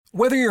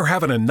Whether you're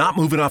having a not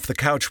moving off the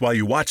couch while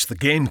you watch the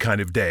game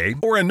kind of day,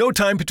 or a no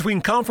time between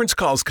conference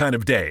calls kind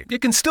of day,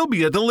 it can still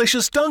be a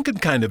delicious Dunkin'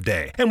 kind of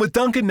day. And with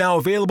Dunkin' now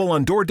available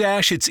on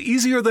DoorDash, it's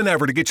easier than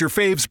ever to get your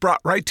faves brought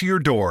right to your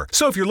door.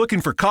 So if you're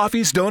looking for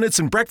coffees, donuts,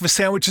 and breakfast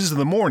sandwiches in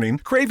the morning,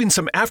 craving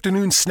some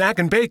afternoon snack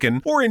and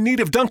bacon, or in need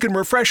of Dunkin'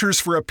 refreshers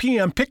for a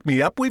PM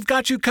pick-me-up, we've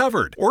got you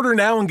covered. Order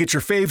now and get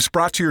your faves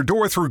brought to your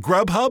door through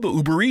Grubhub,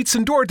 Uber Eats,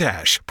 and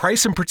DoorDash.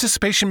 Price and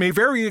participation may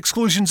vary.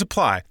 Exclusions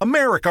apply.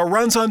 America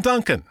runs on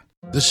Dunkin'.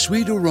 The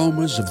sweet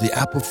aromas of the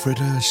apple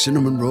fritter,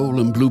 cinnamon roll,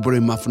 and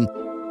blueberry muffin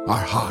are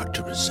hard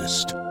to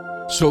resist.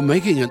 So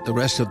making it the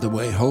rest of the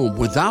way home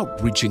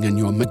without reaching in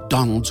your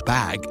McDonald's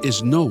bag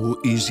is no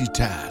easy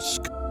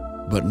task.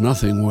 But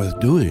nothing worth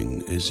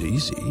doing is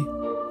easy.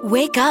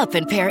 Wake up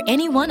and pair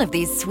any one of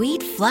these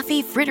sweet,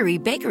 fluffy,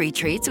 frittery bakery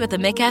treats with a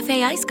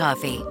McCafe iced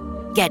coffee.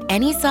 Get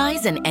any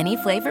size and any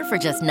flavor for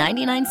just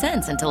 99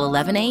 cents until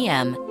 11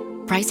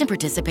 a.m. Price and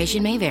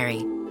participation may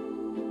vary.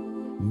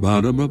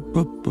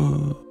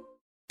 Ba-da-ba-ba-ba.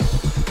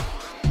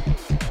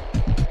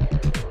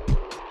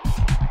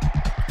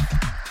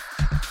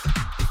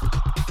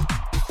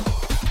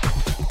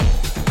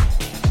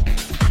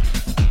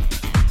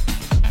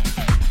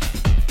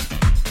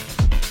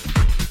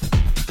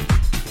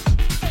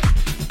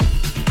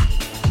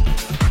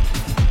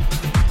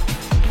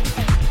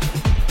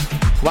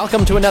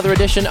 Welcome to another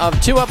edition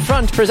of Two Up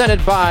Front,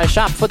 presented by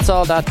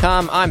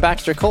ShopFutsal.com. I'm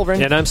Baxter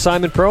Colburn. And I'm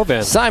Simon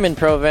Provan. Simon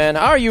Provan,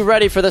 are you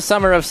ready for the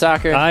summer of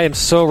soccer? I am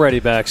so ready,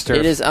 Baxter.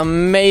 It is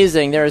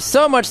amazing. There is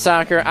so much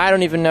soccer. I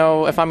don't even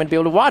know if I'm going to be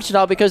able to watch it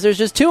all because there's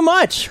just too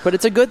much. But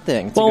it's a good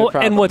thing. It's a good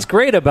problem. And what's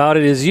great about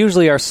it is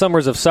usually our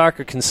summers of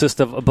soccer consist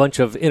of a bunch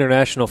of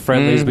international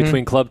friendlies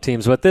between club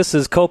teams. But this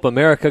is Copa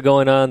America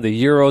going on,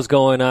 the Euros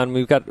going on.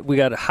 We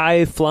got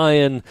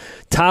high-flying,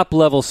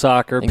 top-level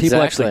soccer. Exactly.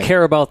 People actually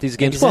care about these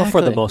games. Exactly. Well,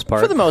 for the most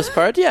part. For the most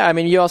part, yeah. I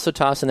mean, you also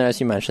toss in there,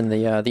 as you mentioned,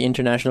 the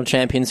International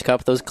Champions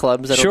Cup, those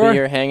clubs that'll be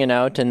here hanging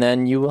out, and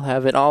then you will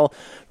have it all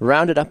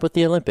rounded up with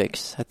the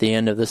Olympics at the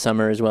end of the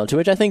summer as well, too,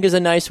 which I think is a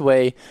nice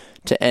way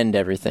to end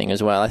everything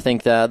as well. I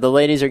think the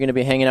ladies are going to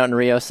be hanging out in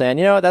Rio saying,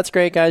 you know what, that's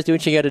great, guys, do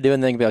what you got to do,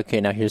 and then be okay,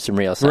 now here's some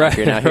real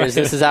soccer. Right, now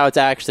this is how it's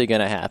actually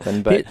going to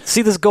happen. But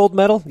see this gold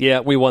medal?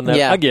 Yeah, we won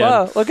that again.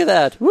 Wow, look at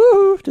that.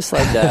 Woo! Just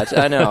like that.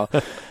 I know.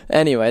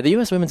 Anyway, the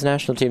U.S. women's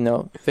national team,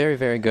 though, very,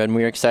 very good, and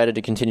we're excited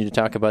to continue to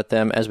talk about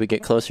them as we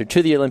get closer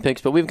to the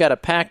Olympics. But we've got a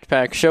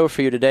packed show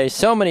for you today.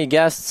 So many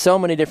guests, so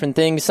many different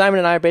things. Simon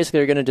and I basically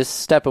are going to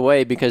just step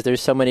away because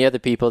there's so many other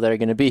people that are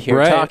going to be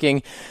here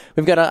talking.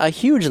 We've got a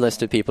huge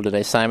list of people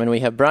today, Simon. We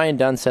have Brian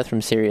Dunseth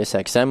from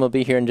SiriusXM will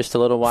be here in just a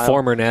little while.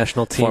 Former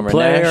national team Former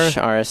player. Nash,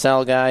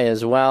 RSL guy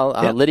as well.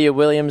 Yep. Lydia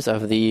Williams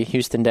of the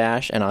Houston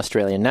Dash and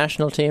Australian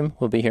national team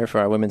will be here for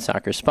our Women's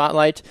Soccer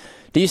Spotlight.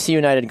 DC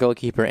United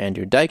goalkeeper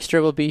Andrew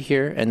Dykstra will be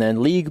here, and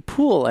then League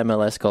Pool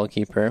MLS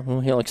goalkeeper, well,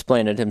 he'll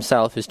explain it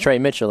himself, is Trey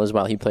Mitchell as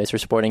well. He plays for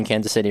Sporting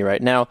Kansas City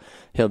right now.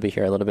 He'll be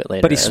here a little bit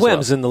later. But he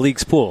swims in the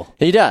league's pool.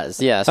 He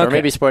does, yes. Or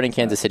maybe Sporting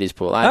Kansas City's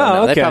pool. I don't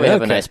know. They probably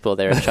have a nice pool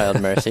there at Child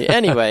Mercy.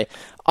 Anyway,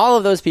 all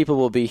of those people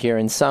will be here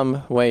in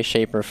some way,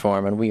 shape, or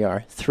form, and we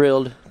are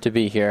thrilled to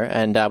be here.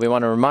 And we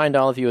want to remind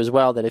all of you as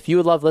well that if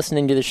you love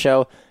listening to the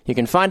show, you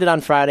can find it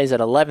on Fridays at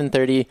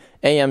 11:30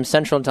 a.m.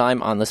 Central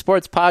Time on the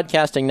Sports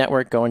Podcasting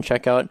Network. Go and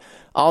check out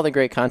all the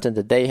great content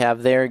that they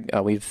have there.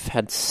 We've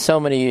had so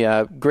many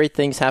great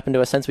things happen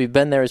to us since we've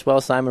been there as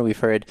well, Simon. We've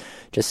heard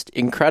just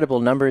incredible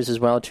numbers as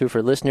well, too,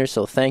 for listeners.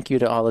 So thank you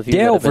to all of you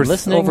that have been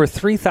listening. Over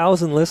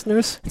 3,000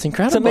 listeners. It's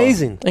incredible. It's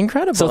amazing.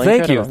 Incredible. So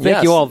thank you.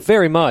 Thank you all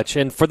very much.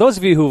 And for those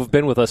of you who have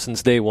been with us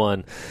since day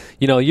one,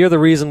 you know, you're the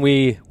reason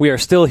we are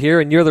still here,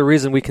 and you're the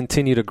reason we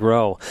continue to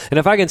grow. And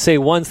if I can say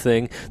one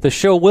thing, the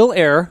show will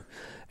air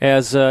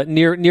as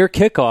near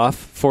kickoff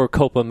for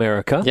Copa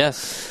America.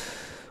 Yes.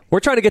 We're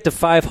trying to get to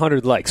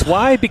 500 likes.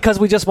 Why? Because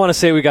we just want to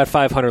say we got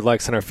 500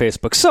 likes on our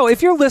Facebook. So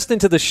if you're listening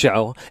to the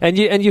show and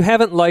you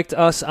haven't liked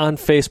us on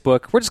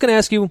Facebook, we're just going to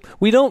ask you.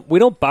 We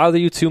don't bother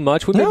you too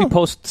much. We maybe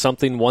post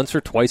something once or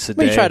twice a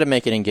day. We try to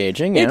make it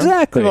engaging.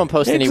 Exactly. We won't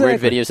post any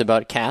weird videos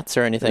about cats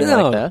or anything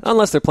like that.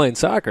 Unless they're playing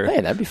soccer. Hey,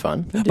 that'd be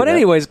fun. But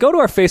anyways, go to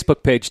our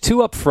Facebook page,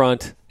 Two Up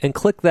Front, and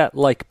click that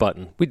like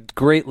button. We'd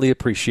greatly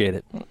appreciate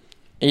it.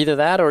 Either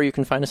that, or you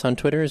can find us on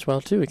Twitter as well,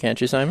 too,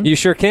 can't you, Simon? You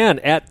sure can.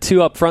 At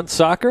Two Up Front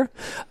Soccer.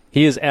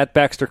 He is at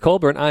Baxter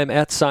Colburn. I'm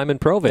at Simon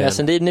Provan. Yes,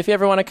 indeed. And if you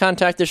ever want to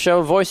contact the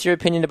show, voice your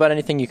opinion about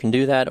anything, you can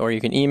do that. Or you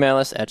can email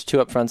us at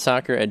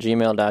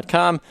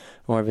twoupfrontsoccer@gmail.com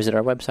or visit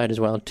our website as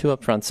well,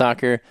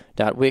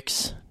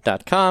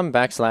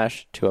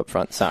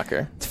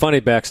 twoupfrontsoccer.wix.com/twoupfrontsoccer. It's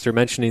funny, Baxter,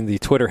 mentioning the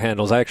Twitter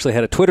handles. I actually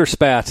had a Twitter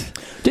spat.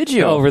 Did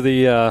you? Over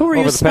the Who were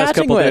you over the past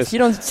couple with? days. You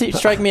don't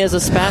strike me as a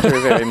spatter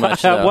very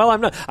much, though. Well,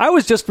 I'm not. I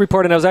was just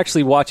reporting. I was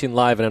actually watching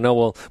live, and I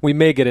know we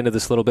may get into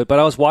this a little bit, but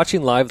I was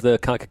watching live the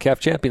CONCACAF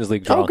Champions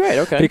League draw. Oh, great,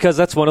 okay. Because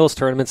that's one of those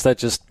tournaments that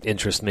just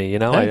interest me, you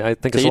know? I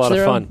think it's a lot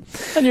of fun.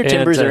 And your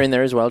Timbers are in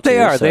there as well, too.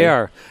 They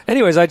are.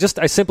 Anyways, I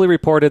simply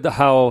reported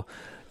how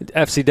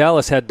FC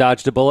Dallas had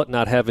dodged a bullet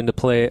not having to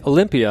play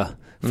Olympia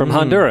from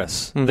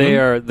Honduras.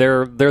 They're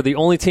the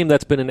only team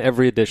that's been in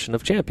every edition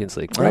of Champions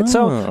League, right?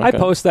 Okay. I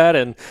post that,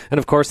 and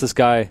of course this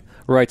guy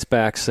writes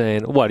back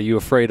saying, "What, are you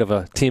afraid of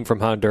a team from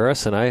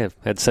Honduras?" And I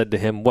had said to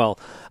him, "Well,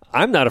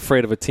 I'm not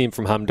afraid of a team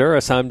from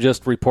Honduras. I'm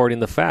just reporting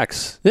the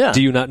facts. Yeah.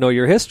 Do you not know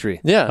your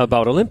history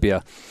about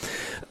Olympia?"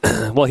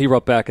 Well, he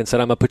wrote back and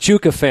said, "I'm a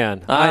Pachuca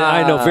fan.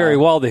 I know very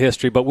well the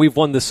history, but we've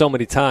won this so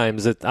many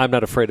times that I'm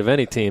not afraid of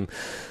any team."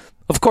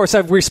 Of course, I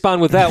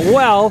respond with that.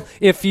 Well,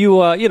 if you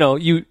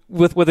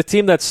with a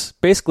team that's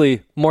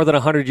basically more than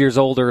 100 years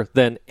older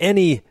than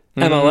any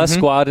MLS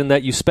squad, and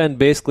that you spend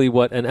basically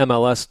what an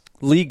MLS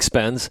league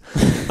spends,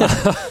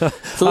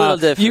 it's a little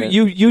different.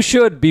 You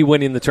should be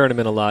winning the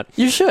tournament a lot.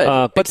 You should.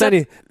 But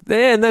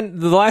then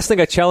the last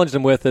thing I challenged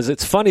him with is,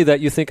 it's funny that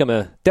you think I'm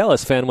a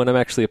Dallas fan when I'm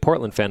actually a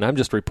Portland fan. I'm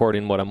just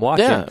reporting what I'm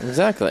watching. Yeah,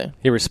 exactly.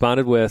 He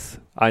responded with,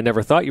 "I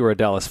never thought you were a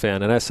Dallas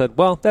fan." And I said,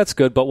 "Well, that's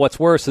good, but what's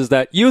worse is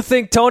that you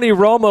think Tony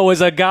Romo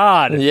is a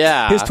god."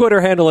 Yeah. His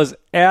Twitter handle is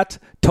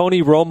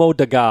 @Tony Romo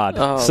de God.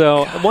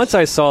 God. Once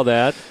I saw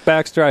that,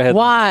 Baxter,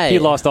 he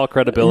lost all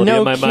credibility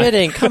in my mind. No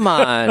kidding. Come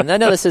on. I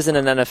know this isn't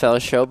an NFL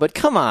show, but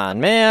come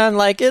on, man.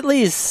 Like, at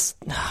least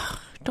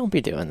don't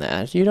be doing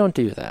that. You don't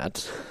do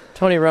that.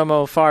 Tony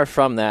Romo, far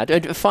from that.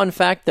 A fun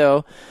fact,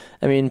 though,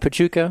 I mean,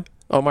 Pachuca,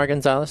 Omar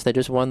Gonzalez, they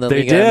just won the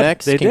Liga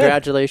MX.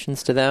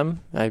 Congratulations to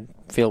them. I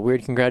feel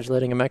weird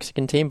congratulating a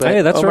Mexican team, but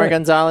hey, that's Omar right.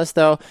 Gonzalez,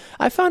 though,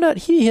 I found out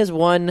he has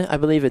won, I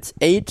believe it's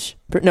 8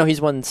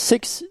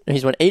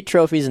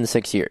 trophies in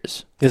 6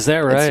 years. Is that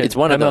right? It's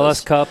one of MLS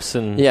those. Cups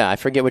and I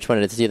forget which one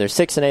it is. It's either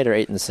 6 and 8 or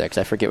 8 and 6.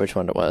 I forget which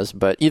one it was,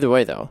 but either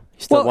way, though,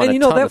 he still won a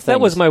ton of things.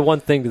 That was my one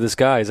thing to this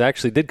guy, is I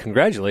actually did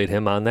congratulate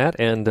him on that,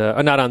 and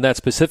not on that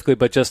specifically,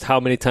 but just how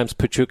many times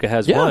Pachuca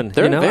has won.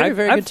 They're a very,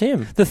 very good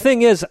team. The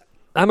thing is,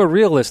 I'm a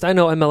realist. I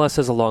know MLS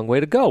has a long way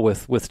to go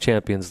with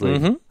Champions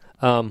League.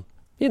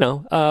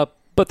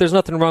 But there's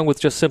nothing wrong with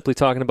just simply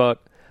talking about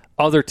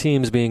other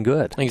teams being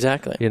good.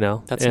 Exactly.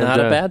 That's And, not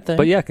a bad thing.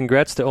 But yeah,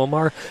 congrats to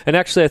Omar. And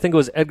actually, I think it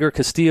was Edgar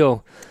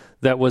Castillo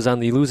that was on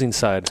the losing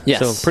side. Yes.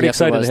 So I'm pretty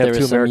excited to have there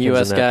two some Americans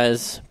U.S. in that.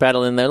 guys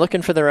battling there,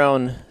 looking for their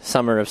own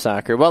summer of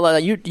soccer. Well,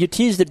 you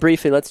teased it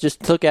briefly. Let's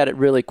just look at it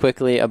really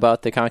quickly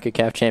about the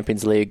CONCACAF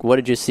Champions League. What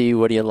did you see?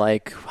 What do you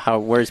like?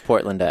 Where's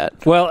Portland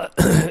at? Well,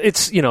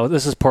 it's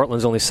this is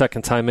Portland's only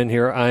second time in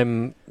here.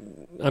 I'm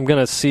going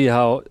to see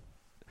how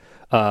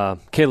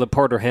Caleb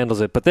Porter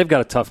handles it, but they've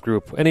got a tough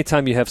group.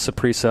 Anytime you have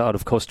Saprissa out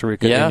of Costa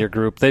Rica in your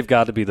group, they've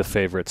got to be the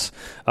favorites.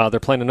 They're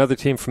playing another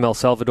team from El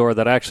Salvador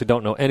that I actually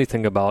don't know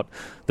anything about.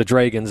 The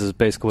Dragons is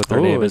basically what their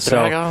name is.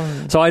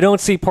 So I don't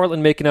see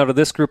Portland making out of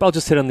this group. I'll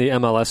just hit on the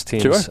MLS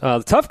teams. Sure.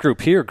 The tough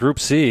group here, Group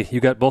C, you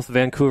got both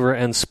Vancouver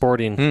and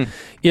Sporting.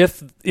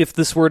 If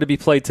this were to be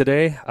played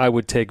today, I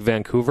would take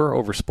Vancouver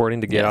over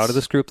Sporting to get out of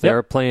this group.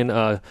 They're playing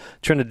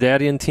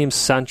Trinidadian team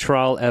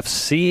Central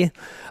FC.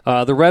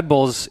 The Red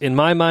Bulls, in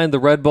my mind, the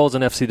Red Bulls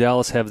and FC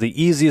Dallas have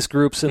the easiest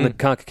groups in the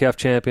CONCACAF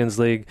Champions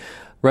League.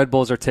 Red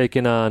Bulls are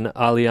taking on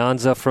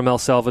Alianza from El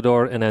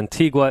Salvador and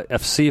Antigua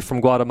FC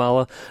from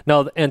Guatemala.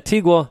 Now,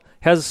 Antigua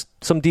has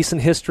some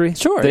decent history.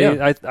 Sure,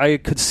 I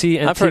could see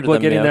Antigua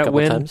getting that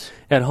win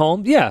at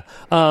home. Yeah.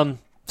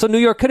 So New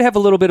York could have a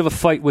little bit of a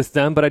fight with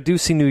them, but I do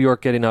see New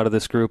York getting out of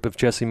this group if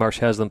Jesse Marsh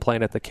has them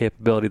playing at the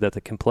capability that they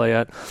can play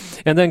at.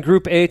 And then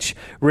Group H,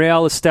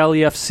 Real Esteli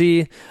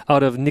FC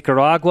out of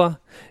Nicaragua,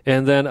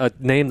 and then a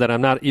name that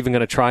I'm not even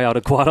going to try out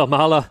of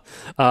Guatemala.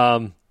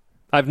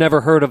 I've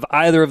never heard of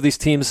either of these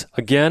teams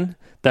again.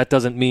 That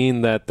doesn't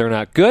mean that they're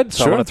not good,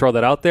 so I want to throw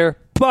that out there.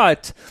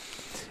 But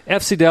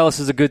FC Dallas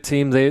is a good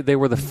team. They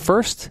were the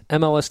first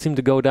MLS team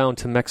to go down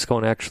to Mexico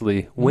and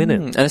actually win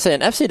it. And I say,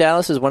 and FC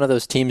Dallas is one of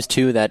those teams,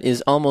 too, that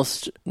is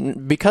almost,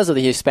 because of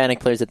the Hispanic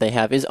players that they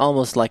have, is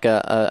almost like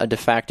a de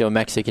facto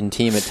Mexican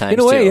team at times, in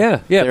a way, too.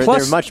 Yeah.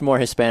 They're much more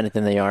Hispanic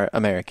than they are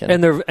American.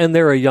 And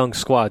they're a young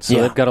squad,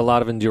 so they've got a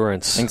lot of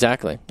endurance.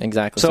 Exactly.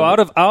 So out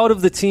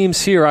of the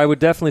teams here, I would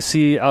definitely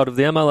see, out of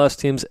the MLS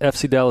teams,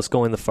 FC Dallas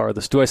going the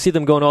farthest. Do I see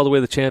them going all the way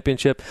to the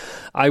championship?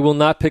 I will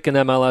not pick an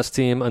MLS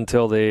team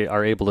until they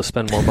are able to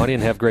spend more money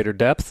and have greater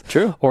depth.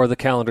 True. Or the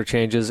calendar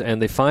changes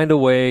and they find a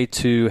way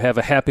to have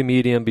a happy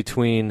medium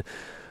between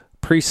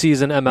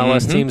preseason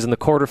MLS teams in the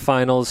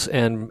quarterfinals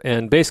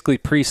and basically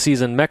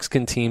preseason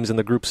Mexican teams in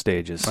the group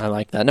stages. I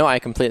like that. No, I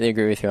completely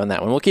agree with you on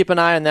that one. We'll keep an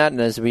eye on that, and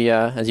as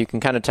you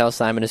can kind of tell,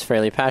 Simon is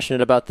fairly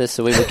passionate about this,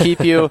 so we will keep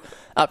you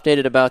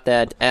updated about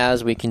that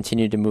as we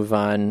continue to move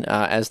on,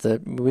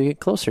 we get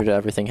closer to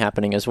everything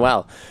happening as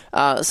well.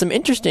 Some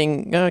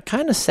interesting,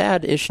 kind of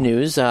sad-ish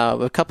news.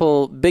 A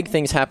couple big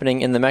things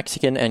happening in the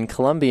Mexican and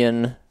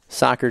Colombian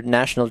soccer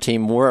national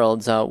team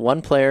worlds.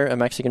 One player, a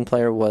Mexican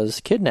player,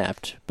 was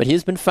kidnapped, but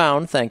he's been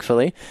found,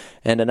 thankfully,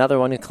 and another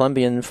one, a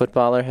Colombian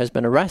footballer, has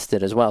been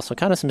arrested as well. So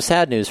kind of some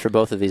sad news for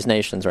both of these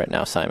nations right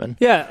now, Simon.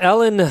 Yeah,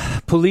 Alan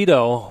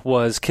Pulido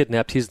was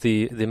kidnapped. He's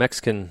the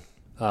Mexican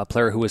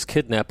player who was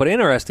kidnapped, but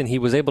interesting, he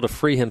was able to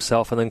free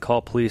himself and then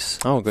call police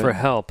for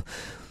help.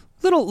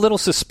 Little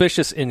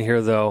suspicious in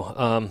here,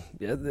 though.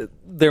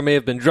 There may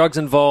have been drugs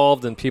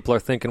involved, and people are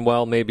thinking,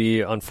 well,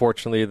 maybe,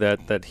 unfortunately,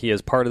 that he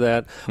is part of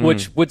that,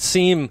 which would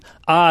seem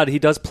odd. He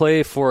does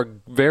play for a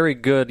very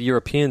good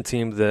European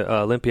team, the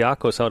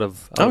Olympiacos out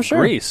of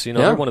Greece.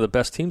 They're one of the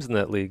best teams in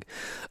that league.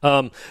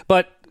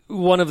 But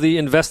one of the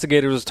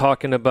investigators was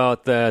talking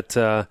about that.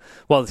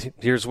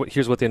 Here's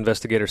what the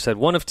investigator said.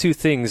 One of two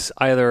things: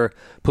 either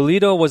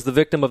Pulido was the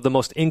victim of the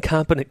most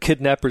incompetent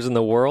kidnappers in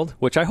the world,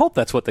 which I hope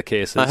that's what the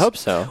case is. I hope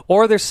so.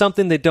 Or there's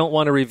something they don't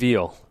want to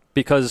reveal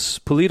because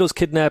Pulido's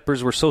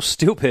kidnappers were so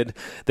stupid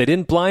they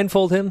didn't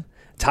blindfold him,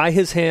 tie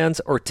his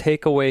hands, or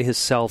take away his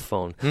cell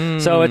phone.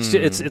 So it's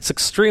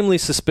extremely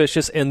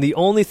suspicious. And the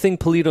only thing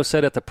Pulido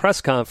said at the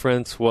press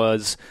conference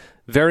was,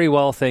 "Very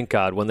well, thank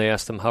God," when they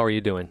asked him, "How are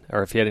you doing?"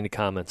 or if he had any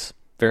comments.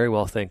 Very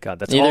well, thank God.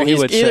 That's all he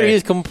would say. Either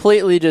he's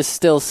completely just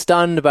still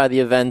stunned by the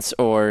events,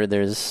 or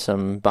there's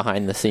some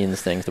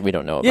behind-the-scenes things that we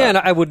don't know about. Yeah, and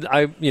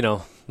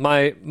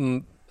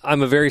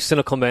I'm a very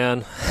cynical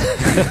man,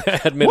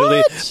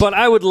 admittedly. But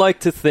I would like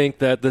to think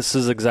that this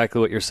is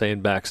exactly what you're saying,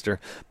 Baxter.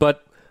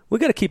 But we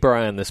got to keep our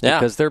eye on this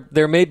because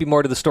there may be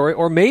more to the story,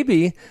 or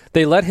maybe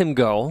they let him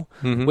go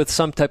with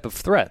some type of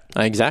threat.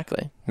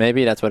 Exactly.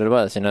 Maybe that's what it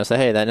was. Say,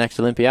 hey, that next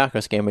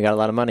Olympiacos game, we got a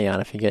lot of money on.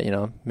 If you get,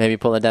 maybe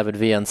pull a David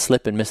Villa and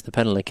slip and miss the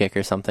penalty kick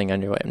or something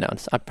on your way. No,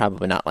 it's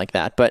probably not like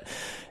that. But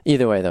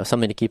either way, though,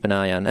 something to keep an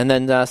eye on. And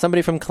then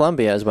somebody from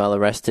Colombia as well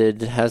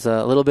arrested, has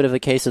a little bit of a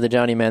case of the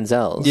Johnny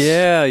Manziels.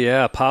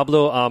 Yeah.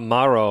 Pablo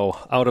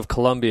Amaro out of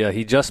Colombia.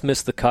 He just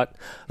missed the cut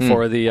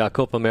for the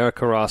Copa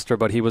America roster,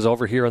 but he was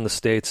over here in the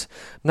States.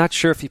 Not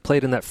sure if he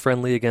played in that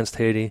friendly against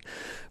Haiti,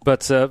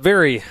 but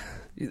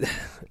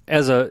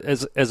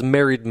as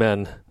married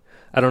men,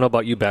 I don't know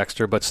about you,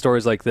 Baxter, but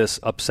stories like this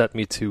upset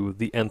me to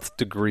the nth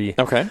degree.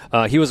 Okay.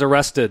 He was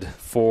arrested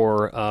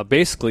for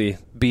basically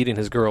beating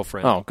his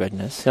girlfriend. Oh,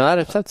 goodness. No, that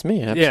upsets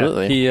me,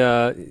 absolutely.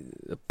 Yeah,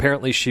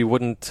 apparently she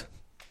wouldn't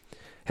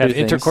have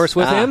intercourse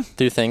with him.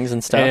 Do things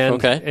and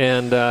stuff,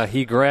 And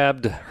he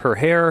grabbed her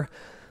hair.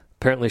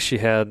 Apparently she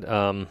had...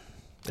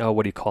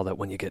 what do you call that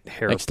when you get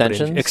hair?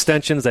 Extensions?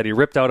 Extensions that he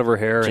ripped out of her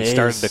hair and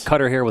started to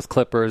cut her hair with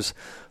clippers,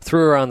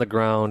 threw her on the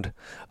ground.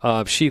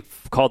 She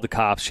called the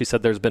cops. She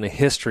said there's been a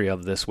history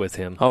of this with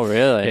him. Oh,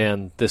 really?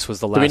 And this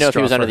was the last Do we know if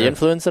he was under the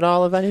influence at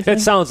all of anything?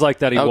 It sounds like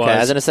that he was. Okay, I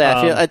was going to say,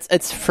 I feel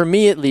it's for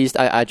me at least,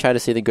 I try to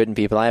see the good in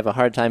people. I have a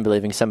hard time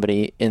believing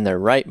somebody in their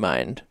right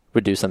mind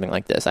would do something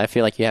like this. I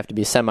feel like you have to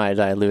be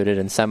semi-diluted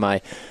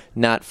and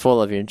not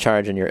full of your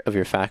charge and of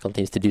your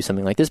faculties to do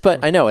something like this.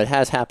 But I know it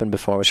has happened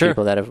before with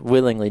people that have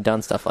willingly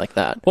done stuff like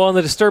that. Well, and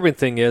the disturbing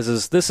thing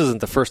is this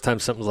isn't the first time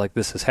something like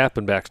this has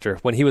happened, Baxter.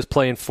 When he was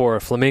playing for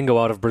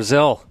Flamengo out of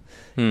Brazil,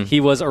 he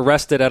was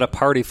arrested at a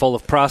party full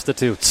of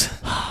prostitutes.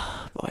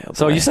 Boy.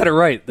 So you said it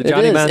right. The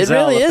Johnny Manziel It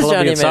really is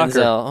Colombian Johnny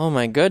soccer. Manziel. Oh,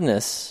 my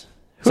goodness.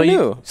 Who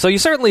knew? So you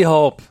certainly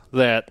hope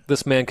that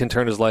this man can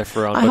turn his life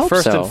around. I but hope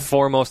first so. and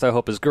foremost, I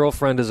hope his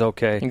girlfriend is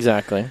okay.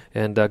 Exactly.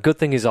 And good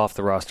thing he's off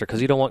the roster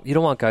because you don't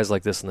want guys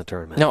like this in the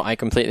tournament. No, I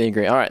completely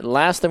agree. All right,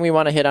 last thing we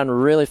want to hit on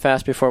really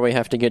fast before we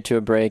have to get to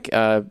a break.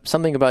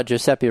 Something about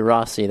Giuseppe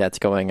Rossi that's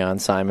going on,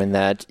 Simon,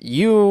 that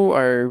you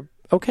are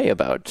okay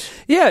about.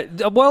 Yeah,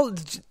 well,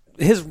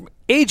 his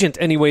agent,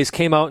 anyways,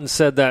 came out and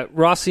said that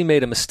Rossi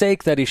made a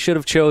mistake, that he should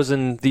have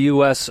chosen the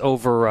U.S.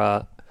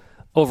 over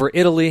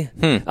Italy.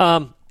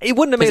 It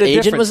wouldn't have made a difference.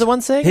 His agent was the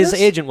one saying His this?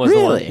 agent was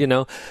Really? the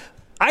one,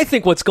 I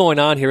think what's going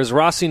on here is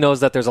Rossi knows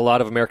that there's a lot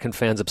of American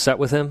fans upset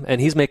with him,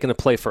 and he's making a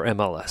play for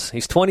MLS.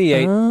 He's 28.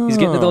 He's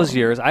getting to those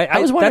years. I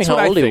was wondering that's what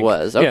how old I think. he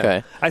was. Okay.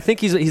 Yeah. I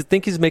think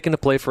he's making a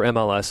play for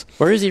MLS.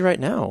 Where is he right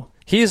now?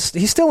 He's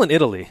still in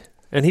Italy,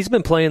 and he's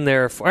been playing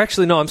there for...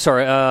 Actually, no, I'm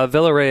sorry.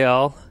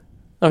 Villarreal.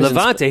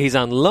 Levante. He's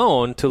on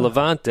loan to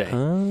Levante.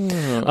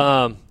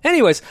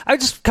 Anyways,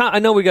 I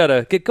know we got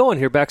to get going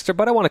here, Baxter,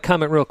 but I want to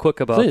comment real quick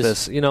about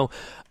this.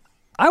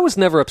 I was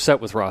never upset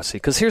with Rossi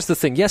because here's the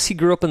thing. Yes, he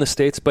grew up in the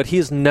States, but he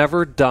has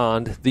never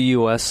donned the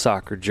U.S.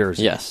 soccer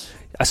jersey. Yes.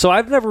 So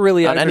I've never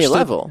really understood... On any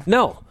level?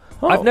 No.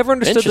 I've never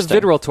understood the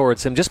vitriol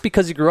towards him just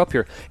because he grew up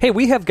here. Hey,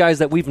 we have guys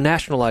that we've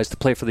nationalized to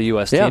play for the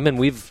U.S. team,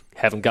 and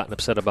haven't gotten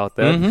upset about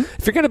that.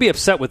 If you're going to be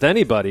upset with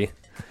anybody...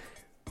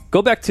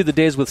 Go back to the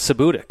days with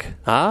Subotic,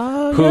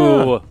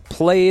 who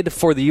played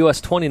for the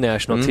U.S. 20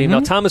 national team.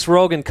 Now, Thomas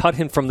Rogan cut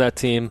him from that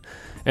team,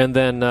 and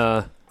then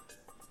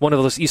one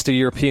of those Eastern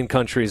European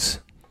countries...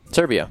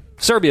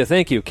 Serbia,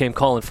 thank you, came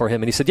calling for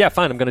him, and he said, yeah,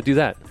 fine, I'm going to do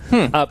that.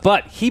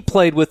 But he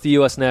played with the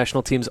U.S.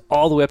 national teams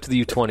all the way up to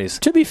the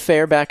U20s. To be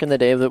fair, back in the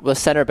day, the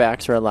center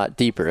backs were a lot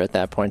deeper at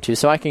that point, too,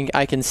 so I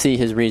can see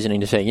his reasoning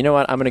to say, you know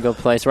what, I'm going to go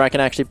play so I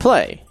can actually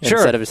play,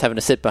 instead of just having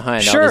to sit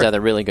behind all these other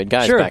really good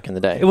guys back in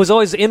the day. It was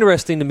always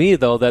interesting to me,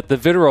 though, that the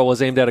vitriol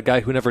was aimed at a guy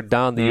who never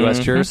donned the U.S.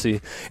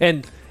 jersey,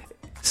 and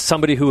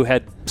somebody who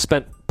had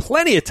spent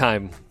plenty of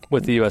time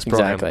with the U.S.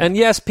 program. Exactly. And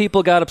yes,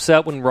 people got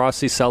upset when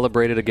Rossi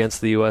celebrated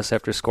against the U.S.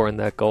 after scoring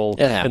that goal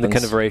in the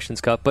Confederations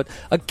Cup. But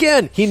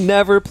again, he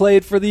never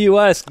played for the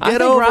U.S.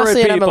 Get over Rossi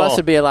it, people. and MLS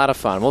would be a lot of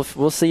fun.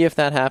 We'll see if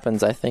that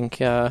happens. I think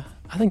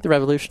I think the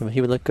Revolution, he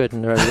would look good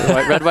in the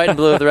red, white, and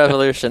blue of the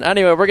Revolution.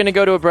 Anyway, we're going to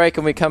go to a break.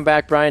 When we come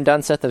back, Brian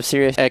Dunseth of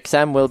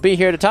SiriusXM will be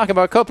here to talk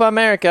about Copa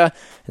America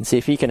and see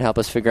if he can help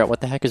us figure out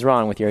what the heck is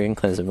wrong with Jurgen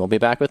Klinsmann. We'll be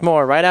back with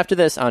more right after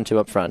this on Two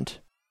Up Front.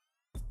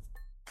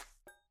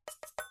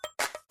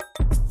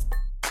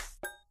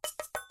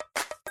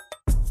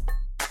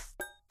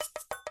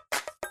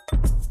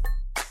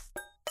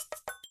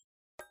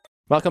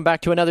 Welcome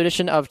back to another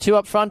edition of Two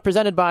Up Front,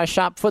 presented by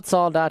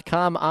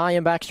ShopFutsal.com. I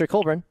am Baxter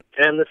Colburn.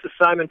 And this is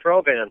Simon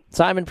Provan.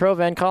 Simon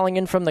Provan calling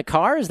in from the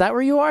car. Is that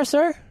where you are,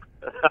 sir?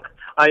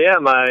 I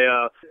am.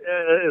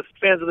 As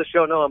fans of the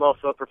show know, I'm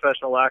also a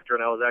professional actor,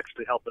 and I was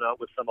actually helping out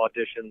with some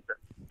auditions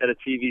at a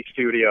TV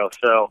studio.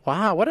 So,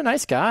 wow, what a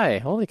nice guy.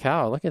 Holy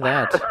cow, look at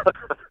that.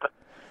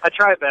 I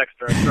try,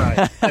 Baxter. I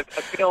try. I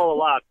fail a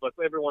lot, but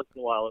every once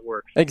in a while it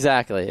works.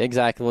 Exactly.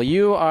 Well,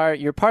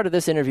 you're part of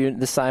this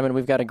interview, Simon.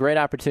 We've got a great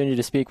opportunity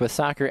to speak with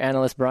soccer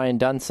analyst Brian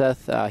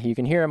Dunseth. You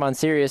can hear him on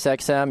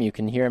SiriusXM. You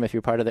can hear him if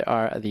you're part of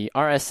the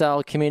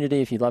RSL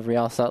community, if you love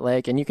Real Salt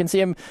Lake. And you can see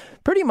him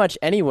pretty much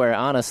anywhere,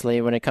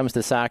 honestly, when it comes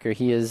to soccer.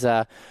 He is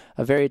a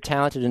very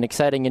talented and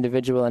exciting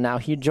individual, and now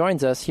he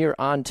joins us here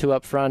on Two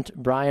Up Front.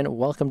 Brian,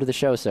 welcome to the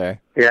show, sir.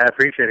 Yeah, I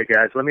appreciate it,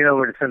 guys. Let me know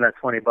where to send that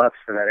 $20 for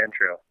that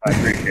intro. I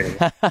appreciate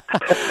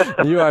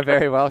it. You are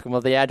very welcome.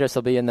 Well, the address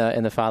will be in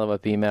the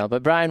follow-up email.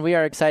 But, Brian, we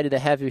are excited to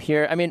have you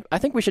here. I mean, I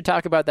think we should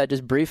talk about that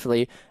just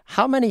briefly.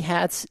 How many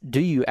hats do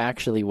you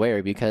actually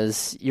wear?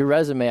 Because your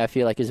resume, I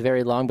feel like, is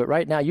very long, but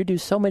right now you do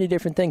so many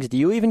different things. Do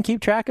you even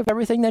keep track of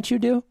everything that you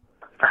do?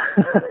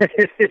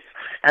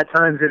 At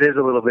times it is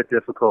a little bit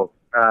difficult.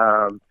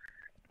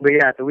 But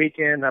yeah, at the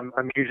weekend,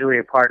 I'm usually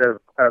a part of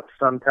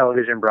some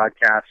television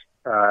broadcast,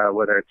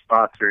 whether it's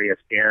Fox or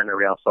ESPN or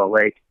Real Salt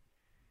Lake.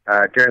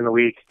 During the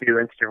week, do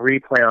instant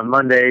replay on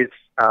Mondays,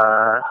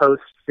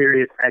 host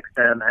Sirius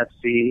XM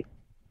FC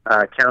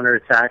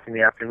Counterattack in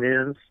the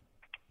afternoons,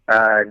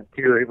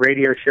 do a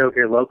radio show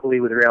here locally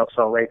with Real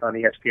Salt Lake on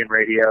ESPN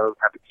Radio,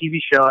 have a TV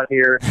show out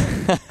here.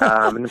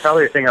 And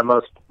probably the thing I'm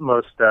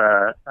most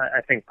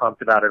I think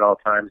pumped about at all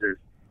times is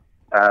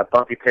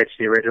Bumpy Pitch,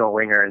 the original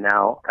winger, and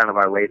now kind of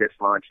our latest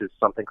launch is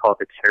something called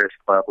the Terrace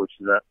Club, which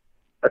is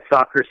a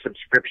soccer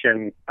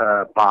subscription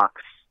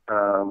box,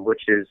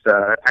 which is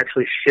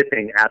actually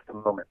shipping at the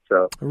moment.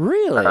 So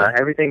really,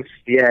 everything's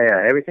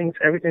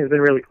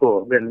been really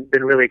cool. Been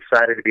really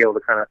excited to be able to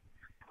kind of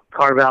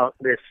carve out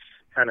this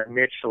kind of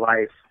niche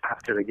life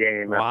after the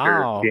game.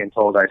 Wow. After being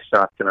told I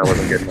sucked and I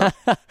wasn't good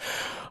enough.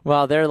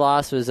 Well, their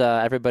loss was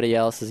everybody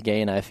else's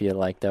gain, I feel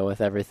like, though,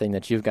 with everything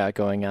that you've got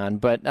going on.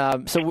 But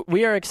so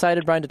we are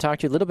excited, Brian, to talk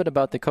to you a little bit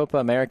about the Copa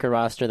America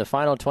roster. The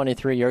final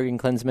 23, Jurgen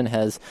Klinsmann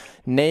has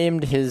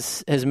named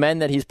his men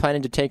that he's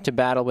planning to take to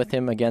battle with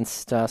him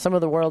against some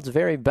of the world's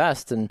very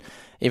best. And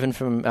even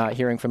from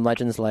hearing from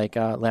legends like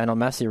Lionel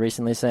Messi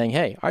recently saying,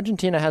 hey,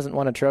 Argentina hasn't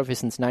won a trophy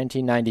since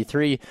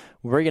 1993.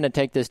 We're going to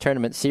take this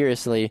tournament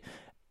seriously.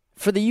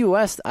 For the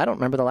U.S., I don't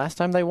remember the last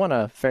time they won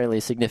a fairly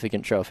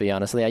significant trophy,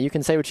 honestly. You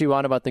can say what you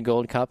want about the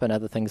Gold Cup and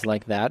other things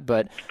like that,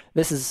 but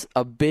this is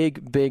a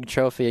big, big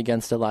trophy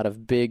against a lot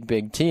of big,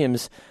 big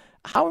teams.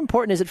 How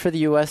important is it for the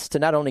U.S. to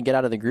not only get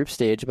out of the group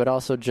stage, but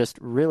also just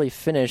really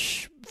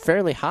finish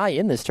fairly high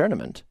in this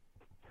tournament?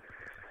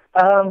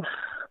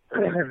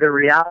 The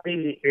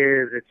reality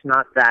is it's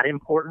not that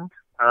important,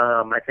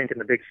 I think, in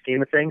the big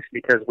scheme of things,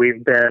 because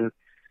we've been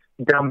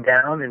dumbed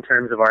down in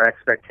terms of our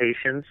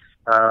expectations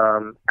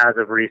as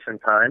of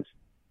recent times.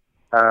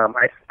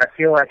 I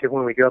feel like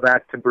when we go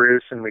back to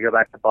Bruce and we go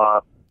back to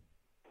Bob,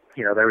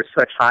 there was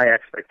such high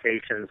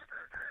expectations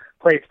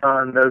placed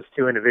on those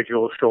two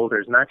individuals'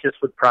 shoulders, not just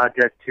with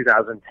Project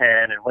 2010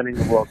 and winning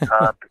the World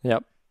Cup,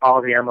 yep.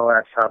 all the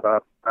MLS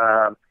hubbub.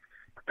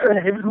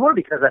 It was more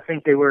because I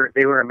think they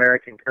were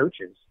American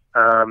coaches,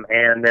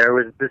 and there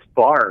was this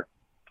bar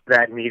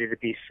that needed to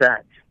be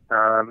set.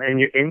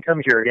 And in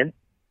comes Jurgen,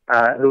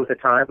 who at the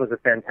time was a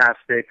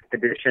fantastic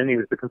addition. He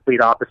was the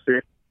complete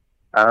opposite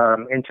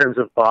in terms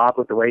of Bob,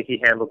 with the way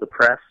he handled the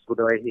press, with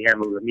the way he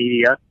handled the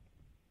media.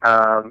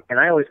 And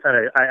I always kind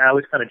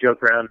of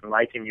joke around and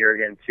liken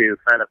Jurgen to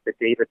kind of the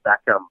David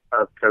Beckham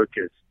of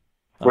coaches,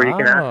 where you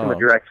can ask him a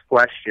direct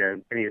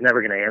question and he's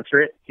never going to answer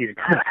it. He's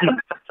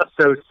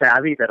so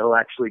savvy that he'll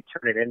actually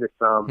turn it into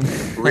some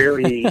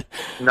really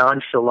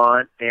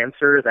nonchalant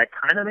answer that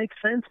kind of makes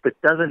sense, but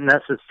doesn't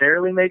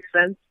necessarily make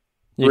sense.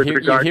 You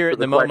hear it in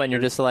the moment, and you're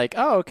just like,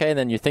 oh, okay. And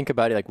then you think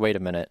about it, like, wait a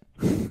minute.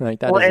 Like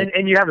that. Well,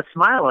 and you have a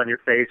smile on your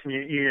face, and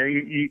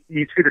you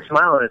see the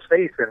smile on his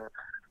face,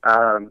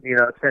 and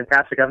it's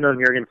fantastic. I've known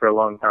Jurgen for a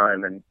long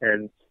time,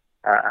 and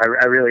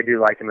I really do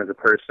like him as a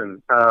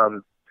person.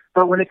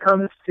 But when it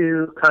comes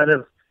to kind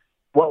of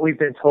what we've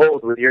been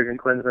told with Jurgen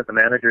Klinsmann, the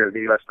manager of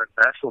the U.S. men's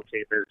national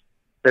team, is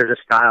there's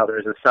a style,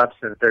 there's a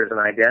substance, there's an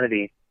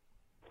identity,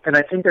 and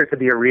I think there could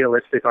be a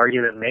realistic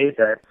argument made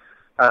that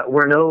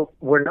we're no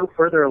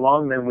further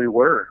along than we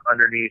were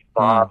underneath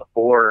Bob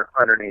or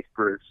underneath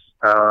Bruce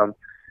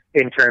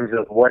in terms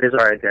of what is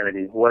our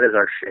identity, what is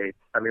our shape.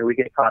 I mean, we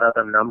get caught up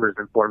in numbers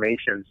and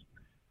formations,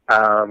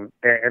 and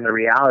the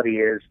reality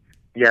is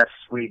yes,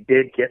 we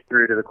did get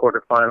through to the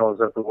quarterfinals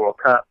of the World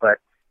Cup, but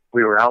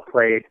we were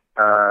outplayed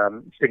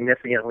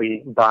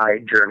significantly by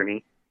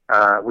Germany.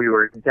 We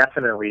were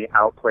definitely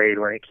outplayed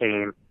when it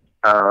came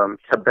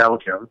to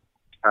Belgium.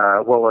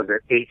 What was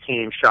it?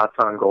 18 shots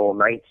on goal,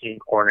 19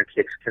 corner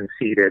kicks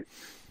conceded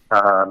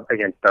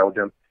against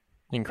Belgium.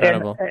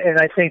 Incredible. And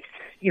I think,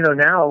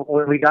 now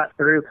when we got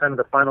through kind of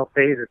the final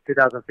phase of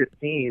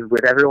 2015,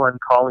 with everyone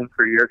calling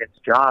for Jurgen's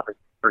job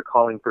or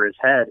calling for his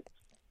head,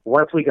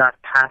 once we got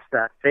past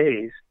that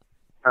phase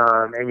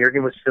and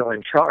Jurgen was still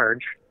in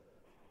charge,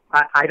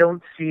 I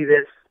don't see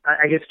this,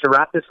 I guess to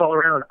wrap this all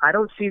around, I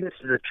don't see this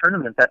as a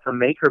tournament that's a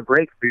make or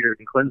break for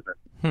Jurgen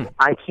Klinsmann.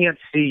 I can't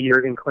see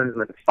Jurgen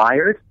Klinsmann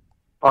fired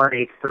on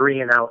a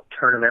 3-and-out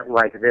tournament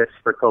like this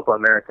for Copa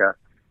America.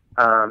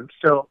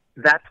 So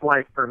that's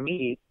why, for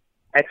me,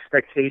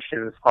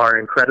 expectations are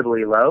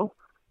incredibly low,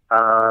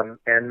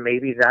 and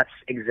maybe that's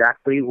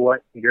exactly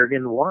what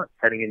Jurgen wants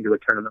heading into a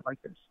tournament like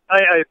this.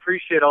 I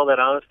appreciate all that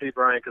honesty,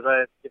 Brian, because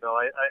I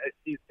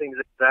see things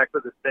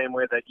exactly the same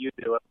way that you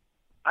do.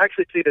 I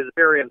actually see it as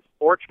very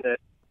unfortunate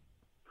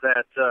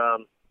that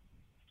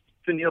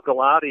Sunil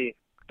Gulati,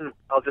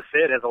 I'll just say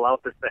it, has allowed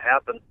this to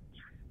happen,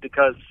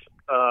 because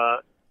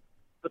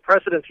the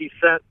precedent he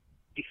set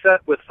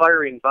with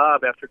firing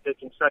Bob after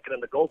taking second in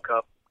the Gold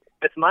Cup,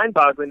 it's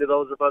mind-boggling to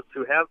those of us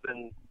who have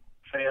been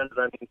fans.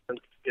 I mean,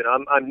 since,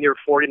 I'm near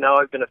 40 now.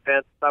 I've been a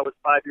fan since I was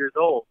 5 years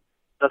old.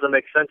 Doesn't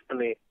make sense to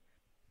me.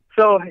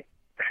 So,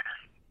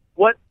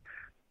 what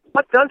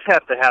does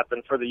have to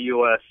happen for the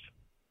U.S.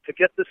 to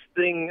get this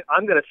thing?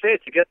 I'm going to say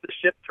it, to get the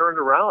ship turned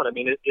around. I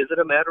mean, is it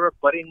a matter of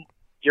letting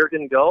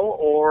Jurgen go,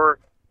 or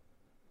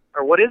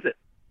what is it?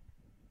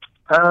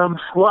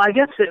 Well, I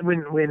guess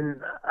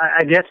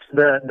I guess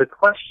the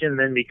question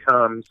then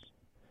becomes,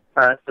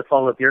 to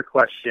follow up your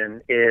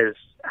question, is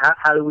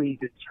how do we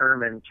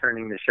determine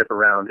turning the ship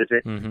around? Is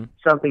it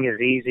something as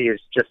easy as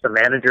just a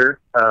manager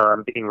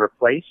being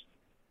replaced,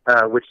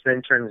 which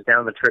then turns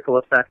down the trickle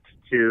effect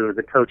to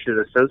the coaches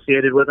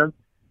associated with him?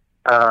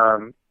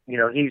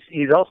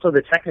 He's also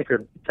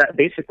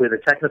basically the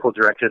technical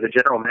director, the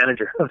general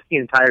manager of the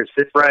entire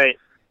system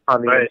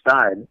on the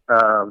inside.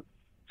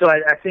 So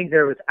I think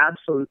there was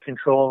absolute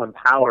control and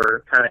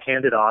power kind of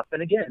handed off.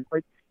 And again,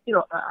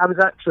 I was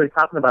actually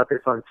talking about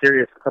this on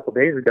Sirius a couple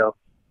days ago.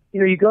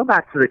 You go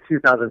back to the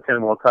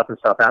 2010 World Cup in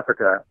South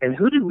Africa, and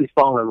who did we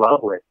fall in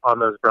love with on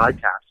those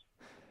broadcasts?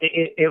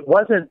 It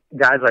wasn't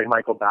guys like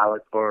Michael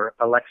Ballack or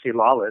Alexi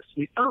Lawless.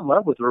 We fell in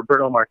love with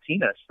Roberto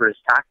Martinez for his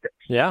tactics.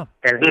 Yeah.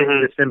 And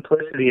the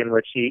simplicity in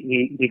which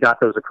he got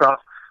those across.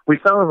 We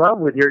fell in love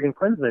with Jurgen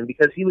Klinsmann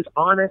because he was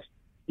honest,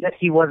 yet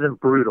he wasn't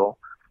brutal.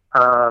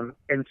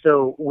 And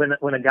so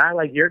when a guy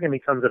like Jurgen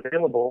becomes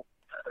available,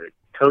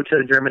 coach of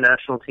the German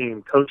national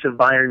team, coach of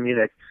Bayern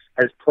Munich,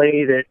 has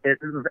played at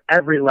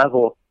every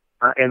level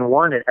and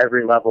won at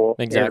every level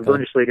in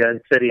Bundesliga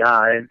and Serie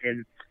A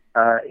and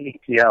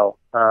EPL.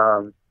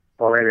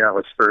 Well, maybe not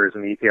with Spurs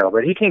in the EPL,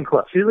 but he came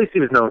close. At least he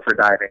was known for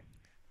diving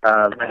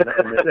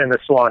and the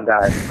swan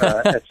dive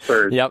at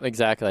Spurs. Yep,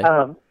 exactly.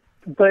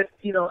 But,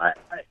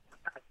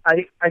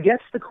 I guess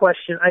the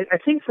question, I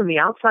think from the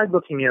outside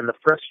looking in, the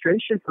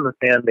frustration from the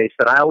fan base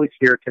that I always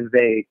hear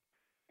conveyed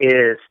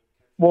is,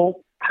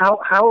 well, how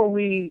are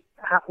we,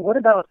 what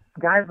about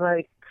guys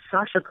like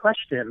Sasha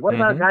Kleshtin? What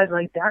about guys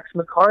like Dax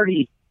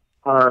McCarty?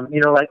 How's Lee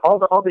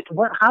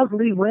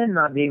Nguyen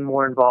not being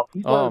more involved?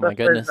 He's one of the best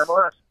players in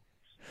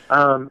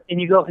MLS.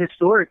 And you go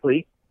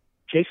historically,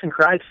 Jason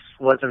Kreis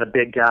wasn't a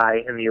big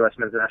guy in the U.S.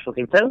 men's national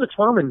team. Tyler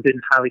Twellman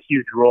didn't have a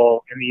huge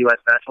role in the U.S.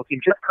 national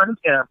team. Jeff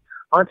Cunningham,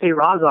 Ante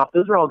Razov,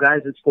 those are all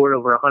guys that scored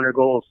over 100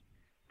 goals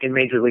in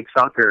Major League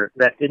Soccer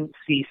that didn't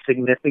see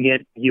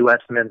significant U.S.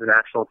 men's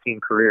national team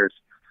careers.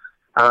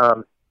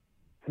 I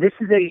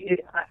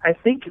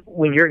think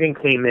when Jurgen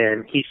came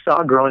in, he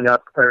saw growing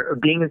up or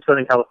being in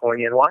Southern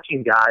California and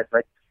watching guys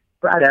like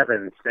Brad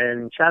Evans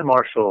and Chad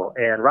Marshall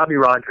and Robbie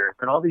Rogers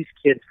and all these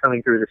kids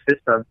coming through the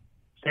system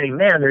saying,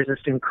 man, there's this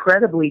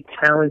incredibly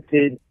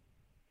talented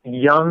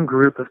young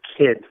group of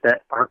kids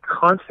that are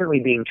constantly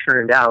being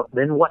churned out.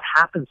 Then what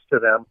happens to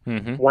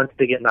them once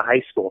they get into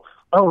high school?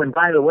 Oh, and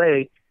by the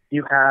way,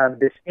 you have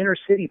this inner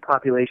city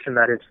population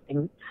that is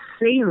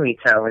insanely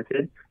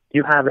talented.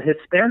 You have a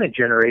Hispanic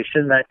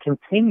generation that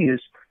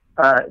continues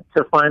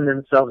to find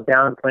themselves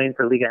down playing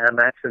for Liga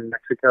MX in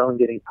Mexico and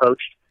getting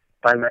poached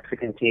by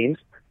Mexican teams.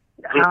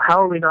 How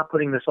are we not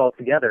putting this all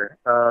together?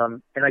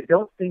 And I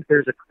don't think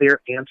there's a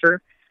clear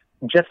answer.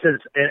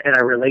 And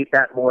I relate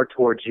that more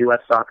towards U.S.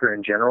 soccer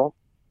in general.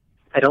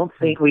 I don't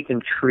think we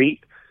can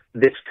treat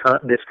this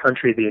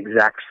country the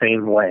exact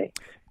same way,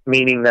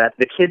 meaning that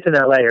the kids in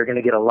L.A. are going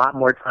to get a lot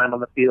more time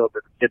on the field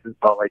than the kids in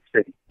Salt Lake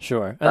City.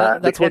 Sure.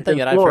 That's one thing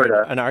that I've heard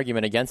an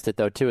argument against it,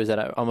 though, too, is that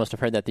I almost have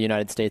heard that the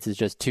United States is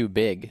just too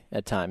big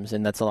at times,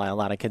 and that's allowing a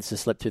lot of kids to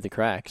slip through the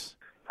cracks.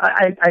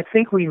 I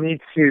think we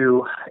need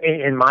to,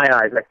 in my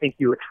eyes, I think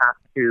you would have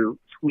to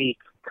tweak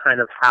kind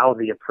of how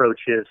the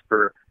approach is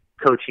for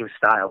coaching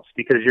styles,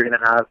 because you're going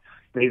to have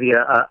maybe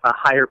a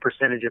higher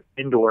percentage of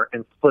indoor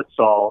and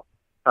futsal,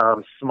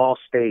 small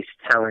space,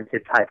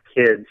 talented type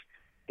kids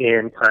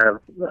in kind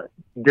of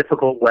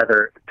difficult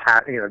weather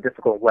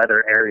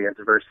areas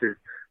versus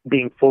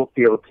being full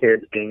field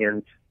kids being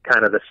in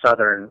kind of the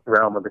southern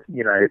realm of the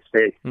United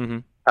States. Mm-hmm.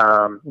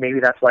 Maybe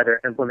that's why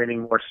they're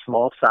implementing more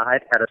small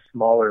side at a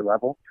smaller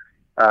level.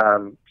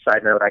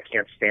 Side note, I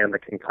can't stand the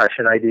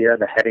concussion idea,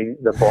 the heading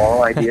the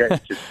ball idea.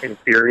 It just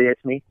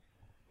infuriates me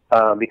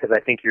because I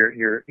think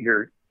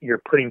you're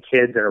putting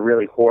kids in a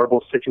really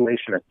horrible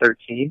situation at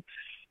 13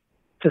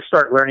 to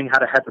start learning how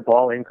to head the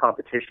ball in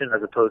competition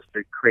as opposed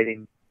to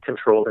creating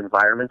controlled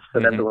environments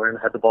for them to learn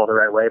to head the ball the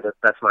right way. But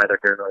that's neither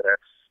here nor there.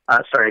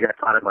 Sorry, I got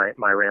caught in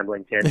my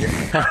rambling tangent.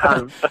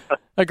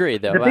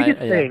 Agreed, though. The biggest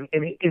thing,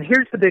 and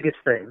here's the biggest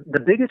thing. The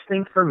biggest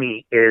thing for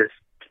me is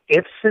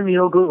if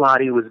Sunil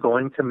Gulati was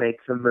going to make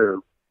the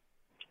move,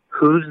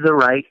 who's the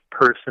right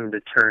person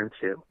to turn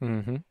to?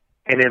 Mm-hmm.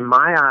 And in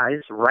my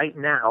eyes, right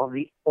now,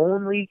 the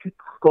only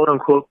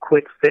quote-unquote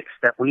quick fix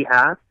that we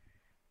have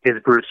is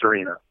Bruce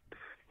Arena.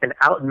 And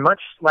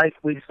much like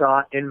we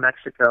saw in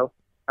Mexico,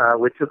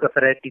 with Tuca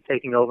Ferretti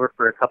taking over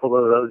for a couple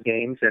of those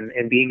games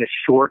and being a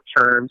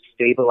short-term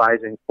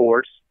stabilizing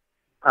force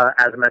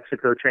as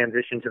Mexico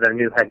transitioned to their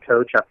new head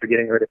coach after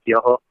getting rid of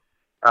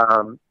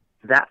Piojo.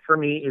 That, for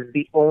me, is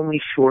the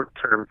only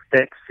short-term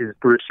fix is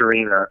Bruce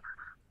Arena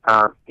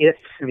if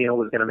Sunil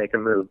was going to make a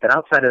move. But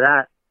outside of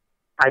that,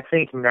 I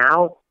think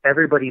now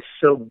everybody's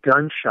so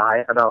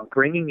gun-shy about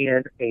bringing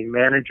in a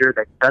manager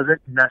that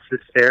doesn't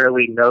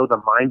necessarily know the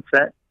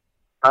mindset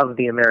of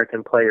the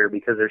American player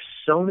because there's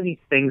so many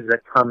things that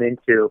come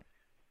into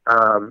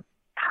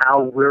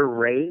how we're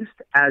raised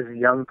as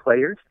young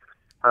players.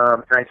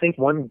 And I think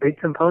one big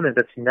component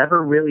that's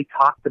never really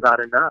talked about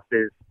enough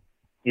is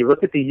you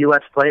look at the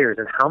U.S. players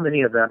and how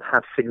many of them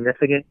have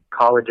significant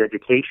college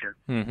education.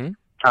 Mm-hmm.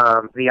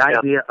 The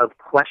idea of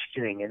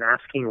questioning and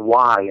asking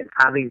why and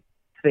having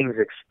things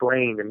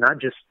explained and not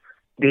just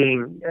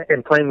being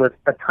and playing with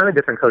a ton of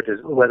different coaches,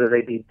 whether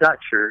they be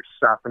Dutch or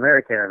South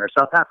American or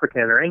South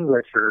African or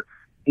English or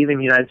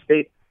even United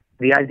States,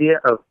 the idea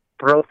of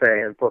profe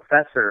and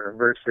professor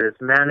versus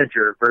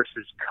manager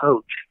versus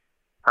coach.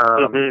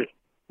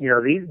 You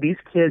know, these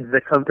kids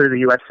that come through the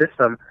U.S.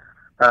 system,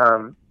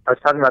 I was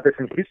talking about this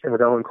in Houston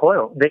with Owen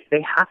Coyle.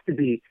 They have to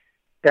be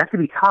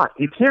taught.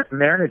 You can't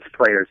manage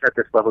players at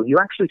this level. You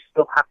actually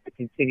still have to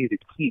continue to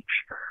teach,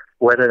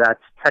 whether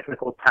that's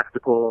technical,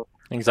 tactical,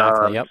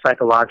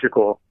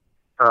 psychological.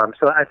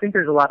 So I think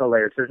there's a lot of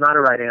layers. There's not a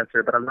right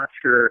answer, but I'm not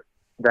sure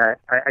that,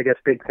 I guess,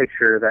 big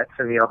picture, that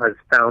Sunil has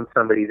found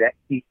somebody that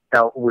he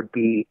felt would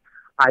be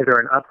either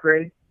an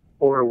upgrade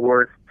or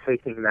worth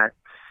taking that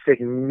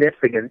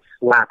significant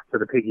slap to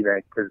the piggy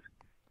bank, because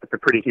it's a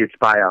pretty huge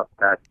buyout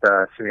that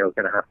Sunil is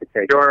going to have to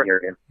take. Sure.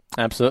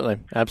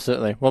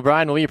 Absolutely. Well,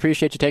 Brian, we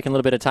appreciate you taking a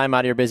little bit of time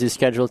out of your busy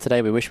schedule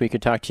today. We wish we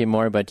could talk to you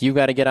more, but you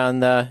got to get on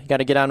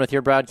with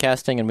your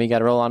broadcasting, and we got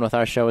to roll on with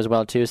our show as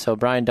well too. So,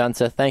 Brian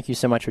Dunsa, thank you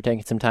so much for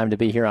taking some time to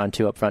be here on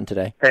 2 Up Front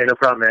today. Hey, no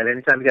problem, man.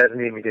 Anytime you guys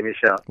need me, give me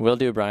a shout. Will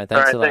do, Brian.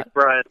 Thanks a lot. Thanks,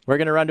 Brian. We're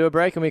going to run to a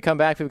break, and we come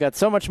back. We've got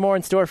so much more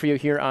in store for you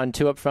here on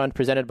 2 Up Front,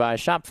 presented by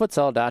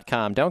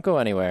ShopFutsal.com. Don't go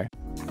anywhere.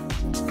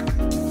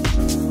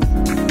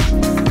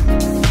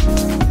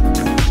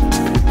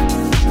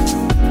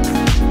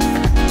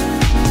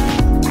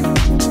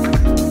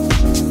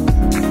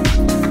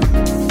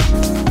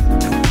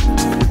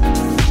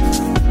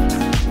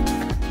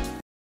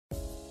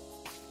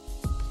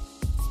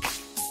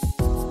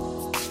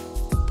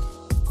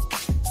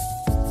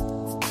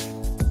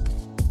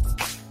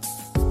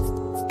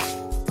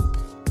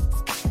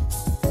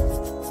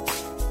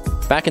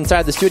 Back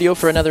inside the studio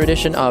for another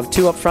edition of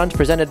 2 Up Front,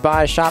 presented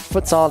by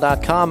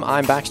ShopFutsal.com.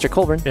 I'm Baxter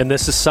Colburn. And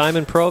this is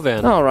Simon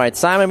Provan. All right,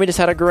 Simon, we just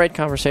had a great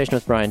conversation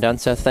with Brian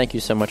Dunsa. Thank you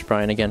so much,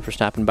 Brian, again, for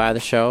stopping by the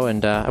show.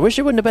 And I wish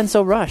it wouldn't have been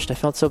so rushed. I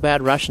felt so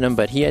bad rushing him,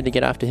 but he had to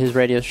get off to his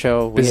radio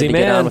show. We Busy had to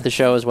man. get on with the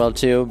show as well,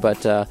 too.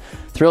 But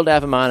thrilled to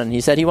have him on, and he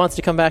said he wants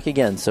to come back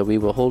again, so we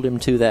will hold him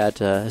to that,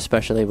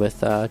 especially with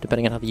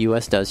depending on how the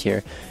U.S. does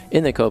here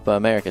in the Copa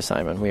America,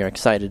 Simon. We are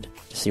excited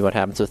to see what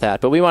happens with that.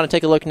 But we want to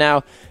take a look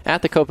now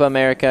at the Copa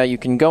America.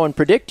 You can go and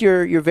predict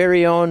your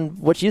very own,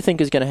 what you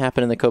think is going to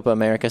happen in the Copa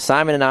America.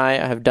 Simon and I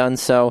have done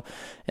so,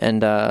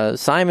 and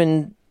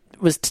Simon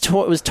was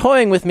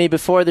toying with me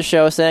before the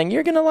show, saying,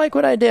 you're going to like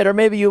what I did, or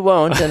maybe you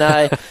won't. And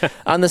I,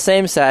 on the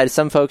same side,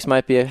 some folks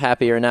might be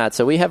happy or not.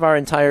 So we have our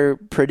entire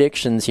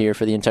predictions here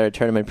for the entire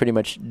tournament pretty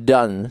much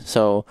done.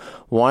 So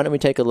why don't we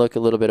take a look a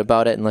little bit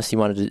about it, unless there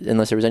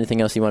was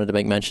anything else you wanted to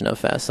make mention of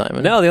fast,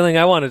 Simon? No, the only thing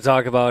I wanted to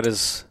talk about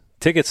is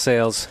ticket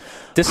sales.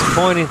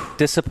 Disappointing.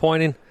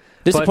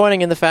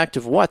 Disappointing in the fact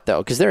of what,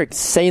 though? Because they're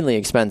insanely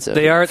expensive.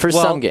 They are for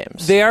some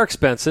games. They are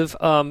expensive.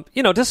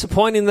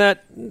 Disappointing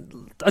that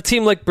a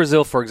team like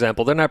Brazil, for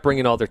example, they're not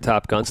bringing all their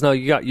top guns. Now,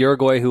 you got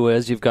Uruguay, who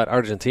is. You've got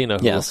Argentina,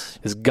 who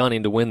is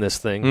gunning to win this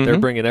thing. Mm-hmm. They're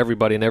bringing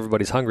everybody, and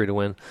everybody's hungry to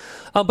win.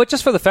 But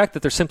just for the fact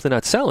that they're simply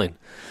not selling.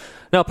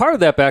 Now, part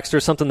of that, Baxter,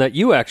 is something that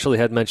you actually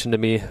had mentioned to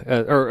me,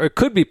 or it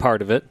could be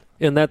part of it,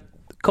 in that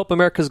Copa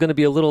America is going to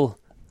be a little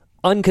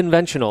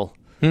unconventional.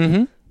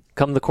 Mm-hmm.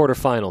 come the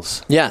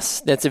quarterfinals.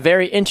 Yes, that's a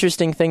very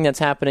interesting thing that's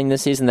happening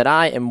this season that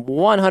I am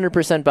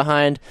 100%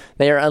 behind.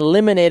 They are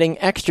eliminating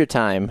extra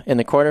time in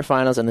the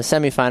quarterfinals and the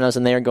semifinals,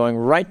 and they are going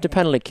right to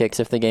penalty kicks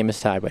if the game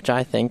is tied, which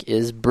I think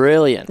is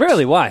brilliant.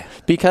 Really? Why?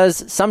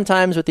 Because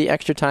sometimes with the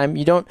extra time,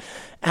 you don't...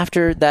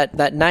 After that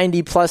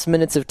 90-plus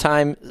minutes of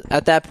time,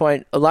 at that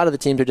point, a lot of the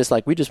teams are just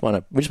like, we just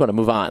want to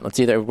move on.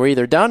 We're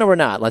either done or we're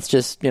not. Let's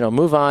just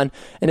move on,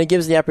 and it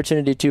gives the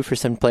opportunity too for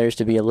some players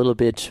to be a little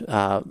bit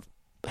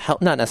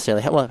not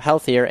necessarily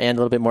healthier and a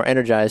little bit more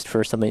energized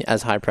for something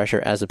as high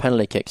pressure as a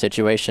penalty kick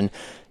situation.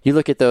 You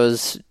look at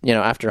those,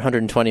 after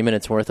 120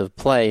 minutes worth of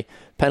play,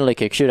 penalty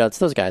kick shootouts.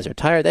 Those guys are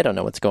tired. They don't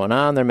know what's going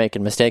on. They're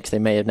making mistakes they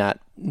may have not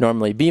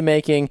normally be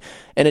making,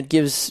 and it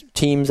gives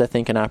teams, I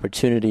think, an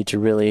opportunity to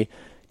really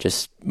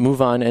just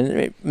move on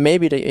and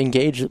maybe to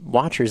engage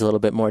watchers a little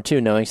bit more too,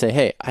 knowing, say,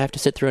 hey, I have to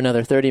sit through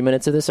another 30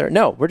 minutes of this, or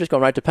no, we're just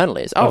going right to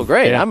penalties. Oh,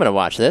 great. Yeah. I'm going to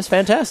watch this.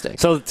 Fantastic.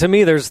 So to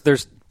me, there's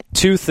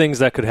two things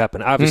that could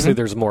happen. Obviously,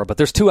 there's more, but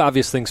there's two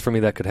obvious things for me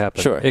that could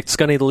happen. Sure. It's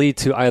going to lead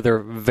to either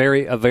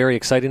a very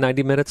exciting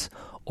 90 minutes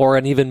or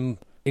an even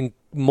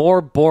more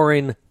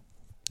boring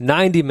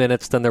 90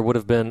 minutes than there would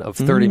have been of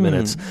 30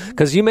 minutes.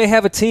 Because you may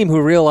have a team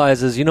who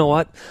realizes, you know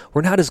what,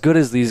 we're not as good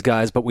as these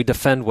guys, but we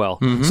defend well.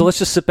 So let's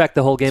just sit back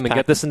the whole game and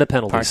get this into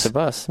penalties. Park the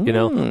bus.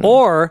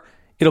 Or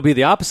it'll be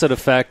the opposite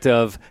effect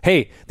of,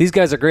 hey, these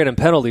guys are great in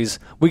penalties.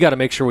 We got to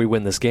make sure we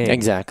win this game.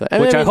 Exactly.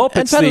 I hope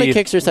it's penalty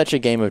kicks are such a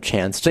game of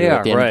chance too,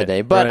 at the end of the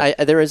day. But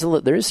there is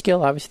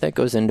skill obviously that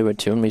goes into it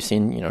too, and we've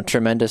seen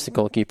tremendous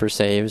goalkeeper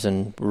saves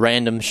and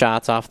random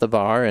shots off the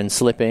bar and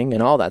slipping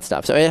and all that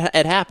stuff. So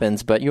it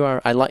happens. But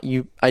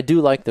I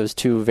do like those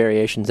two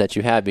variations that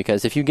you have,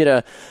 because if you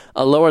get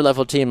a lower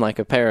level team like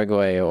a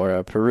Paraguay or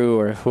a Peru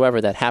or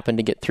whoever that happened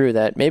to get through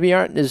that maybe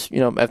aren't as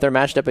if they're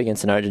matched up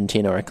against an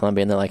Argentina or a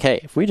Colombia, and they're like, hey,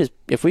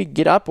 if we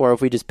get up, or if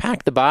we just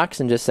pack the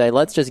box and just say,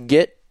 let's just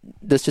get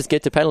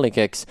to penalty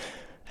kicks,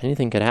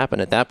 anything could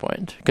happen at that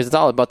point, because it's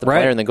all about the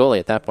player and the goalie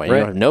at that point. You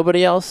don't have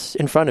nobody else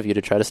in front of you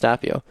to try to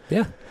stop you.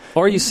 Yeah.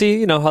 Or you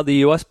see, how the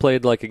U.S.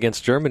 played like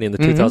against Germany in the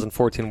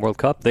 2014 World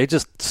Cup. They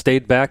just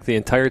stayed back the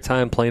entire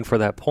time playing for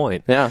that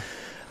point. Yeah.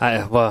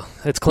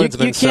 It's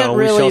Klinsmann, you can't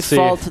really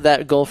fault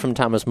that goal from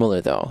Thomas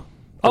Muller, though.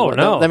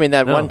 No. I mean,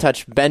 that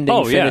one-touch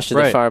bending finish to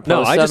the far post.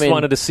 No, I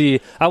wanted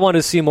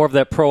to see more of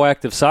that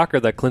proactive soccer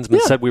that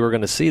Klinsmann said we were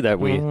going to see that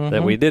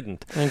we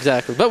didn't.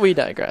 Exactly. But we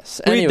digress.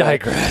 Anyway,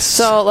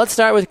 so let's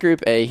start with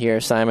Group A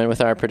here, Simon,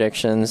 with our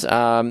predictions.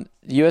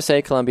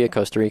 USA, Colombia,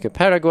 Costa Rica,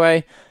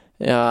 Paraguay.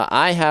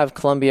 I have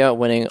Colombia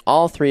winning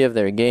all three of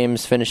their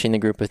games, finishing the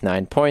group with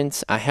 9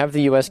 points. I have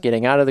the U.S.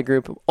 getting out of the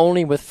group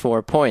only with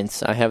 4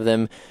 points. I have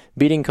them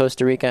beating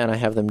Costa Rica, and I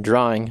have them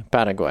drawing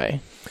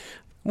Paraguay.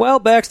 Well,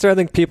 Baxter, I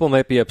think people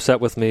might be upset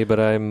with me, but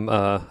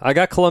I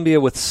got Colombia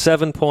with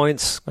 7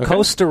 points. Okay.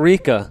 Costa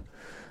Rica,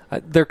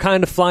 they're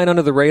kind of flying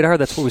under the radar.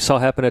 That's what we saw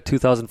happen at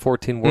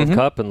 2014 World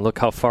Cup, and look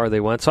how far they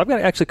went. So I've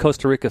got actually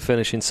Costa Rica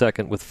finishing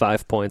second with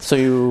 5 points.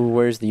 So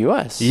where's the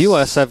U.S.? The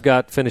U.S. I've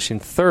got finishing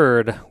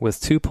third with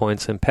 2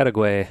 points, and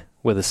Paraguay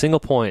with a single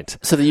point.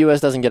 So the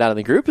U.S. doesn't get out of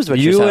the group is what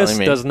you're telling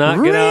me? U.S. does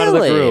not get out of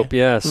the group,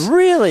 yes.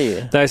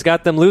 Really? I've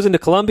got them losing to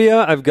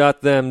Colombia. I've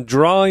got them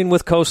drawing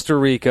with Costa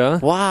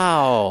Rica.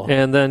 Wow.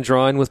 And then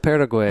drawing with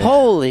Paraguay.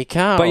 Holy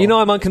cow. But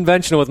I'm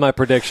unconventional with my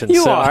predictions.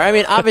 You are. I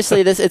mean,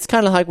 obviously, it's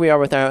kind of like we are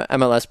with our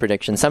MLS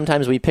predictions.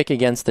 Sometimes we pick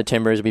against the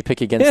Timbers, we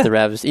pick against the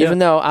Revs, even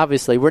though,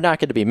 obviously, we're not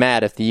going to be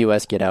mad if the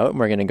U.S. get out, and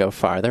we're going to go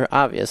farther,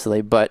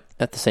 obviously. But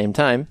at the same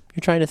time,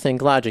 you're trying to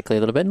think logically a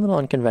little bit, a little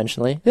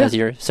unconventionally, as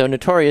you're so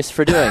notorious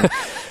for doing.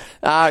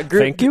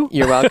 Thank you.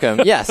 You're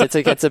welcome. Yes,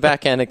 it's a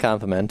backhanded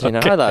compliment.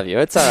 Okay. I love you.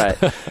 It's all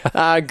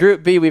right.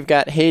 Group B, we've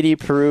got Haiti,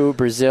 Peru,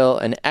 Brazil,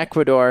 and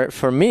Ecuador.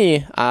 For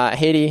me,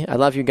 Haiti, I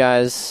love you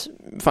guys.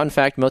 Fun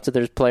fact, most of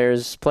their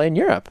players play in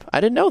Europe. I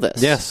didn't know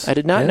this. Yes. I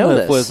did not know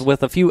this.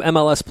 With a few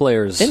MLS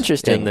players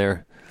in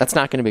there. That's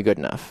not going to be good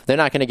enough. They're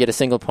not going to get a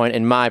single point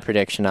in my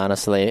prediction,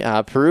 honestly.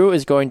 Peru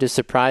is going to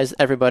surprise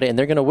everybody, and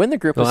they're going to win the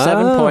group with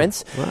 7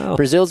 points. Wow.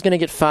 Brazil's going to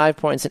get 5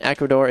 points, and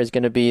Ecuador is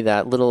going to be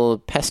that little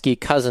pesky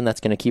cousin that's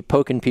going to keep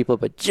poking people,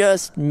 but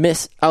just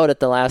miss out at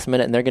the last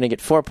minute, and they're going to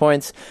get 4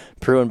 points.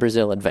 Peru and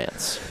Brazil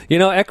advance.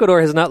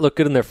 Ecuador has not looked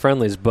good in their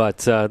friendlies, but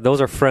those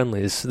are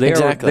friendlies.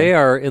 They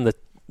are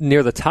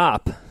near the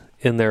top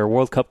in their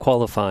World Cup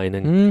qualifying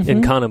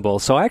in CONMEBOL.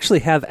 So I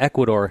actually have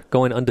Ecuador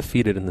going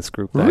undefeated in this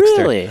group, Baxter.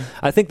 Really?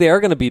 I think they are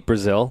going to beat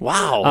Brazil.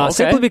 Wow. Okay.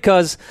 Simply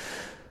because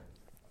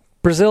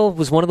Brazil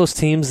was one of those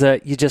teams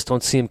that you just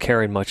don't see them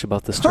caring much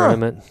about this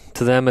tournament.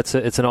 To them, it's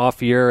an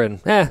off year,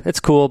 and it's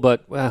cool,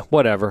 but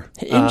whatever.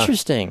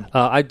 Interesting.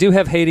 I do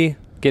have Haiti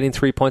getting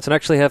 3 points, and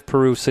actually have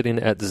Peru sitting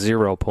at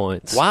 0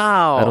 points.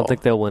 Wow. I don't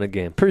think they'll win a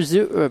game.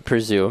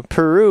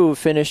 Peru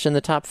finished in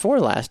the top 4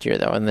 last year,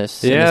 though, in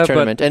this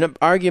tournament. And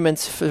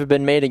arguments have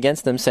been made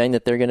against them saying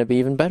that they're going to be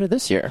even better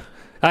this year.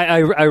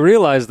 I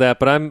realize that,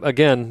 but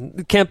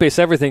can't base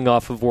everything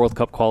off of World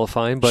Cup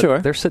qualifying,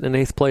 but they're sitting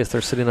in 8th place.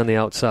 They're sitting on the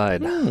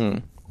outside.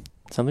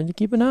 something to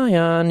keep an eye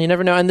on. You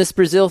never know. And this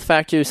Brazil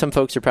fact, too, some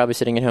folks are probably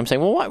sitting at home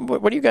saying, well,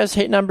 what are you guys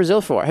hating on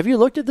Brazil for? Have you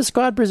looked at the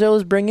squad Brazil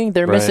is bringing?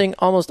 They're missing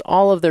almost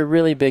all of their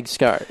really big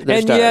stars.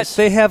 And yet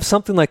they have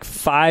something like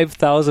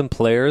 5,000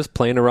 players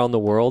playing around the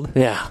world.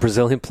 Yeah.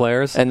 Brazilian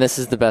players. And this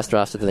is the best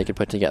roster that they could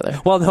put together.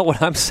 Well, no,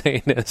 what I'm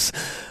saying is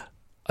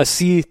a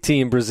C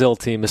team, Brazil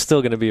team is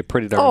still going to be a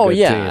pretty darn good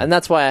team. And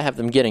that's why I have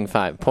them getting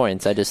 5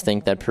 points. I just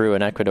think that Peru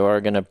and Ecuador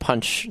are going to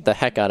punch the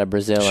heck out of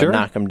Brazil and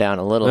knock them down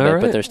a little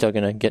bit, but they're still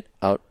going to get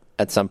out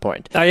at some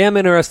point. I am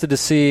interested to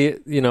see,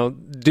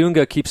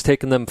 Dunga keeps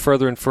taking them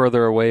further and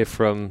further away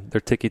from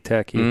their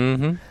tiki-taki.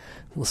 Mm-hmm.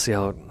 We'll see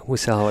how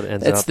it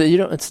ends up.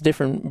 It's a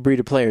different breed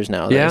of players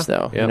nowadays,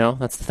 though. Yeah.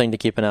 That's the thing to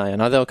keep an eye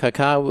on. Although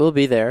Kaká will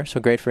be there, so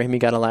great for him. He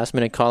got a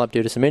last-minute call-up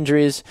due to some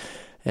injuries.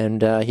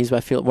 And he's, I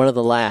feel, one of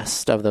the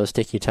last of those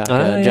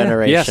tiki-taka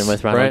generation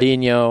with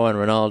Ronaldinho and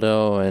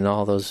Ronaldo and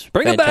all those.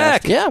 Bring them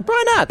back! Yeah,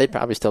 why not? They'd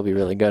probably still be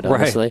really good,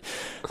 honestly.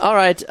 Right. All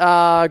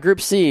right,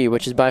 Group C,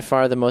 which is by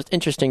far the most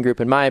interesting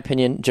group, in my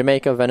opinion.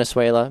 Jamaica,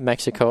 Venezuela,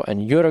 Mexico,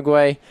 and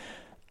Uruguay.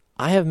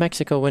 I have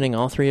Mexico winning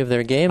all 3 of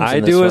their games. I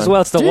do as well.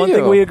 It's the one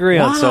thing we agree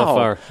on so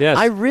far. Yes.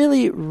 I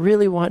really,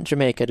 really want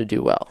Jamaica to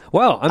do well.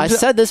 Well, I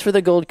said this for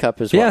the Gold Cup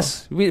as well.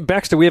 Yes.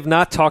 Baxter, we have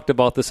not talked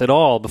about this at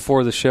all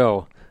before the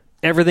show.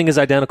 Everything is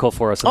identical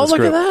for us in this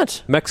group. Oh, look at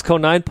that. Mexico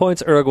 9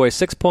 points, Uruguay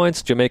 6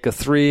 points, Jamaica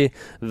 3,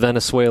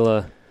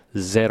 Venezuela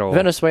 0.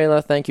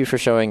 Venezuela, thank you for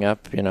showing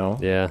up,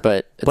 Yeah.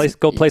 But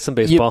go play some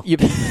baseball.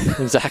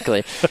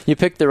 Exactly. You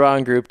picked the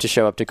wrong group to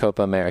show up to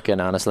Copa America, and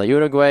honestly,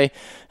 Uruguay,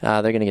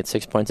 they're going to get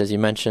 6 points, as you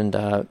mentioned.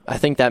 I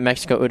think that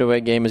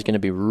Mexico-Uruguay game is going to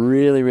be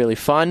really, really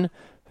fun.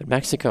 But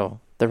Mexico,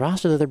 the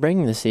roster that they're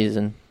bringing this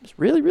season is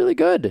really, really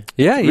good.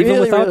 Yeah, really, even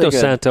without really Dos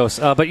Santos.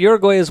 But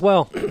Uruguay as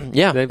well.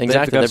 Yeah, They're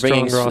exactly. They're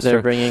bringing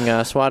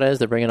Suarez.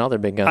 They're bringing all their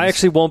big guns. I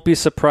actually won't be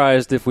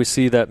surprised if we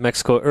see that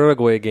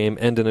Mexico-Uruguay game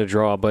end in a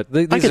draw. But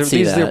these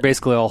are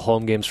basically all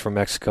home games for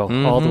Mexico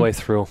all the way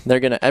through.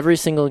 Every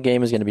single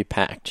game is going to be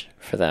packed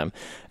for them.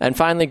 And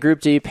finally,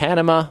 Group D,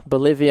 Panama,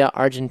 Bolivia,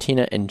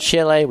 Argentina, and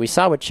Chile. We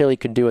saw what Chile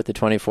could do at the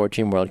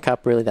 2014 World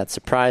Cup. Really, that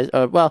surprise.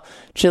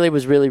 Chile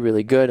was really,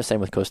 really good.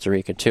 Same with Costa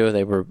Rica, too.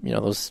 They were,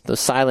 those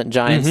silent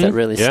giants that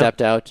really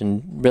stepped out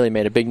and really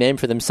made a big name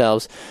for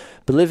themselves.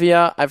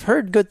 Bolivia, I've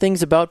heard good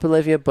things about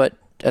Bolivia, but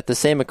at the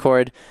same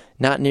accord,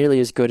 not nearly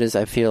as good as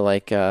I feel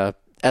like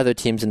other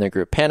teams in their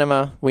group.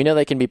 Panama, we know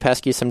they can be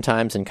pesky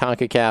sometimes in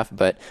CONCACAF,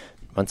 but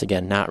once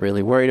again, not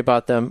really worried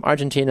about them.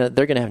 Argentina,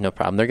 they're going to have no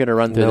problem. They're going to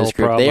run through this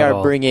group. They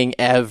are bringing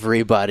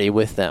everybody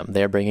with them.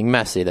 They're bringing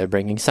Messi. They're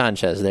bringing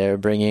Sanchez. They're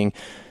bringing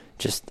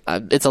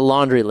it's a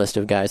laundry list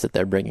of guys that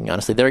they're bringing,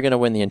 honestly. They're going to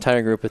win the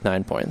entire group with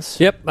 9 points.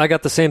 Yep, I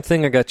got the same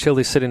thing. I got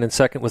Chile sitting in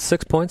second with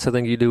 6 points. I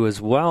think you do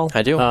as well.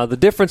 I do. The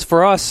difference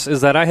for us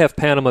is that I have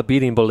Panama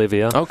beating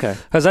Bolivia. Okay.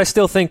 Because I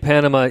still think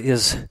Panama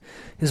is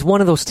one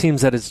of those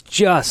teams that is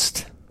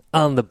just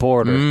on the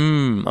border.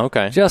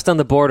 Okay. Just on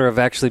the border of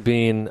actually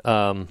being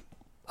a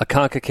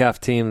CONCACAF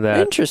team that...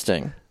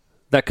 Interesting.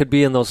 That could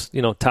be in those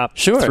top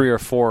 3 or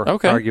 4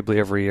 arguably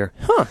every year.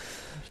 Huh.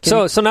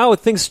 So now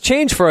things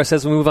change for us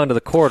as we move on to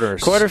the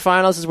quarters.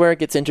 Quarterfinals is where it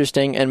gets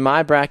interesting. In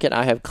my bracket,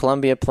 I have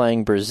Colombia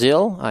playing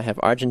Brazil. I have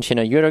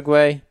Argentina,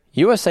 Uruguay,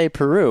 USA,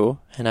 Peru,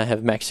 and I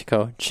have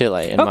Mexico,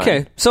 Chile in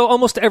mine. So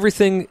almost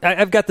everything.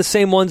 I've got the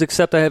same ones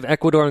except I have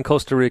Ecuador and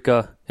Costa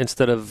Rica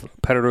instead of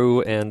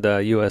Peru and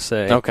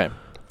USA. Okay.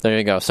 There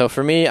you go. So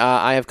for me,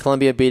 I have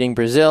Colombia beating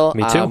Brazil.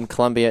 Me too.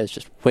 Colombia is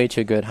just way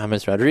too good.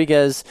 James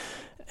Rodriguez.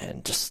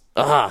 And just,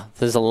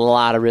 there's a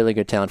lot of really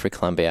good talent for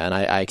Colombia, and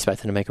I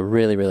expect them to make a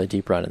really, really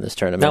deep run in this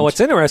tournament. Now, what's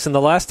interesting, the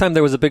last time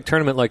there was a big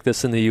tournament like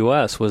this in the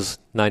U.S. was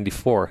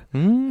 94.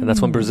 And that's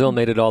when Brazil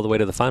made it all the way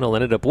to the final,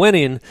 ended up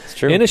winning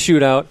in a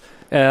shootout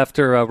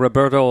after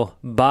Roberto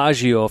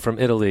Baggio from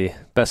Italy,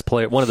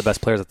 one of the best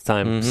players at the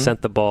time,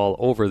 sent the ball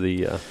over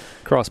the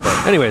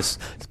crossbar. Anyways,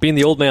 it's being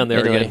the old man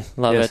there Italy. again.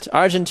 Love it.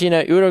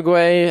 Argentina,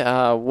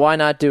 Uruguay, why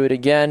not do it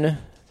again?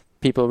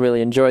 People really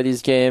enjoy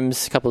these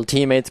games. A couple of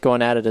teammates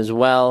going at it as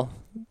well.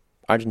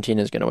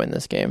 Argentina is going to win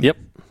this game. Yep,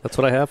 that's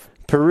what I have.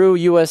 Peru,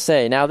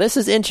 USA. Now, this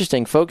is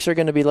interesting. Folks are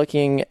going to be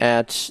looking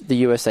at the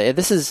USA.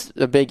 This is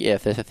a big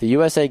if. If the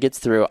USA gets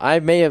through,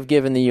 I may have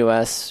given the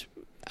U.S.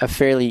 a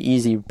fairly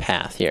easy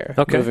path here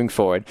moving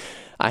forward.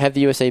 I have the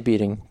USA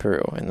beating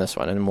Peru in this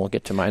one, and we'll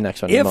get to my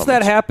next one in a moment. If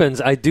that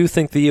happens, I do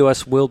think the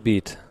U.S. will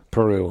beat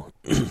Peru.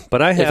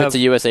 But I have... If it's a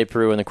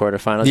USA-Peru in the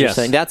quarterfinals, you're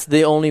saying that's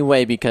the only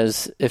way,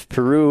 because if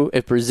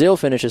Brazil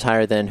finishes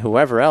higher than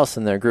whoever else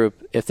in their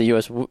group, if the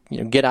U.S.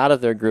 get out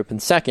of their group in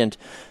second,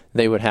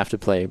 they would have to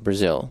play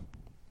Brazil,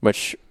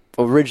 which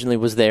originally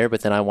was there,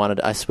 but then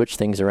I switched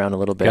things around a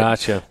little bit.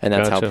 Gotcha. And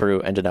that's how Peru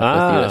ended up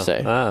with the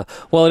USA.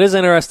 Well, it is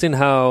interesting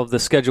how the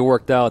schedule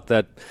worked out,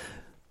 that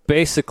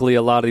basically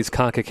a lot of these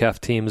CONCACAF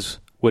teams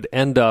would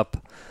end up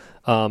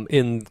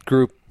in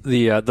group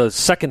the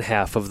second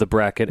half of the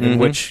bracket, in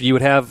which you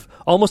would have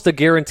almost a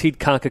guaranteed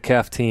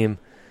CONCACAF team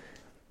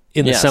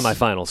in the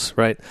semifinals,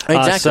 right?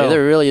 Exactly.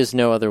 There really is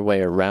no other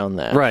way around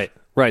that.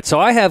 Right.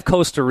 So I have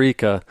Costa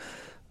Rica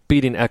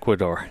beating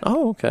Ecuador.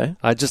 Oh, okay.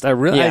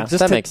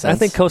 That makes sense. I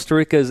think Costa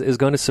Rica is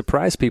going to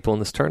surprise people in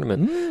this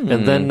tournament.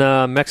 And then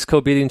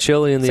Mexico beating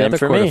Chile in the other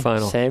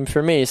quarterfinal. Same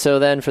for me. So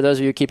then for those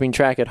of you keeping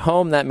track at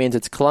home, that means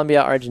it's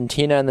Colombia,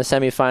 Argentina in the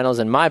semifinals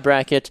in my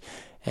bracket,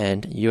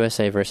 and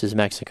USA versus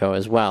Mexico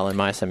as well in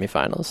my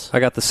semifinals. I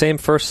got the same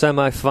first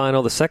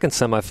semifinal. The second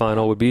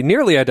semifinal would be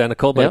nearly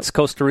identical, but it's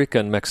Costa Rica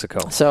and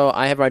Mexico. So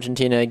I have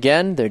Argentina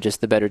again. They're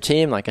just the better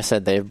team. Like I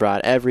said, they've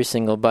brought every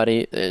single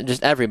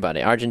just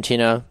everybody.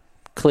 Argentina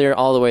clear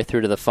all the way through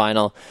to the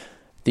final.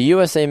 The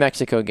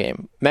USA-Mexico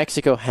game.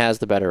 Mexico has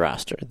the better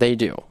roster. They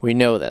do. We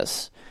know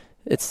this.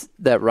 It's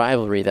that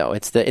rivalry, though.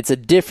 It's a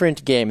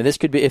different game. And this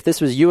could be, if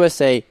this was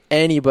USA,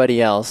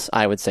 anybody else,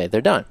 I would say they're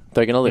done.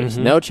 They're going to lose.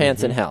 No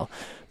chance in hell.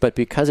 But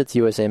because it's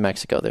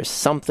USA-Mexico, there's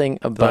something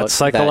about that's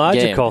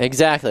psychological. That game.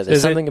 Exactly.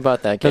 There's something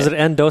about that game. Does it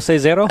end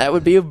 2-0? That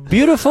would be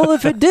beautiful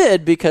if it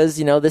did, because,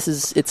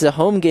 it's a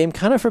home game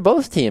kind of for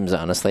both teams,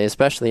 honestly,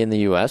 especially in the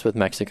U.S. with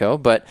Mexico.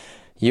 But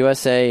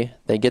USA,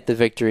 they get the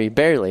victory,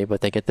 barely,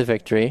 but they get the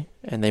victory,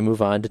 and they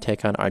move on to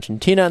take on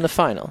Argentina in the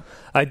final.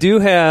 I do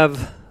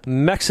have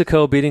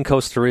Mexico beating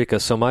Costa Rica,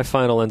 so my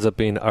final ends up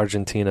being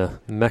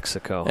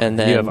Argentina-Mexico. And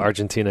then you have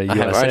Argentina-USA.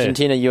 I have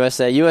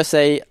Argentina-USA.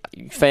 USA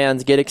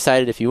fans, get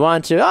excited if you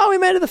want to. Oh, we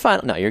made it to the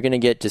final. No, you're going to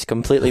get just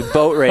completely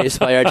boat raced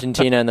by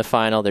Argentina in the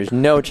final. There's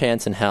no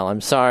chance in hell.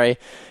 I'm sorry.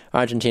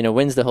 Argentina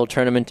wins the whole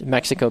tournament.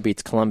 Mexico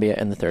beats Colombia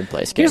in the third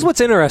place game. Here's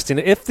what's interesting.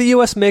 If the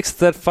U.S. makes it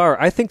that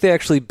far, I think they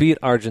actually beat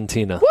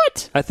Argentina.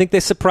 What? I think they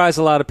surprise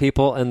a lot of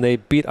people, and they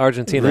beat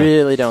Argentina.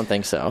 Really don't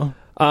think so.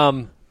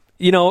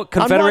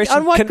 Confederation...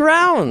 On what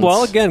grounds?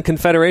 Well, again,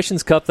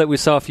 Confederations Cup that we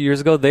saw a few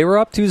years ago, they were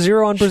up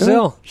 2-0 on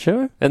Brazil.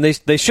 Sure. And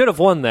they should have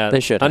won that. They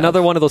should have.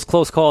 Another one of those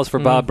close calls for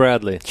Bob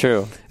Bradley.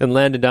 True. And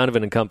Landon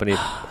Donovan and company.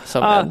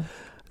 So bad.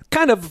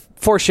 Kind of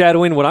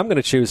foreshadowing what I'm going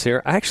to choose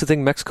here. I actually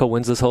think Mexico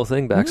wins this whole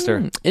thing,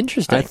 Baxter.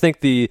 Interesting. I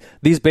think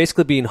these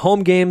basically being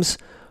home games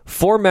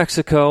for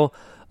Mexico,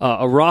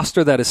 a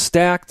roster that is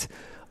stacked.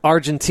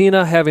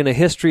 Argentina having a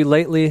history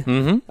lately.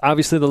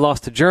 Obviously, the loss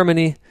to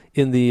Germany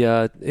in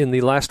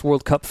the last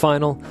World Cup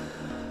final.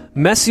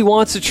 Messi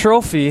wants a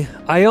trophy.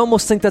 I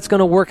almost think that's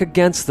going to work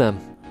against them.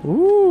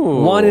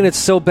 Ooh. Wanting it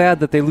so bad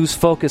that they lose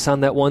focus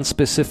on that one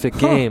specific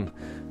game.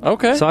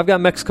 Okay. So I've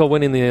got Mexico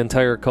winning the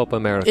entire Copa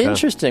America.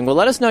 Interesting. Well,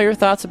 let us know your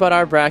thoughts about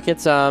our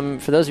brackets. For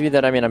those of you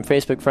that I'm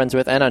Facebook friends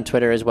with and on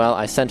Twitter as well,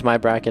 I sent my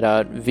bracket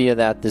out via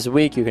that this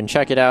week. You can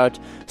check it out.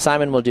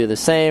 Simon will do the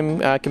same.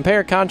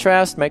 Compare,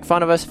 contrast, make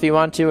fun of us if you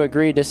want to.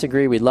 Agree,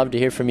 disagree. We'd love to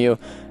hear from you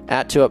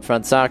at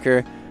 2UpFront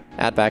Soccer,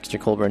 at Baxter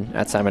Colburn,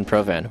 at Simon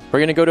Provan. We're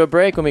going to go to a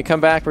break. When we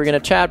come back, we're going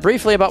to chat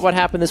briefly about what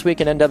happened this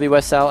week in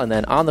NWSL, and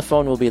then on the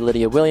phone will be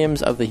Lydia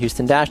Williams of the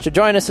Houston Dash to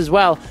join us as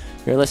well.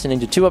 You're listening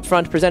to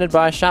 2UpFront, presented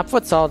by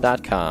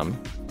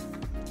ShopFutsal.com.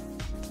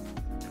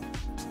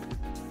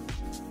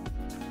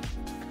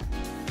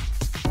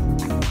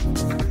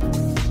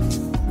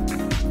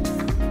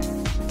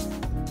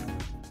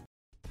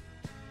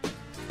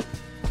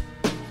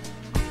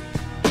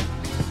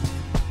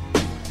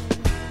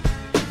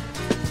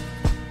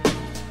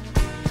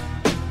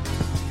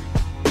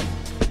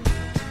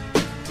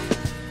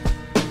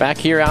 Back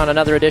here on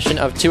another edition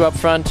of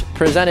 2UpFront,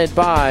 presented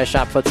by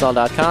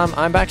ShopFutsal.com.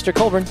 I'm Baxter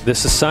Colburn.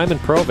 This is Simon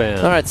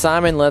Provan. All right,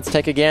 Simon, let's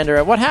take a gander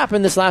at what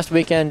happened this last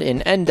weekend in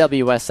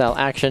NWSL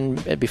action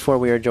before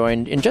we are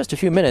joined in just a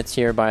few minutes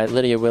here by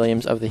Lydia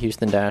Williams of the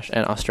Houston Dash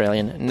and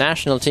Australian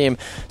national team.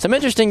 Some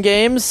interesting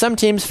games. Some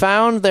teams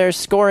found their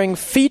scoring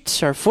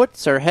feet or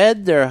foots or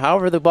head or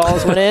however the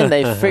balls went in.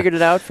 They figured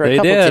it out for a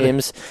couple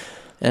teams.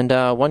 And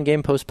one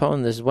game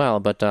postponed as well.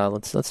 But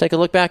let's take a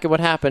look back at what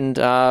happened.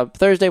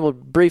 Thursday, we'll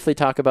briefly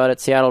talk about it.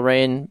 Seattle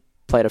Reign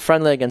played a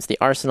friendly against the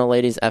Arsenal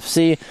Ladies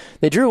FC.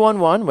 They drew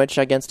 1-1, which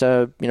against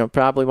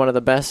probably one of the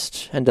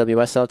best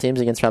NWSL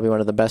teams, against probably one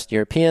of the best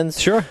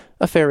Europeans. Sure.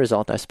 A fair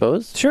result, I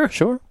suppose.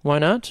 Sure. Why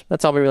not?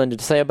 That's all we really need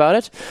to say about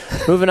it.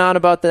 Moving on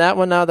about that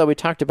one now, though, we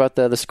talked about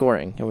the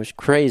scoring. It was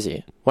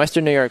crazy.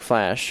 Western New York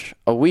Flash,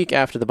 a week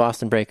after the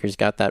Boston Breakers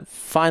got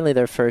finally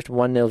their first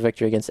 1-0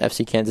 victory against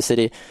FC Kansas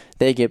City,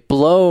 they get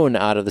blown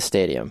out of the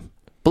stadium.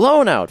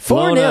 Blown out.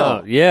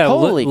 4-0. Yeah.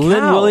 Holy cow.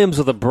 Lynn Williams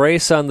with a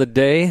brace on the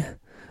day.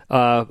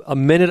 A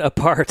minute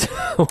apart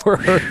were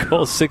her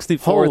goals,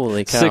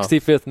 64th,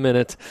 65th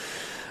minute.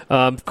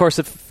 Of course,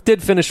 it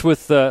did finish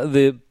with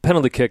the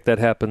penalty kick that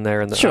happened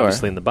there, and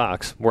obviously in the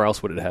box. Where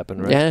else would it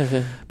happen, right?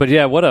 Yeah. But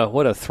yeah, what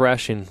a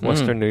thrashing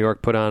Western New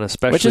York put on,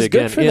 especially which is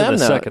again good for in them, the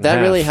second half. That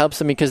half. really helps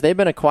them because they've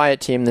been a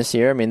quiet team this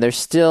year. I mean, they're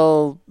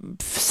still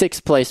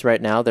 6th place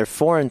right now. They're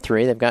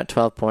 4-3. They've got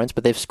 12 points,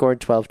 but they've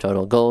scored 12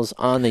 total goals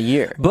on the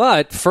year.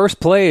 But first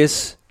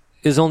place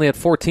is only at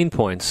 14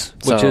 points,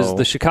 which is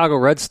the Chicago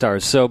Red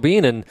Stars. So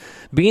being in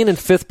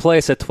 5th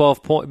place at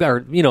 12 points, or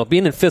being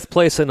in 5th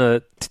place in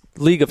a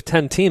league of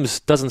 10 teams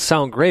doesn't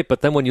sound great.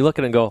 But then when you look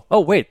at it and go,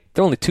 oh wait,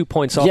 they're only 2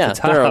 points off the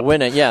top. They're a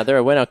winner. Yeah, they're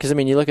a winner. Because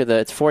you look at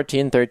it's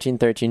 14, 13,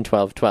 13,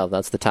 12, 12.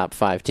 That's the top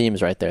 5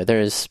 teams right there.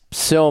 There is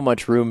so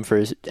much room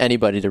for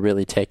anybody to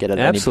really take it at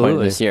any point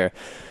this year.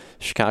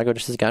 Chicago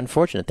just has gotten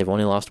fortunate. They've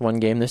only lost one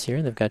game this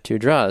year. They've got 2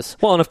 draws.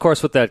 Well, and of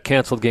course, with that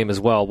canceled game as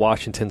well,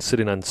 Washington's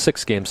sitting on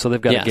 6 games, so they've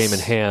got a game in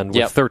hand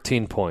with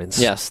 13 points.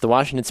 Yes, the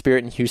Washington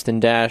Spirit and Houston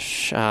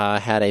Dash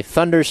had a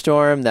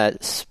thunderstorm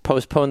that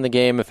postponed the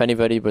game. If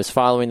anybody was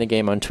following the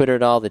game on Twitter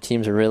at all, the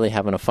teams are really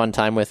having a fun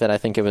time with it. I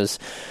think they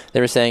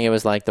were saying it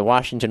was like the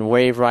Washington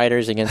Wave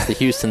Riders against the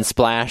Houston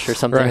Splash or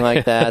something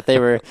like that. They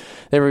were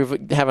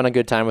having a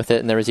good time with it,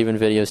 and there was even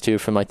videos too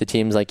from like the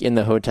teams like in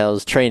the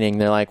hotels training.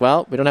 They're like,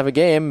 well, we don't have a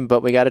game,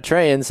 but we got to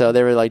train, so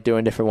they were like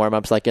doing different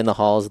warm-ups like in the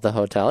halls of the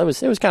hotel. It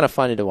was kind of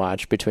funny to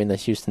watch between the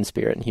Houston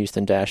Spirit and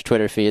Houston Dash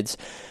Twitter feeds.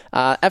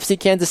 FC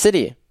Kansas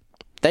City,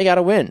 they got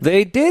a win.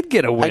 They did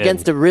get a win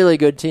against a really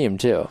good team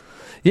too.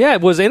 Yeah,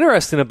 what's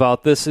interesting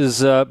about this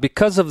is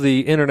because of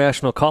the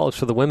international college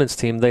for the women's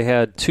team, they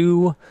had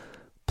 2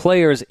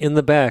 players in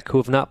the back who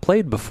have not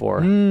played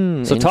before.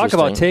 So talk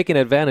about taking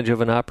advantage of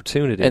an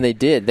opportunity. And they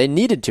did. They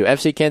needed to.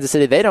 FC Kansas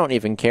City, they don't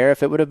even care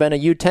if it would have been a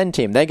U10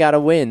 team. They got a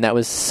win. That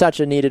was such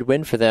a needed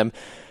win for them.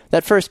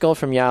 That first goal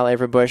from Yael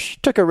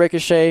Averbuch took a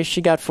ricochet. She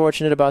got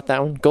fortunate about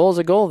that one. Goal's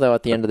a goal, though,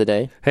 at the end of the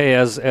day. Hey,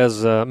 as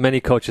many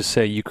coaches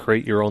say, you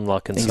create your own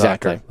luck in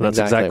soccer. That's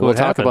exactly what We'll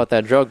talk happened. about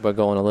that Drogba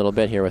goal in a little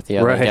bit here with the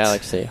LA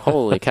Galaxy.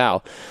 Holy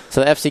cow.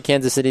 So the FC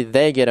Kansas City,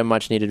 they get a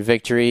much-needed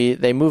victory.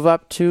 They move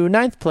up to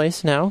 9th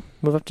place now.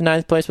 Move up to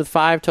 9th place with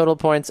 5 total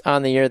points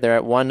on the year. They're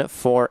at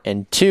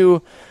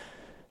 1-4-2.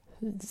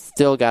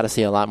 Still got to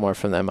see a lot more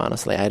from them,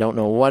 honestly. I don't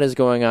know what is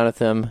going on with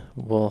them.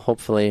 We'll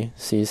hopefully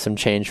see some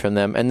change from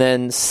them. And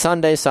then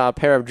Sunday saw a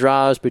pair of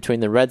draws between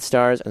the Red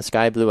Stars and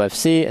Sky Blue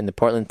FC, and the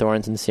Portland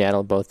Thorns in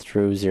Seattle both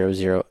drew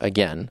 0-0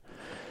 again.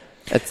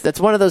 That's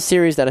one of those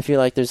series that I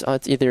feel like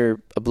it's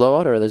either a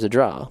blowout or there's a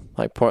draw,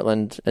 like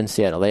Portland and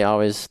Seattle.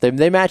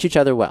 They match each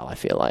other well, I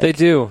feel like. They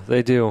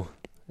do.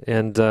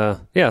 And,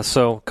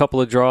 so a couple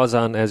of draws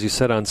on, as you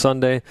said, on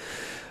Sunday,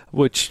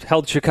 which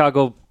held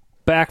Chicago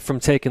back from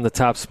taking the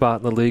top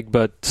spot in the league,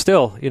 but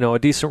still, a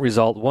decent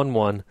result,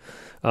 1-1.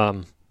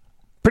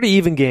 Pretty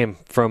even game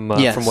from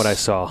what I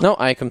saw. No,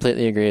 I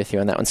completely agree with you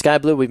on that one. Sky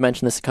Blue, we've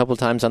mentioned this a couple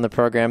times on the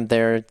program.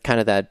 They're kind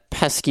of that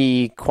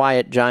pesky,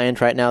 quiet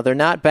giant right now. They're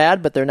not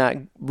bad, but they're not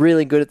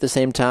really good at the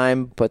same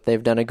time, but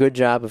they've done a good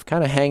job of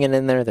kind of hanging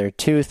in there. They're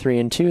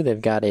 2-3-2.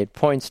 They've got 8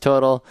 points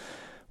total,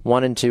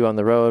 1-2 on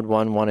the road,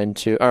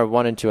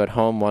 1-2 at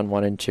home,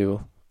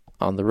 1-2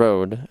 on the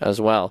road as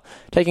well.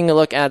 Taking a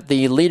look at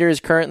the leaders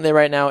currently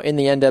right now in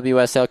the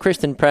NWSL,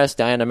 Kristen Press,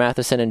 Diana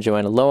Matheson, and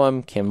Joanna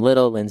Loam, Kim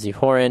Little, Lindsay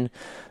Horan,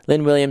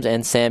 Lynn Williams,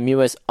 and Sam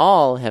Mewis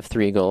all have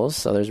 3 goals,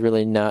 so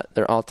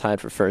they're all tied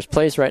for first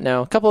place right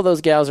now. A couple of those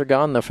gals are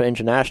gone, though, for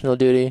international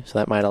duty, so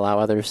that might allow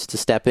others to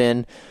step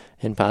in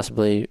and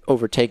possibly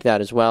overtake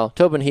that as well.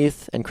 Tobin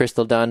Heath and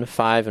Crystal Dunn,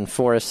 5 and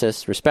 4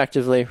 assists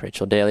respectively.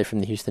 Rachel Daly from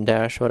the Houston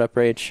Dash. What up,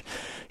 Rach?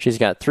 She's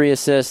got 3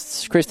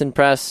 assists. Kristen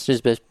Press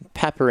has been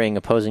peppering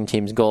opposing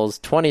teams' goals.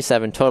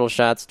 27 total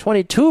shots,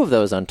 22 of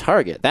those on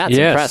target. That's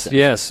impressive.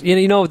 Yes,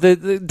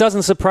 it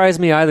doesn't surprise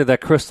me either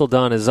that Crystal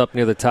Dunn is up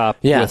near the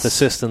top with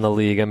assists in the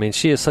league. I mean,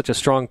 she is such a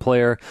strong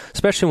player,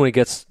 especially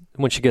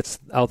when she gets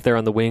out there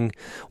on the wing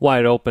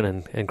wide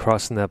open and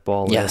crossing that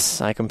ball.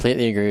 Yes, I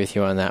completely agree with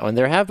you on that one.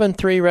 There have been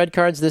 3 red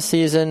cards this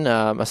season.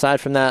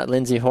 Aside from that,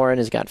 Lindsay Horan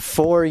has got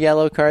 4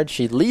 yellow cards.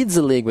 She leads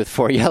the league with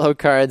 4 yellow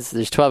cards.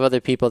 There's 12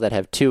 other people that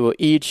have 2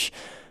 each.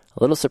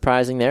 A little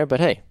surprising there,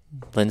 but hey,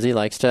 Lindsay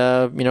likes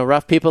to,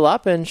 rough people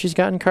up, and she's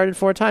gotten carded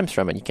 4 times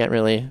from it. You can't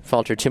really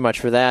fault her too much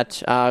for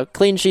that.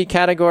 Clean sheet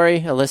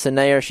category, Alyssa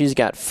Nair, she's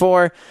got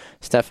 4.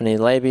 Stephanie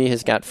Leiby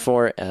has got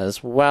 4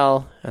 as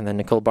well. And then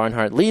Nicole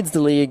Barnhart leads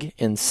the league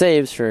in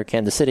saves for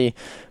Kansas City.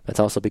 That's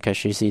also because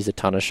she sees a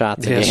ton of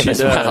shots a game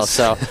as well.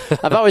 So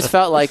I've always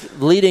felt like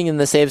leading in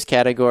the saves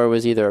category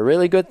was either a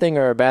really good thing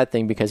or a bad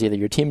thing, because either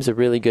your team's a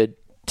really good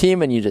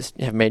team and you just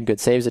have made good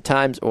saves at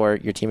times, or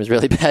your team is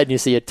really bad and you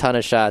see a ton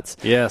of shots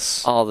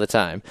all the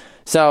time.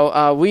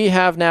 So we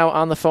have now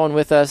on the phone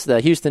with us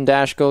the Houston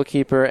Dash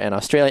goalkeeper and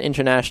Australia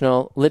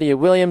international, Lydia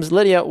Williams.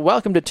 Lydia,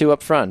 welcome to 2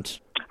 Up Front.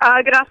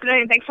 Good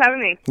afternoon. Thanks for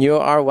having me. You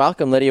are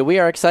welcome, Lydia. We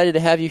are excited to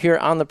have you here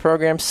on the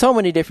program. So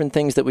many different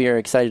things that we are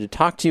excited to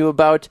talk to you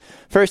about.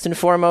 First and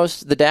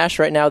foremost, the Dash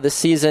right now this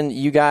season,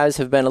 you guys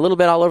have been a little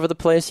bit all over the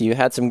place. You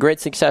had some great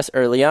success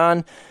early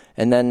on,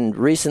 and then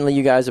recently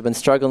you guys have been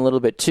struggling a little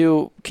bit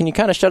too. Can you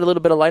kind of shed a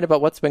little bit of light about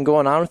what's been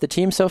going on with the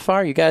team so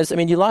far? You guys,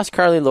 you lost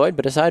Carly Lloyd,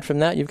 but aside from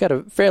that, you've got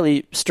a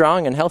fairly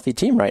strong and healthy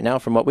team right now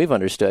from what we've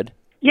understood.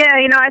 Yeah,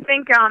 I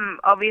think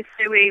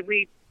obviously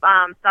we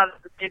started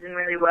the season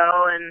really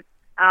well, and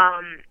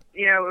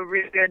a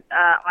really good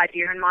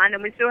idea in mind,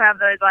 and we still have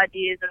those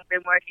ideas and have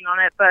been working on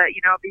it. But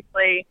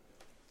obviously,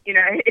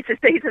 it's a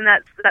season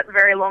that's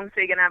very long, so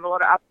you're going to have a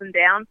lot of ups and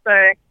downs. So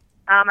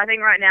I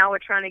think right now we're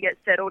trying to get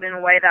settled in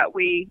a way that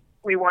we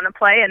want to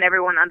play, and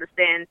everyone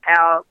understands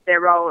how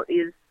their role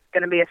is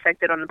going to be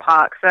affected on the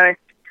park. So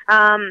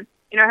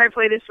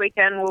hopefully this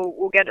weekend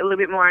we'll get a little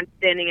bit more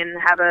understanding and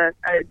have a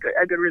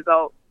good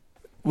result.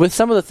 With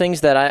some of the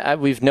things that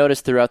we've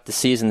noticed throughout the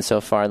season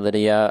so far,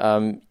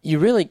 Lydia,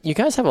 you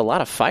guys have a lot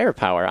of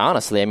firepower,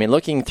 honestly. I mean,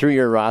 looking through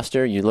your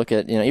roster, you look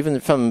at, even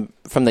from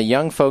the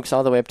young folks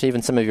all the way up to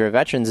even some of your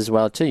veterans as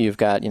well, too. You've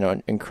got,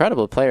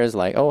 incredible players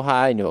like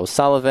Ohai,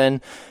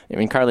 O'Sullivan,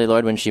 Carly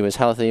Lloyd when she was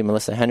healthy,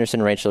 Melissa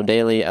Henderson, Rachel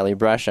Daly, Ellie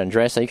Brush,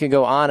 Andressa. You could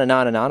go on and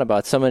on and on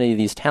about so many of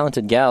these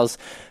talented gals.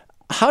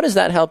 How does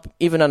that help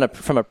even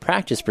from a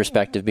practice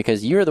perspective?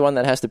 Because you're the one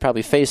that has to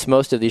probably face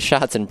most of these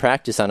shots in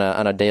practice on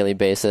a daily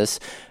basis.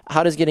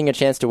 How does getting a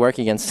chance to work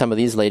against some of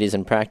these ladies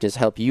in practice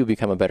help you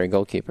become a better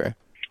goalkeeper?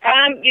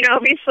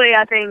 Obviously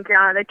I think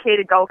the key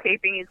to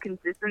goalkeeping is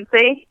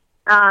consistency.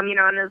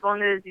 And as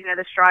long as,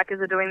 the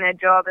strikers are doing their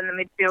job and the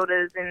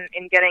midfielders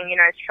in getting,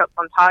 shots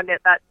on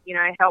target, that,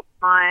 helps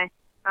my,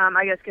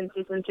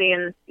 consistency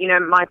and,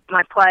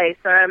 my play.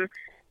 So,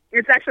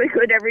 it's actually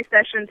good every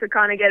session to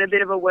kind of get a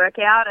bit of a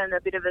workout and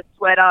a bit of a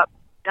sweat up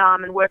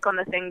and work on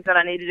the things that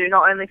I need to do,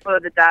 not only for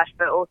the Dash,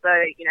 but also,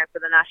 for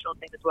the national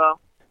team as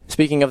well.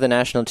 Speaking of the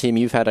national team,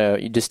 you've had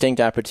a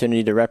distinct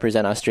opportunity to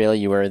represent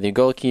Australia. You were the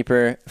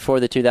goalkeeper for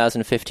the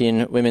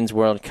 2015 Women's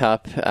World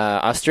Cup.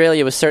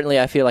 Australia was certainly,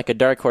 I feel like, a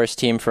dark horse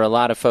team for a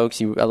lot of folks.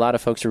 A lot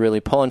of folks were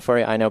really pulling for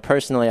you. I know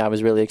personally I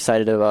was really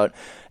excited about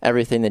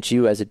everything that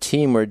you as a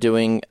team were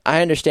doing.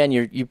 I understand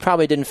you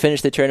probably didn't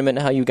finish the tournament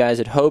how you guys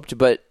had hoped,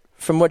 but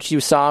from what you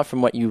saw,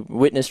 from what you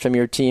witnessed from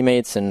your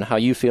teammates and how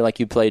you feel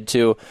like you played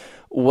too,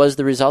 was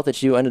the result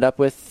that you ended up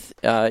with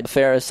a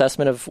fair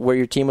assessment of where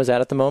your team was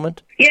at the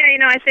moment? Yeah,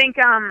 I think,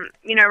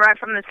 right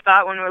from the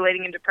start when we were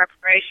leading into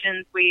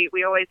preparations, we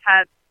always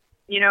had,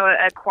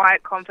 a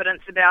quiet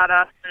confidence about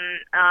us.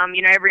 And,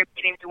 every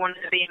meeting we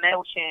wanted to be a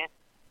medal champ.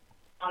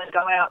 I would go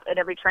out at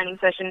every training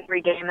session,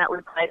 every game that we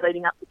played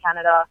leading up to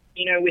Canada,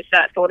 with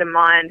that thought in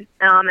mind.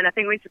 And I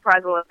think we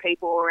surprised a lot of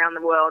people around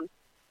the world.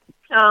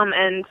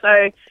 And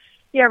so,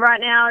 yeah,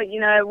 right now,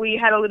 we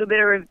had a little bit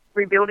of a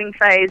rebuilding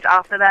phase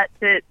after that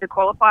to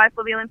qualify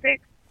for the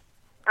Olympics.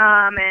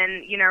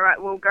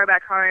 We'll go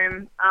back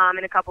home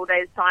in a couple of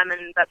days' time,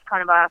 and that's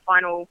kind of our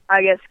final,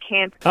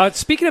 camp.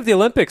 Speaking of the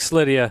Olympics,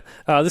 Lydia,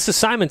 this is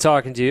Simon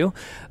talking to you.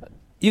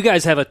 You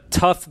guys have a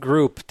tough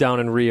group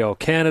down in Rio,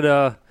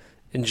 Canada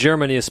and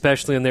Germany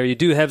especially in there. You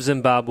do have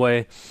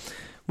Zimbabwe.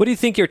 What do you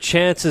think your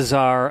chances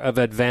are of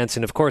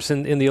advancing? Of course,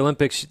 in the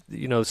Olympics,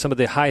 some of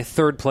the high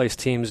third-place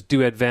teams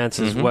do advance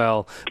as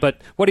well.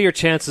 But what are your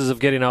chances of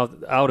getting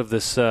out of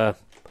this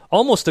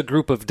almost a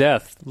group of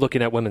death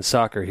looking at women's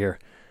soccer here?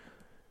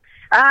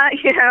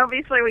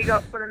 Obviously we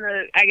got put in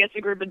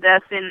a group of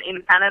death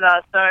in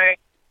Canada. So,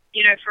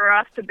 for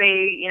us to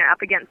be,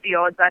 up against the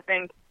odds, I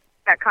think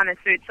that kind of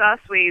suits us.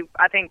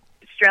 I think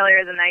Australia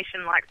as a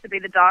nation likes to be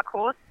the dark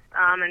horse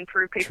and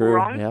prove people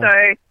wrong. Yeah.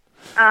 So,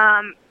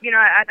 I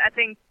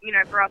think,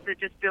 for us it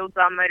just builds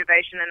our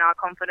motivation and our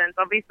confidence.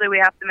 Obviously we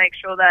have to make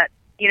sure that,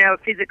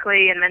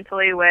 physically and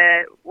mentally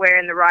we're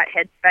in the right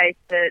headspace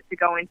to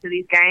go into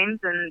these games,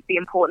 and the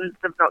importance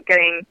of not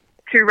getting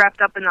too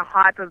wrapped up in the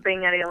hype of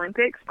being at the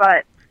Olympics.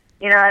 But,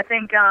 I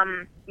think,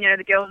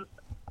 the girls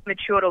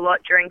matured a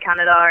lot during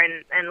Canada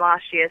and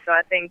last year. So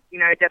I think,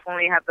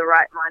 definitely have the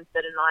right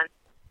mindset in mind.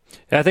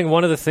 I think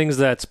one of the things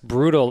that's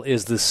brutal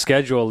is the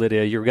schedule,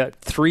 Lydia. You've got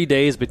 3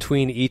 days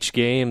between each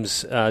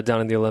games down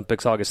in the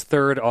Olympics, August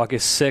 3rd,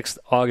 August 6th,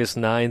 August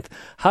 9th.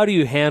 How do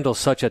you handle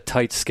such a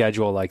tight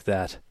schedule like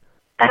that?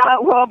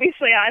 Well,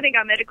 obviously, I think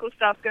our medical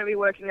staff's going to be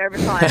working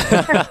overtime.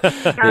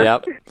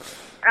 Yep.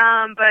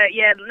 But,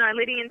 yeah,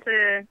 leading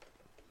into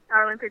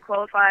our Olympic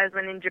qualifiers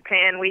when in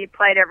Japan, we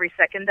played every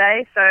second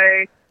day.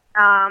 So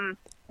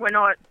we're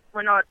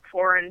not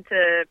foreign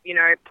to,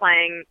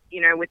 playing,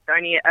 with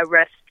only a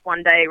rest,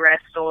 1 day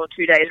rest or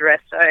 2 days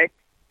rest. So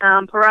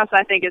for us,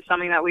 I think it's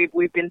something that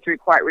we've been through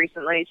quite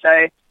recently.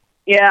 So,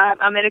 yeah,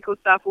 our medical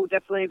staff will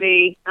definitely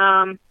be,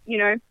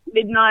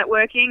 midnight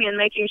working and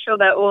making sure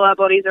that all our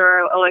bodies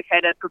are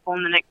okay to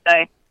perform the next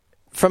day.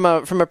 From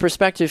a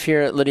perspective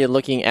here, Lydia,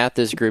 looking at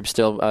this group,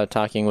 still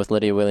talking with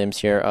Lydia Williams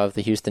here of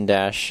the Houston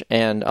Dash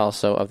and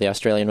also of the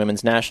Australian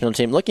women's national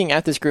team. Looking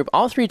at this group,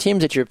 all three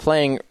teams that you're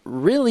playing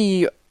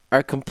really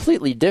are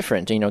completely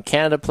different.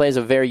 Canada plays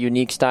a very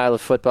unique style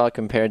of football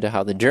compared to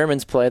how the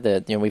Germans play.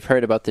 We've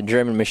heard about the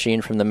German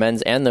machine from the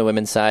men's and the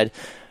women's side.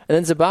 And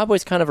then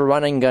Zimbabwe's kind of a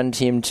running gun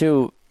team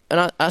too.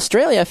 And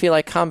Australia, I feel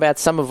like,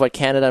 combats some of what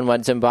Canada and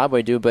what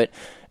Zimbabwe do, but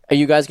are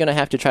you guys going to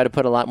have to try to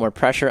put a lot more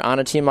pressure on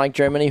a team like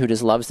Germany, who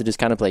just loves to just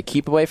kind of play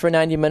keep away for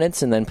 90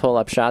 minutes and then pull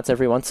up shots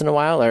every once in a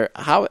while? Or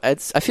I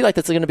feel like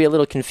that's going to be a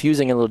little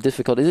confusing and a little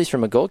difficult, at least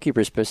from a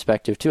goalkeeper's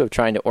perspective, too, of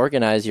trying to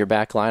organize your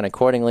back line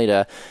accordingly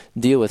to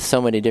deal with so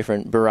many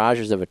different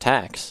barrages of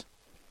attacks.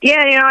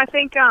 Yeah, I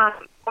think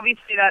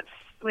obviously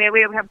we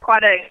have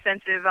quite an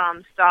extensive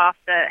staff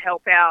that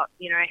help out,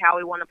 how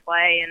we want to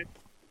play, and,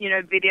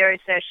 video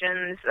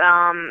sessions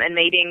and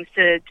meetings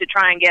to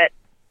try and get,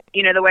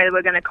 the way that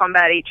we're going to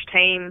combat each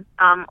team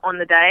on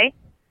the day.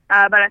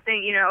 But I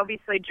think,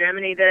 obviously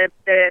Germany, they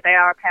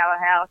are a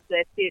powerhouse.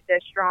 They're fit, they're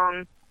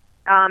strong,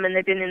 and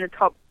they've been in the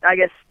top,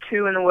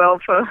 2 in the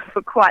world for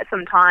quite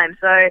some time.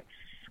 So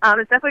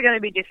it's definitely going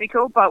to be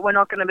difficult, but we're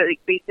not going to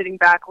be sitting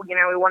back. We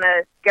want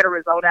to get a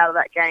result out of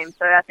that game.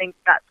 So I think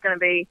that's going to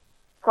be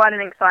quite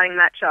an exciting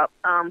matchup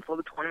for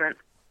the tournament.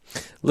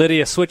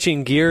 Lydia,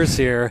 switching gears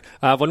here.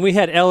 When we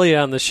had Ellie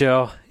on the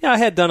show, I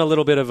had done a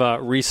little bit of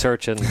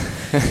research, and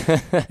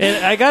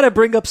I got to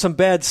bring up some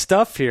bad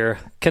stuff here.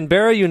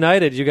 Canberra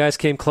United, you guys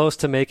came close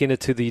to making it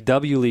to the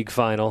W League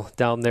final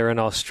down there in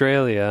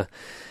Australia,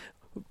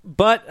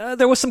 but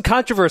there was some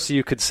controversy,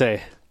 you could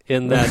say,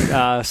 in that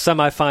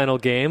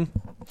semifinal game.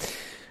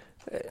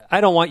 I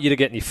don't want you to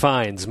get any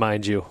fines,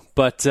 mind you,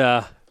 but...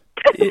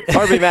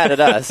 or be mad at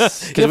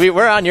us, because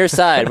we're on your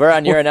side. We're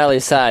on your and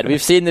Ellie's side.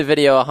 We've seen the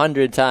video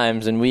 100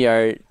 times, and we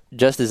are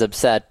just as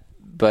upset.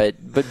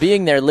 But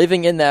being there,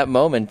 living in that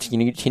moment,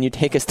 can you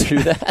take us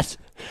through that?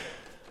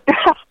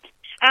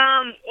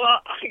 Well,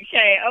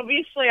 okay.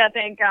 Obviously, I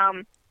think,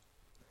 I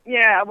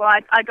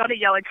got a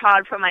yellow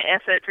card for my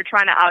effort for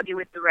trying to argue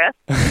with the ref.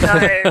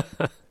 So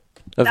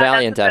a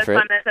valiant effort. That's the first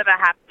time that's ever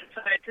happened.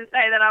 So to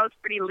say that I was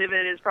pretty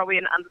livid is probably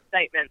an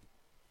understatement.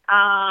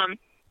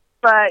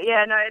 But,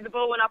 the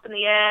ball went up in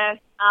the air,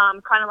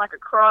 kind of like a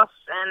cross,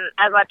 and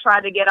as I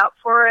tried to get up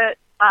for it,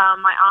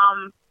 my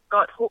arm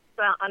got hooked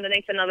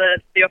underneath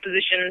the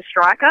opposition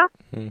striker.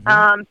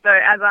 Mm-hmm. So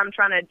as I'm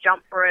trying to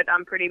jump for it,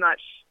 I'm pretty much,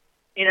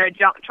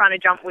 trying to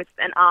jump with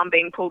an arm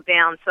being pulled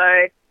down.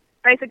 So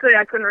basically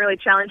I couldn't really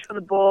challenge for the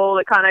ball.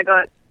 It kind of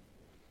got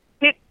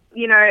hit,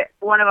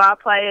 one of our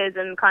players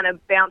and kind of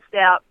bounced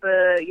out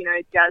for,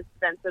 Jazz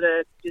Spencer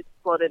to just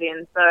slot it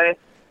in. So,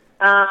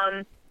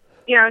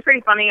 it was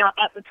pretty funny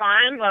at the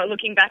time,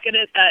 looking back at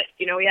it, that,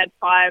 we had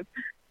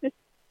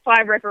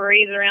five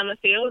referees around the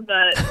field,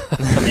 but,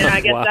 I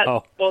guess wow.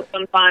 that's, well,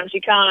 sometimes you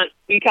can't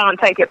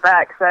take it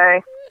back, so,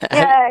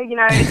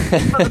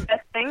 it's not the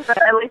best thing, but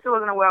at least it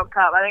wasn't a World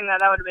Cup. I think that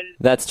would have been...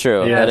 That's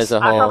true. Yes. That is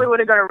a whole... I probably would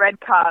have got a red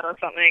card or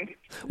something.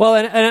 Well,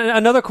 and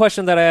another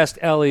question that I asked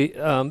Ellie,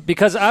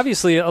 because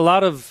obviously a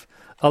lot of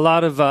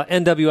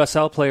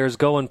NWSL players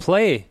go and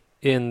play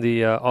in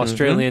the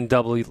Australian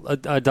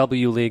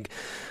W League.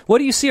 What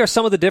do you see are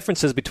some of the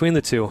differences between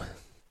the two?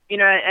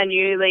 A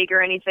new league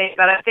or anything,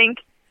 but I think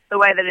the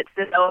way that it's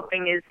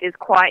developing is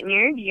quite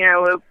new.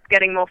 We're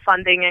getting more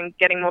funding and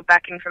getting more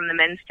backing from the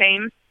men's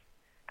teams,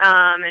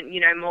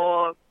 and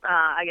more,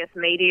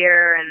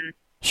 media and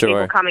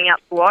people coming out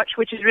to watch,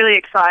 which is really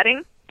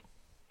exciting.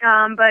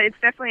 But it's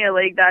definitely a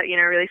league that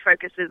really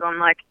focuses on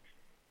like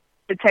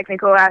the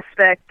technical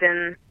aspect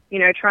and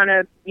trying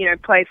to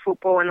play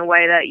football in the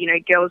way that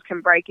girls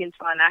can break into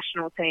our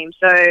national team.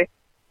 So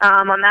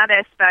on that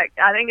aspect,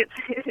 I think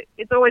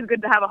it's always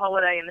good to have a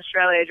holiday in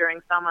Australia during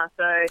summer.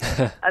 So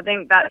I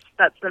think that's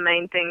the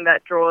main thing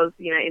that draws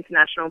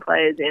international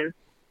players in.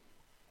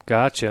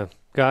 Gotcha.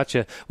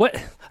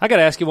 What I got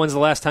to ask you, when's the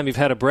last time you've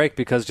had a break?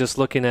 Because just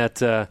looking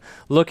at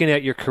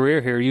your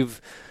career here,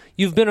 you've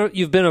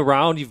been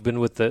around. You've been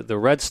with the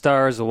Red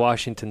Stars, the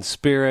Washington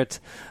Spirit,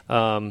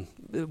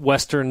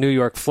 Western New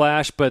York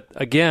Flash, but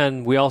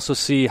again, we also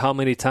see how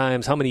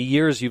many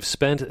years you've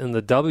spent in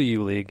the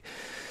W League.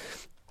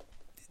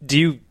 Do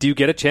you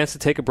get a chance to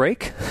take a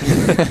break?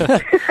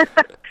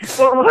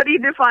 Well, what do you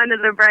define as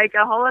a break?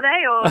 A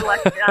holiday or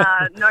like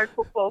no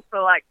football for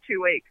like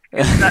 2 weeks?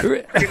 That's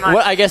pretty much.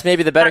 Well, I guess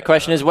maybe the better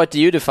question is, what do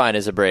you define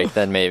as a break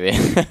then? Maybe.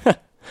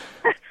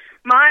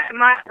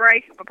 My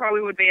break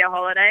probably would be a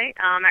holiday.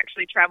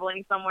 Actually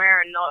traveling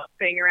somewhere and not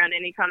being around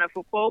any kind of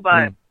football,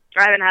 but.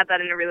 I haven't had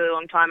that in a really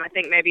long time. I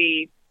think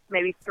maybe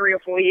 3 or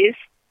 4 years.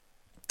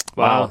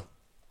 Wow.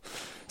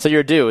 So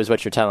you're due, is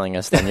what you're telling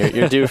us. Then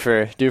you're due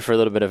for a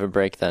little bit of a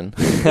break. Then.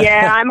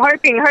 Yeah, I'm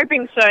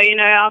hoping so.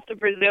 After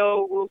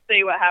Brazil, we'll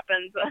see what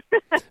happens.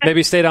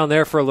 Maybe stay down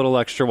there for a little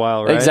extra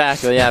while, right?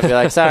 Exactly. Yeah. Be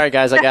like, sorry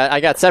guys, I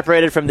got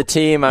separated from the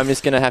team. I'm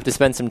just gonna have to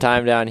spend some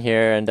time down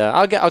here, and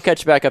I'll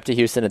catch you back up to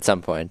Houston at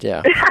some point.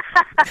 Yeah.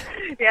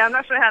 Yeah, I'm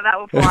not sure how that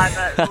will fly,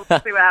 but we'll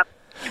see what happens.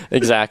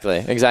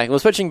 Exactly. Well,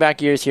 switching back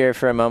gears here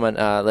for a moment,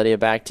 Lydia,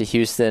 back to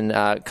Houston.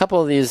 A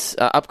couple of these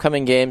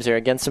upcoming games are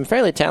against some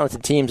fairly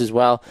talented teams as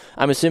well.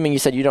 I'm assuming you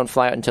said you don't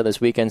fly out until this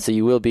weekend, so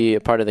you will be a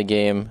part of the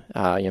game.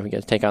 We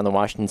got to take on the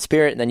Washington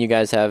Spirit, and then you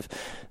guys have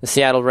the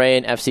Seattle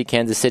Reign, FC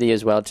Kansas City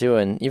as well, too,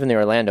 and even the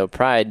Orlando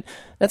Pride.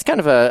 That's kind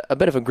of a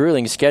bit of a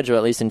grueling schedule,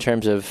 at least in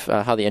terms of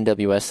how the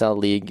NWSL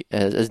League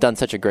has done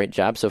such a great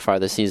job so far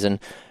this season.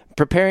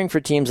 Preparing for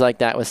teams like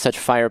that with such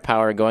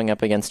firepower, going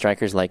up against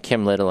strikers like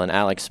Kim Little and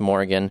Alex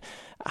Morgan,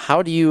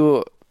 how do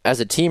you, as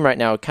a team right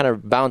now, kind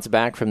of bounce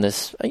back from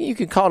this? You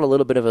could call it a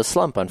little bit of a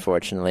slump,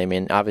 unfortunately. I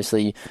mean,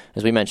 obviously,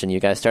 as we mentioned, you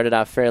guys started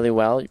off fairly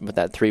well with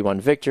that 3-1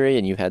 victory,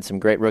 and you had some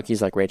great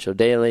rookies like Rachel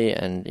Daly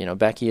and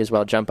Becky as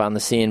well jump on the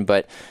scene.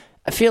 But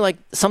I feel like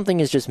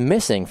something is just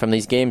missing from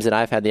these games that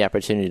I've had the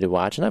opportunity to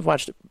watch, and I've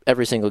watched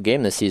every single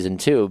game this season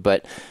too,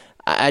 but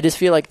I just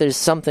feel like there's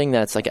something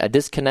that's like a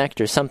disconnect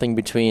or something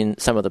between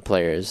some of the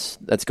players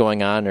that's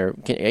going on. Or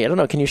I don't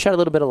know. Can you shed a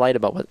little bit of light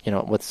about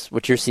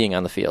what you're seeing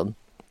on the field?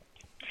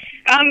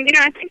 I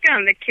think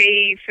the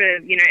key for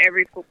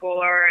every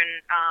footballer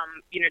and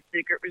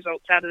to get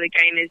results out of the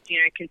game is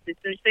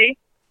consistency,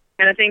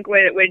 and I think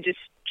we're just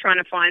trying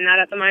to find that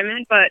at the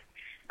moment. But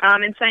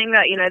in saying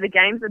that, the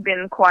games have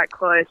been quite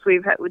close.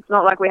 It's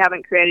not like we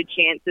haven't created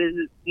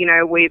chances.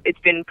 It's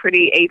been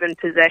pretty even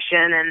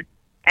possession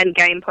and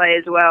gameplay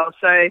as well.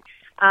 So,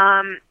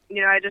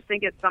 I just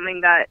think it's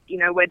something that,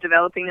 we're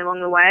developing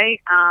along the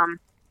way.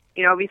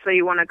 Obviously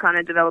you want to kind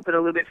of develop it a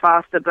little bit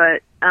faster,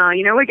 but,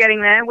 we're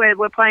getting there.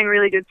 We're playing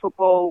really good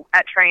football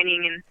at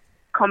training and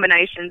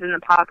combinations in the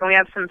park, and we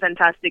have some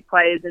fantastic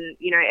players in,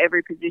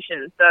 every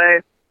position.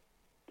 So,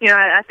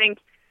 I think,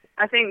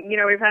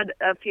 we've had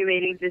a few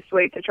meetings this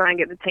week to try and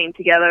get the team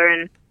together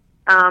and,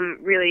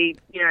 really,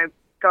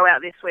 go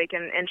out this week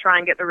and try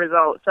and get the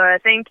result. So I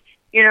think,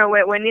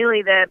 we're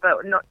nearly there,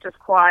 but not just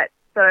quite.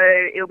 So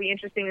it'll be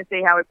interesting to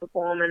see how we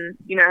perform and,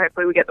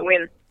 hopefully we get the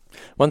win.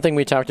 One thing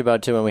we talked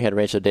about, too, when we had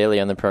Rachel Daly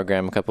on the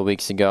program a couple of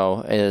weeks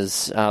ago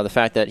is the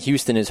fact that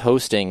Houston is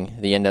hosting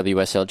the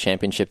NWSL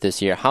Championship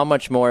this year. How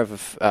much more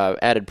of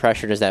added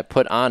pressure does that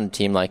put on a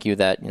team like you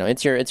that,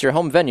 it's your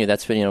home venue.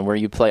 That's, where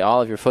you play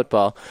all of your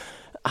football.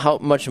 How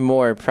much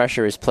more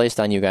pressure is placed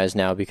on you guys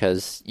now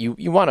because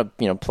you want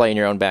to, play in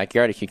your own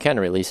backyard if you can,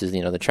 releases,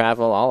 the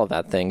travel, all of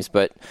that things.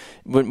 But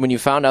when you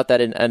found out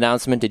that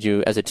announcement, did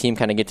you as a team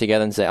kind of get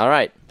together and say, all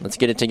right, let's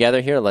get it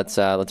together here. Let's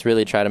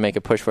really try to make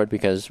a push for it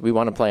because we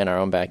want to play in our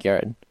own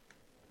backyard?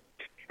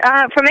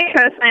 For me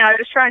personally, I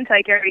just try and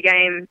take every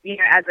game,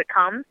 as it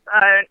comes. I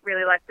don't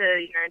really like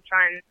to,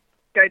 try and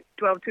go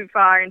dwell too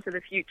far into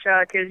the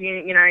future because,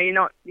 you're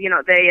not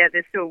there yet.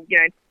 There's still,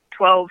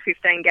 12,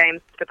 15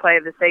 games to play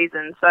of the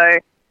season. So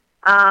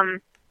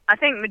I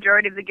think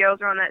majority of the girls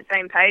are on that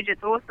same page.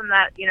 It's awesome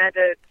that,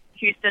 the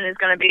Houston is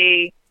going to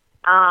be,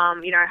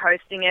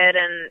 hosting it,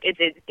 and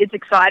it's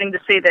exciting to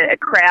see the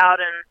crowd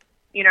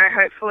and,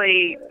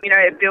 hopefully,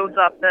 it builds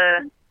up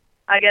the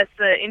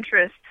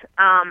interest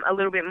a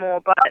little bit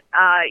more. But,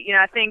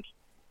 I think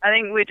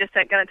we're just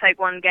going to take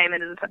one game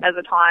at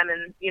a time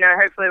and,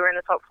 hopefully we're in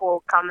the top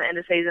 4 come the end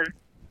of season.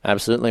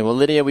 Absolutely. Well,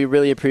 Lydia, we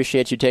really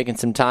appreciate you taking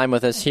some time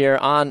with us here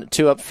on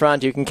 2 Up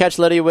Front. You can catch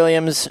Lydia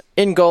Williams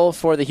in goal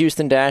for the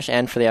Houston Dash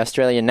and for the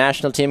Australian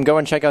national team. Go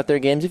and check out their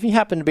games if you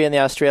happen to be in the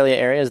Australia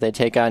area, as they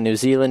take on New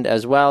Zealand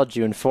as well,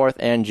 June 4th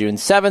and June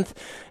 7th.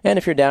 And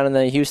if you're down in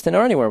the Houston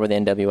or anywhere where the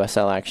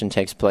NWSL action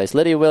takes place.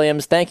 Lydia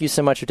Williams, thank you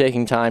so much for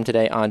taking time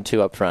today on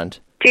 2 Up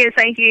Front. Cheers,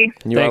 thank you.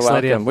 You are welcome.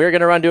 Lydia. We're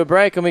going to run to a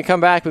break. When we come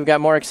back, we've got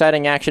more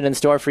exciting action in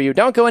store for you.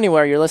 Don't go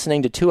anywhere. You're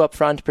listening to 2 Up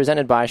Front,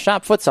 presented by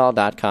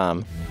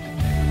ShopFutsal.com.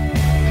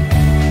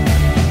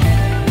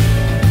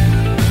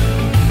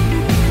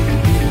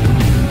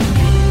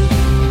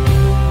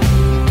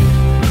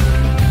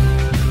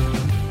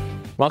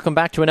 Welcome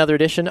back to another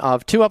edition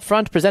of 2 Up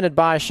Front, presented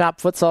by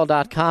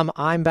ShopFutsal.com.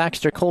 I'm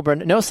Baxter Colburn.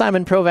 No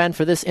Simon Provan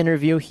for this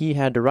interview. He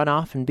had to run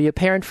off and be a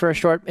parent for a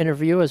short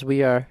interview as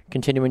we are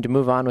continuing to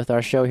move on with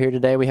our show here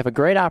today. We have a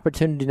great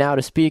opportunity now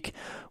to speak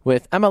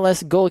with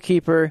MLS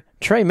goalkeeper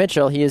Trey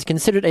Mitchell. He is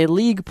considered a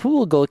league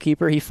pool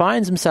goalkeeper. He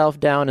finds himself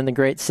down in the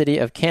great city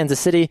of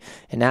Kansas City,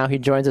 and now he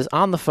joins us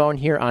on the phone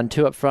here on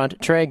 2 Up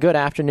Front. Trey, good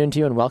afternoon to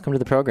you and welcome to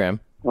the program.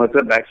 What's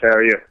up, Max? How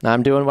are you?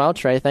 I'm doing well,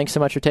 Trey. Thanks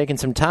so much for taking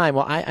some time.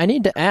 Well, I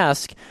need to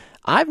ask,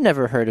 I've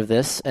never heard of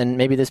this, and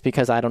maybe this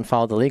because I don't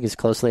follow the league as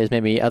closely as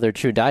maybe other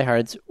true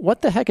diehards.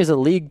 What the heck is a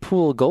league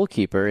pool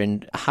goalkeeper,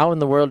 and how in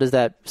the world does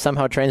that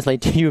somehow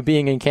translate to you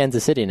being in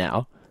Kansas City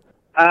now?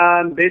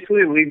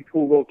 Basically, a league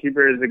pool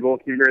goalkeeper is a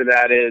goalkeeper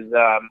that is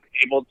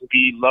able to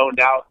be loaned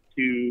out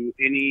to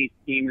any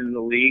team in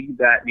the league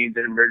that needs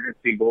an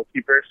emergency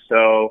goalkeeper.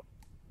 So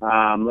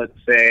let's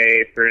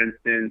say, for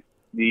instance,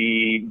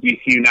 the DC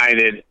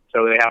United,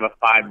 so they have a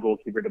 5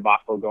 goalkeeper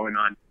debacle going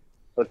on.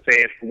 Let's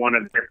say if one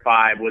of their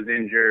 5 was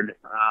injured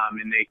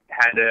and they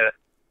had to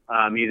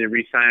either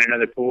re-sign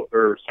another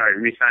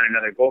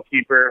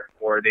goalkeeper,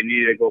 or they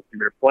needed a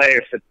goalkeeper to play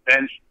or sit the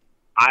bench,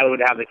 I would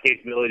have the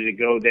capability to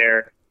go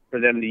there for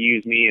them to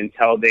use me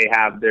until they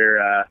have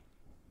their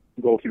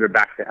goalkeeper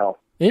back to health.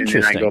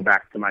 Interesting. And then I go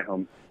back to my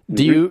home.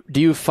 Do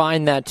you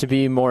find that to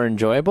be more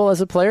enjoyable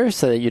as a player,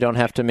 so that you don't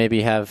have to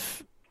maybe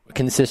have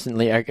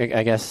consistently,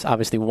 I guess,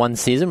 obviously one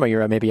season where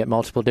you're maybe at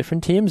multiple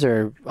different teams,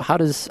 or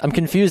I'm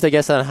confused, I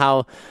guess, on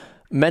how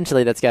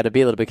mentally that's got to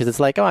be a little bit, because it's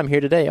like, oh, I'm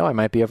here today, oh, I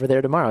might be over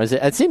there tomorrow.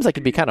 It seems like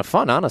it'd be kind of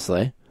fun,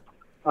 honestly.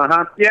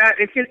 Yeah,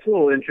 it gets a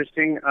little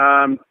interesting.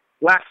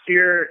 Last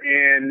year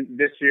and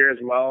this year as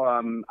well,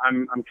 I'm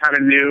kind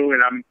of new,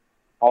 and I'm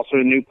also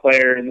a new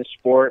player in the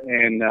sport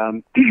and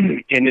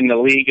and in the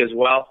league as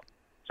well.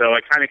 So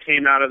I kind of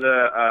came out of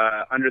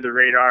the under the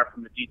radar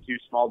from the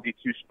small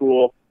D2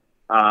 school.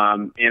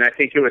 And I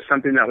think it was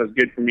something that was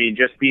good for me,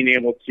 just being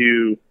able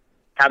to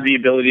have the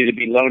ability to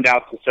be loaned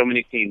out to so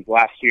many teams.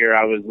 Last year,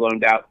 I was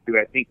loaned out to,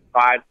 I think,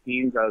 5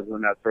 teams. I was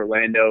loaned out to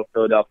Orlando,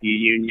 Philadelphia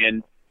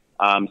Union,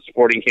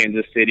 Sporting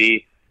Kansas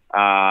City,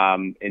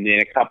 and then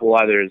a couple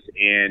others.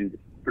 And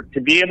to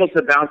be able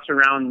to bounce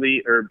around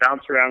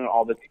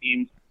all the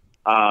teams,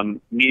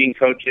 meeting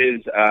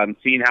coaches,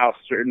 seeing how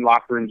certain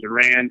locker rooms are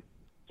ran,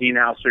 seeing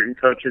how certain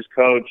coaches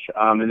coach,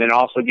 and then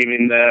also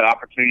giving the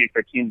opportunity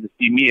for teams to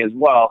see me as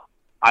well,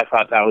 I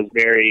thought that was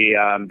very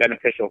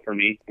beneficial for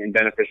me and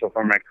beneficial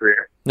for my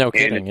career. No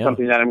kidding. And it's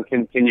something that I'm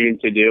continuing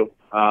to do.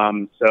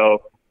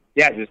 So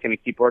just going to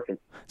keep working.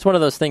 It's one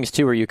of those things,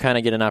 too, where you kind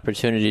of get an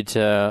opportunity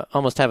to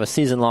almost have a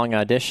season-long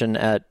audition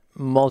at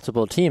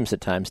multiple teams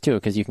at times, too,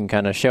 because you can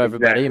kind of show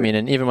everybody. Exactly. I mean,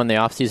 and even when the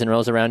off-season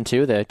rolls around,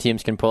 too, the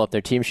teams can pull up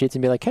their team sheets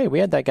and be like, hey, we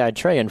had that guy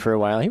Trey in for a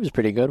while. He was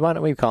pretty good. Why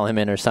don't we call him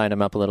in or sign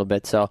him up a little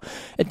bit? So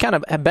it kind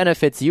of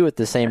benefits you at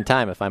the same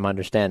time, if I'm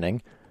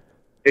understanding.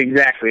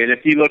 Exactly. And if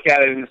you look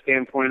at it in the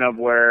standpoint of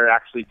where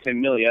actually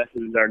Tim Milia,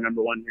 who's our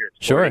number one here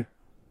at Sporting,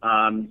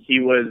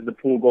 he was the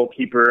pool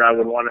goalkeeper, I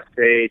would want to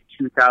say,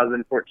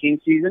 2014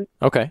 season.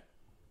 Okay.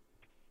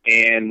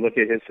 And look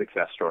at his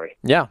success story.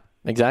 Yeah,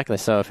 exactly.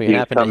 So if it can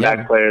happen,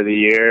 comeback player of the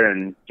year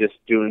and just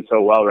doing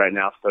so well right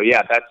now. So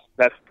yeah,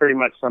 that's pretty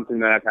much something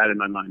that I've had in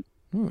my mind.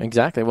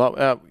 Exactly.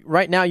 Well,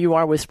 right now you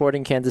are with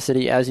Sporting Kansas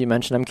City, as you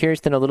mentioned. I'm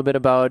curious to know a little bit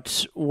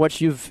about what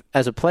you've,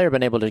 as a player,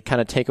 been able to kind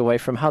of take away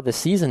from how the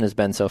season has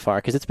been so far,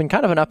 because it's been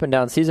kind of an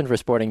up-and-down season for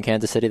Sporting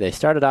Kansas City. They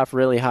started off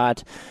really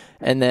hot,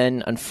 and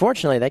then,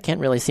 unfortunately, they can't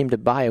really seem to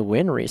buy a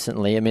win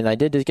recently. I mean, they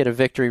did just get a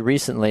victory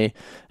recently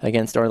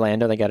against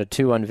Orlando. They got a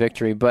 2-1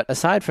 victory. But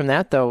aside from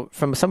that, though,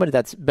 from somebody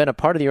that's been a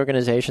part of the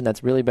organization,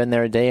 that's really been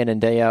there day in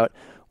and day out,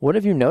 what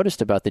have you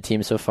noticed about the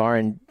team so far,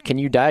 and can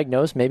you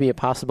diagnose maybe a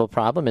possible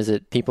problem? Is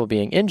it people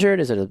being injured?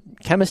 Is it a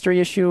chemistry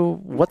issue?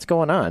 What's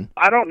going on?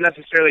 I don't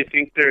necessarily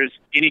think there's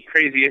any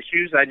crazy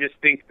issues. I just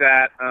think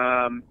that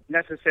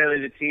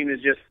necessarily the team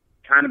is just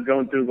kind of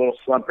going through a little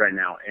slump right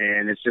now,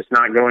 and it's just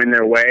not going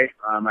their way.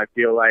 I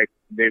feel like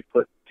they've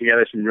put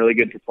together some really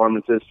good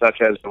performances,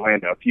 such as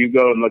Orlando. If you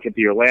go and look at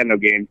the Orlando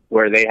game,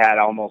 where they had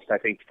almost, I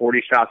think,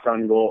 40 shots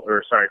on goal,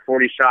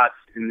 40 shots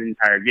in the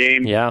entire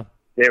game. Yeah.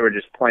 They were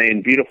just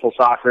playing beautiful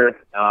soccer.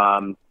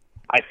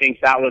 I think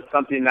that was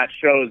something that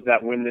shows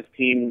that when this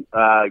team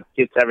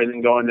gets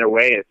everything going their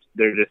way,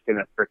 they're just going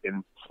to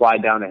freaking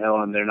slide down the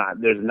hill, and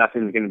there's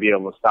nothing going to be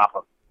able to stop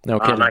them. No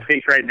kidding. I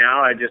think right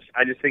now, I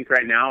just think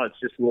right now it's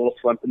just a little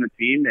slump in the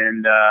team,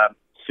 and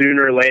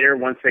sooner or later,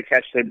 once they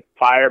catch the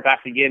fire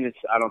back again,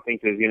 I don't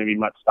think there's going to be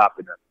much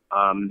stopping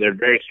them. They're a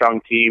very strong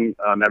team.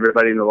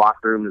 Everybody in the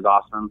locker room is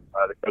awesome.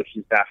 The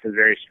coaching staff is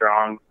very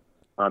strong.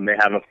 They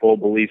have a full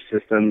belief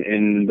system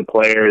in the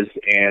players,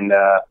 and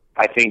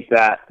I think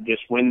that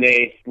just when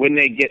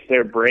they get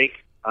their break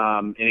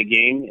in a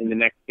game, in the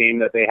next game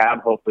that they have,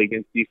 hopefully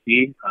against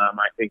DC,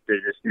 I think they're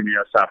just going to be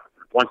no stop.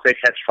 Once they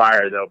catch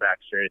fire, though,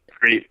 Baxter,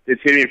 it's going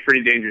to be a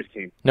pretty dangerous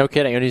team. No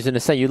kidding. And he's going to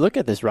say, you look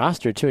at this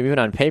roster, too, even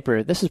on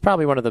paper, this is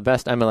probably one of the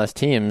best MLS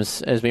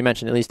teams, as we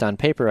mentioned, at least on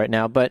paper right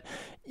now. But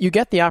you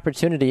get the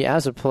opportunity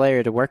as a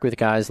player to work with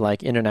guys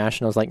like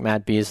internationals like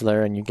Matt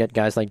Besler, and you get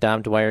guys like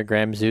Dom Dwyer,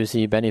 Graham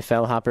Zusi, Benny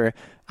Fellhopper.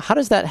 How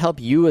does that help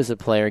you as a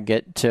player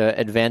get to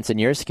advance in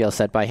your skill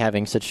set by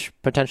having such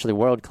potentially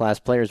world-class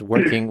players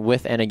working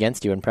with and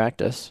against you in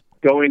practice?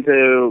 Going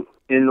to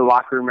in the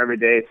locker room every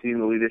day, seeing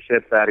the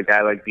leadership that a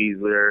guy like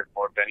Besler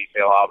or Benny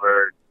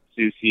Fellhopper,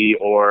 Zusi,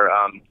 or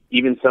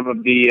even some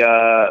of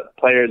the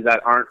players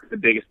that aren't the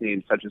biggest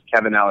names, such as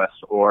Kevin Ellis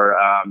or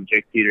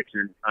Jake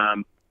Peterson.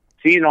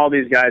 Seeing all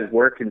these guys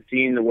work and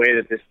seeing the way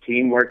that this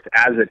team works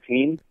as a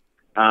team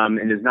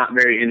and is not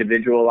very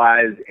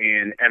individualized,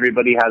 and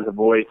everybody has a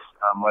voice,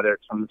 whether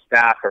it's from the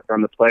staff or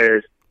from the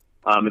players.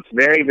 It's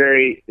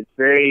very,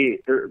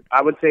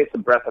 I would say it's a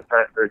breath of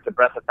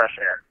fresh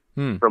air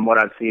from what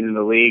I've seen in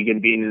the league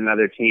and being in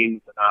other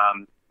teams.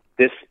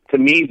 To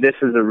me, this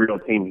is a real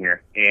team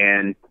here.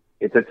 And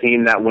it's a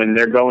team that when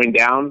they're going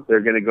down,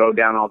 they're going to go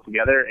down all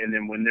together. And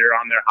then when they're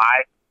on their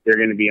high, they're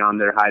going to be on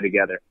their high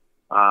together.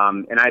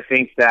 And I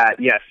think that,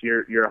 yes,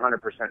 you're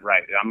 100%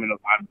 right.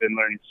 I've been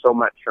learning so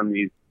much from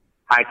these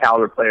high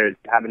caliber players,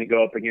 having to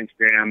go up against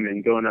Graham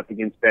and going up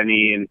against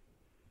Benny and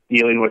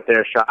dealing with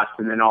their shots,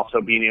 and then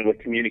also being able to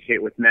communicate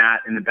with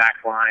Matt in the back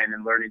line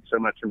and learning so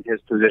much from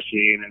his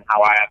position and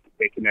how I have to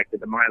stay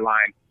connected to my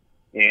line,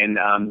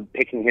 and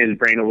picking his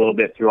brain a little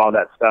bit through all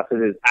that stuff.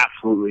 It is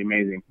absolutely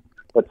amazing.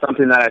 But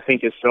something that I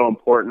think is so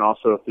important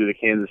also through the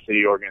Kansas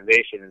City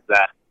organization is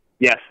that,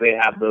 yes, they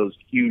have those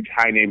huge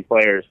high-name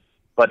players,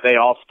 but they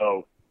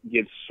also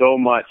give so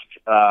much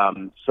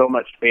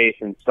faith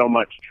and so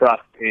much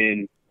trust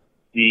in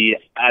the,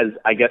 as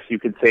I guess you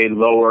could say,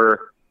 lower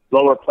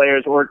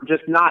players, or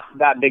just not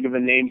that big of a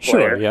name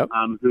player,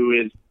 who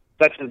is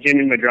such as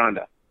Jimmy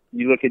Madronda.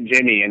 You look at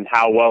Jimmy and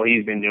how well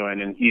he's been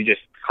doing, and he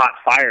just caught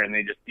fire, and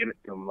they just give it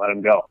to him, let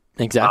him go.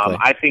 Exactly.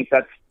 I think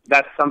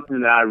that's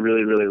something that I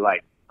really, really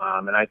like,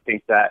 and I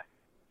think that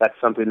that's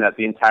something that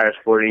the entire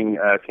Sporting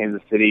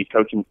Kansas City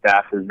coaching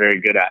staff is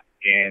very good at,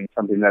 and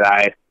something that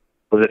I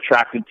was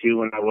attracted to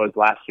when I was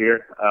last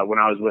year, when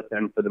I was with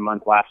them for the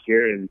month last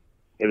year, and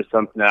it was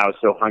something that I was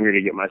so hungry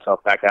to get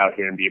myself back out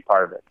here and be a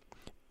part of it.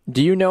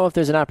 Do you know if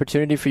there's an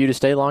opportunity for you to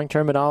stay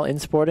long-term at all in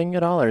Sporting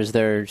at all, or is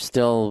there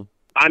still...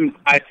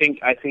 I think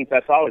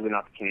that's always an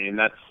opportunity, and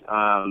that's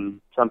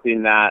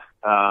something that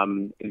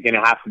is going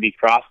to have to be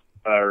crossed,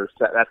 or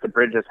that's the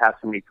bridge that has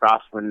to be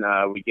crossed when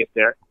we get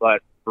there.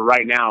 But for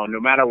right now, no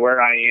matter where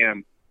I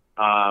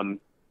am,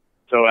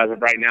 so as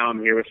of right now, I'm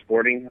here with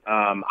Sporting.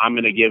 I'm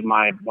going to give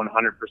my 100%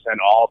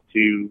 all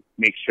to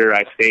make sure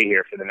I stay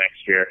here for the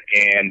next year.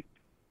 And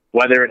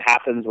whether it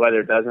happens,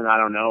 whether it doesn't, I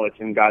don't know. It's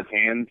in God's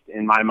hands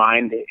in my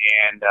mind.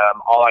 And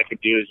all I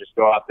could do is just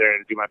go out there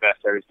and do my best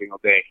every single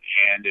day.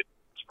 And if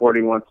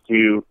Sporting wants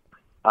to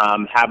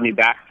have me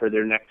back for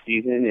their next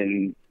season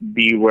and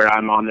be where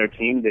I'm on their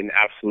team, then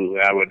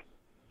absolutely, I would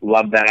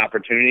love that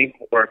opportunity.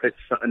 Or if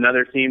it's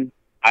another team,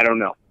 I don't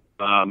know.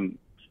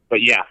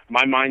 But yeah,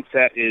 my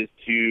mindset is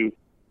to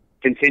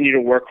continue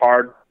to work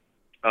hard,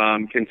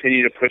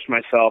 continue to push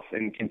myself,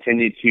 and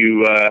continue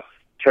to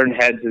turn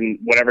heads in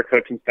whatever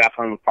coaching staff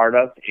I'm a part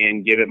of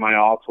and give it my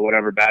all to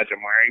whatever badge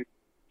I'm wearing.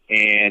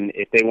 And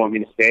if they want me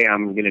to stay,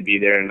 I'm going to be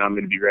there and I'm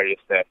going to be ready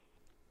to stay.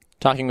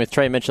 Talking with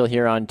Trey Mitchell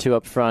here on Two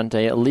Up Front,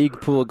 a league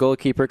pool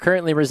goalkeeper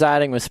currently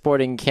residing with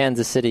Sporting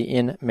Kansas City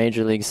in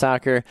Major League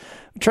Soccer.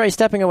 Trey,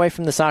 stepping away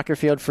from the soccer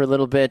field for a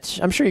little bit,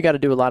 I'm sure you got to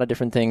do a lot of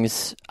different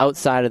things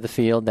outside of the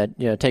field that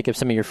take up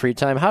some of your free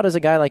time. How does a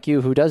guy like you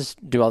who does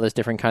do all this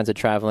different kinds of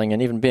traveling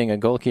and even being a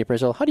goalkeeper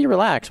as well, how do you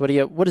relax? What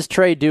does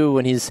Trey do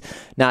when he's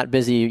not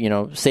busy,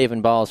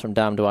 saving balls from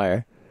Dom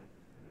Dwyer?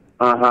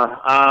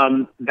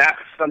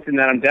 That's something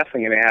that I'm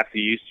definitely going to have to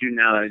use to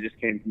now that I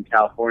just came from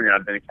California.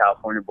 I've been a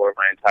California boy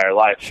my entire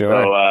life.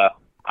 Sure. So,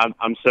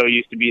 I'm so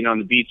used to being on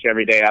the beach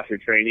every day after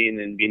training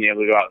and being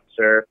able to go out and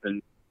surf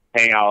and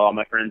hang out with all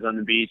my friends on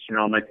the beach and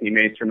all my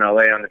teammates from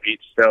LA on the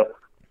beach. So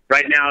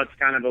right now it's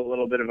kind of a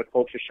little bit of a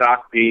culture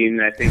shock being,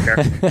 I think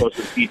our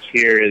closest beach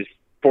here is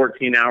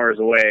 14 hours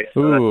away.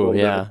 So that's a little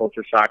bit of a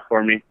culture shock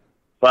for me.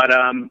 But,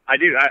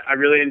 I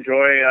really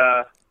enjoy,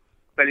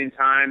 spending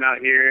time out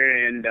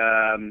here,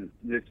 and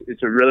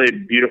it's a really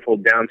beautiful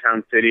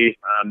downtown city.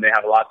 They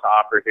have a lot to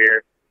offer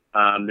here.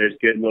 There's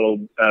good little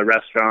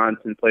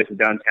restaurants and places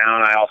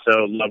downtown. I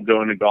also love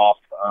going to golf.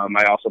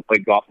 I also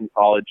played golf in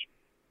college,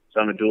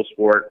 so I'm a dual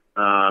sport,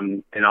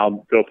 and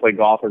I'll go play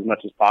golf as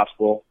much as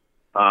possible.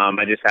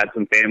 I just had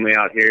some family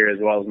out here, as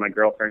well as my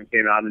girlfriend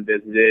came out and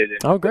visited,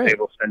 and was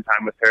able to spend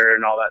time with her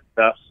and all that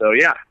stuff. So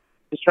yeah,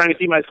 just trying to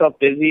keep myself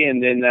busy,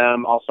 and then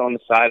also on the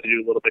side I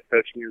do a little bit of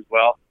coaching as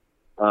well.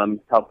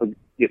 Help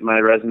get my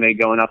resume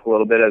going up a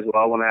little bit as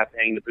well when I have to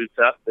hang the boots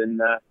up.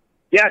 And,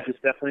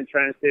 just definitely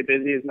trying to stay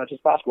busy as much as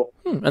possible.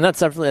 And that's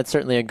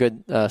certainly a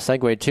good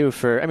segue, too,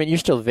 you're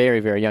still very,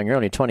 very young. You're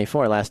only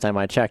 24 last time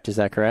I checked. Is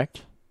that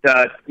correct?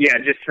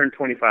 Just turned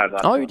 25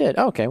 last time. You did?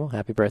 Okay, well,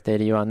 happy birthday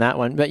to you on that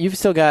one. But you've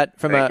still got,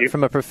 from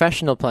a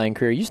professional playing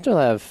career, you still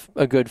have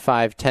a good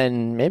 5,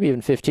 10, maybe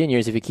even 15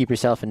 years if you keep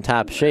yourself in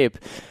top shape.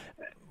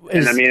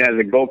 And as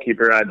a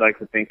goalkeeper, I'd like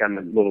to think I'm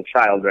a little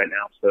child right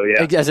now. So yeah.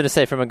 I was going to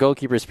say, from a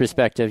goalkeeper's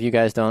perspective, you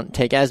guys don't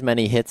take as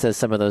many hits as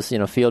some of those,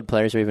 field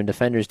players or even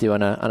defenders do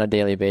on a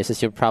daily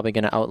basis. You're probably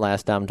going to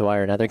outlast Dom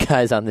Dwyer and other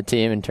guys on the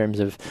team in terms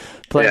of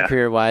playing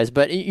career-wise.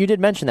 But you did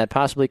mention that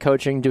possibly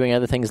coaching, doing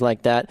other things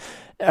like that.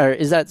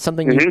 Is that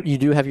something you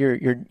do have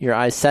your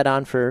eyes set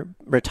on for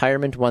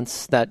retirement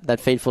once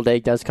that fateful day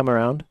does come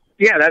around?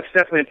 Yeah, that's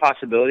definitely a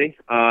possibility.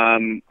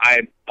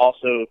 I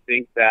also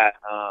think that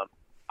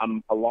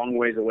I'm a long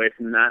ways away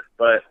from that,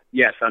 but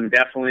yes, I'm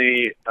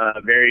definitely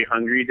very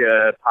hungry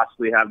to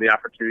possibly have the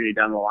opportunity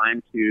down the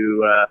line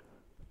to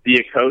be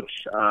a coach.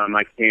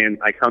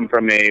 I come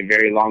from a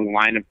very long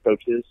line of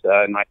coaches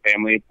in my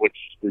family, which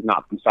is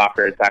not from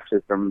soccer; it's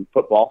actually from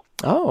football.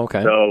 Oh,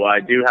 okay. So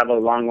I do have a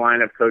long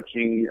line of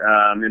coaching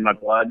in my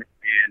blood,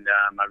 and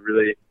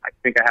I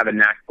think I have a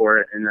knack for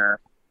it and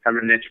have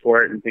a niche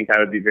for it, and think I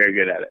would be very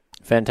good at it.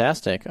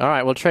 Fantastic. All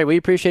right. Well, Trey, we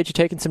appreciate you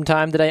taking some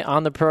time today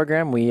on the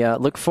program. We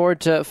look forward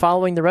to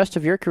following the rest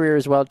of your career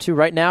as well, too.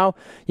 Right now,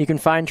 you can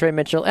find Trey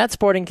Mitchell at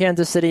Sporting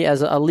Kansas City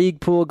as a league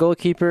pool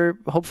goalkeeper.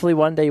 Hopefully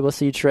one day we'll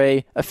see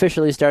Trey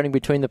officially starting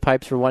between the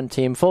pipes for one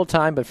team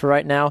full-time. But for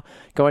right now,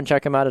 go and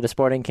check him out at a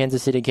Sporting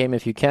Kansas City game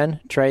if you can.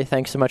 Trey,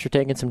 thanks so much for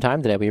taking some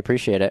time today. We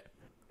appreciate it.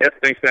 Yep,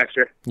 thanks,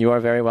 Baxter. You are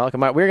very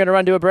welcome. All right, we're going to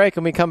run to a break.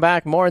 When we come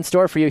back, more in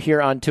store for you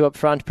here on Two Up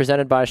Front,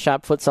 presented by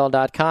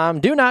ShopFutsal.com.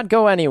 Do not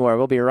go anywhere.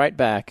 We'll be right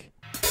back.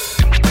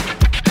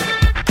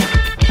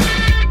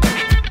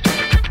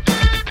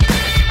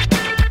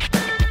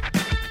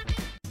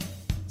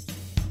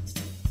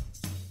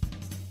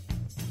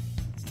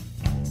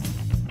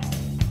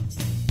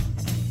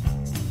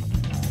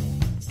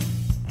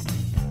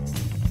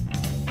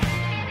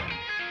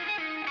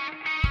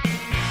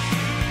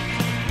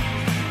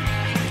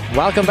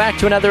 Welcome back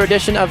to another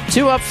edition of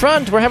Two Up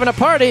Front. We're having a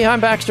party.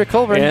 I'm Baxter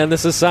Colburn. And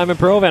this is Simon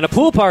Provan. A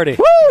pool party.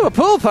 Woo! A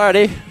pool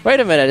party. Wait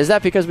a minute. Is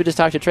that because we just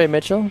talked to Trey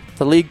Mitchell,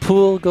 the league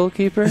pool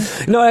goalkeeper?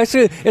 No,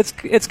 actually,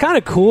 it's kind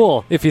of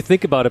cool if you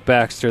think about it,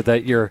 Baxter,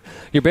 that you're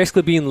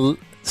basically being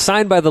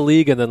signed by the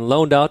league and then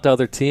loaned out to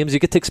other teams. You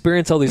get to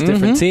experience all these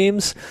different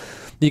teams.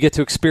 You get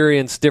to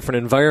experience different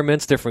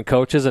environments, different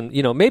coaches, and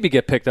maybe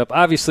get picked up.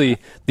 Obviously,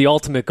 the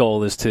ultimate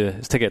goal is to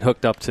get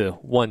hooked up to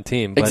one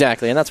team. But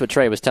exactly, and that's what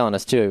Trey was telling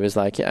us too. He was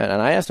like, and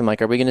I asked him,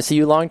 are we going to see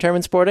you long term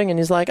in Sporting? And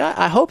he's like,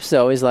 I hope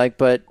so. He's like,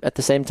 but at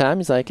the same time,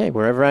 he's like, hey,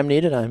 wherever I'm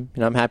needed,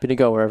 I'm happy to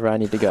go wherever I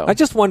need to go. I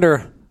just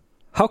wonder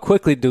how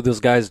quickly do those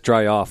guys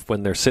dry off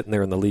when they're sitting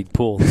there in the league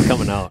pool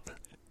coming out.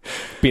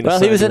 Well,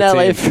 he was in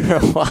LA for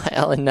a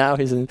while, and now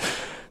he's in.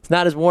 It's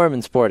not as warm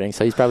in Sporting,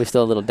 so he's probably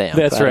still a little damp.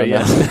 That's right,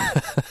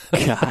 yes.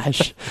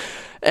 Gosh.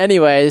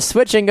 Anyway,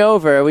 switching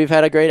over, we've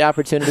had a great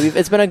opportunity.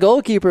 It's been a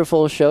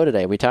goalkeeper-full show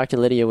today. We talked to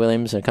Lydia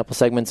Williams a couple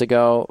segments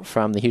ago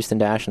from the Houston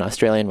Dash and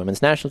Australian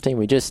women's national team.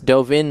 We just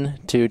dove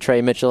into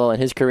Trey Mitchell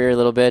and his career a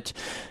little bit.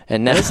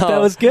 And now,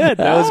 that was good.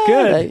 That was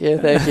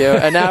good. Thank you.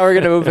 And now we're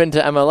going to move into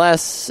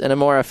MLS in a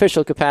more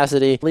official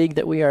capacity, league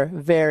that we are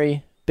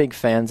very big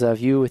fans of.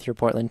 You with your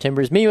Portland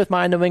Timbers, me with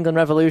my New England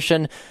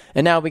Revolution,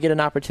 and now we get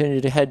an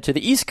opportunity to head to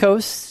the East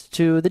Coast,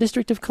 to the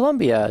District of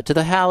Columbia, to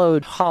the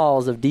hallowed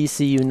halls of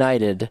DC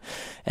United.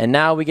 And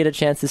now we get a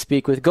chance to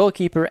speak with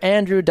goalkeeper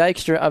Andrew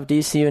Dykstra of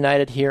DC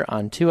United here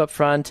on 2 Up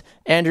Front.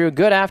 Andrew,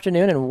 good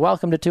afternoon and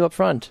welcome to 2 Up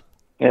Front.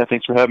 Yeah,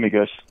 thanks for having me,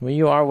 guys. Well,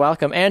 you are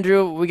welcome.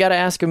 Andrew, we got to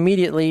ask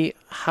immediately,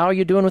 how are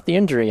you doing with the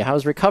injury?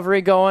 How's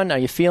recovery going? Are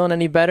you feeling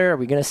any better? Are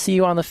we going to see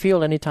you on the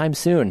field anytime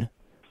soon?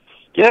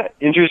 Yeah,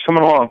 injury's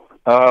coming along.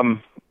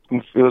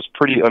 It was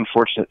pretty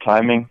unfortunate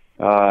timing,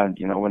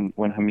 when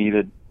Hamid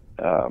had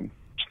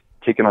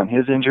taken on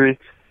his injury.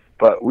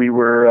 But we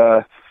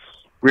were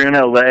in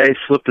LA,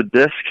 slipped a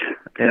disc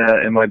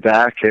in my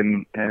back,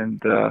 and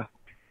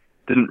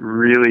didn't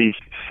really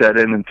set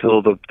in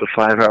until the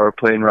 5-hour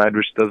plane ride,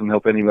 which doesn't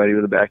help anybody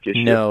with a back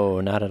issue.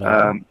 No, not at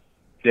all.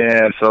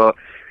 So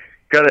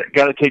got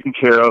it taken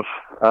care of.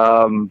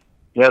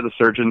 The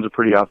surgeons are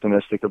pretty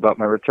optimistic about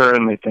my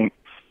return. They think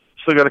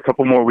still got a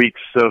couple more weeks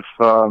of,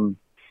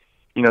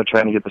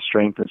 trying to get the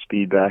strength and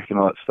speed back and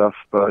all that stuff.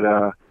 But,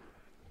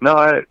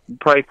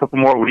 probably a couple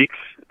more weeks,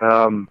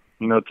 in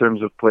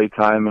terms of play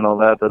time and all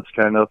that. That's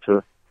kind of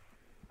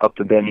up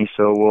to Benny.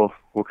 So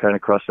we'll kind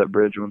of cross that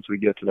bridge once we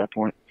get to that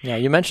point. Yeah,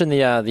 you mentioned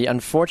the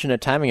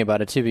unfortunate timing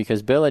about it, too,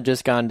 because Bill had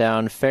just gone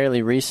down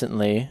fairly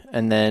recently,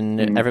 and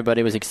then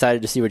everybody was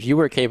excited to see what you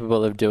were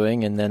capable of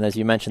doing, and then, as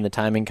you mentioned, the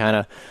timing kind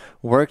of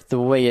worked the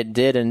way it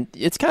did, and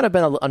it's kind of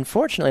been,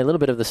 unfortunately, a little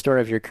bit of the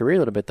story of your career a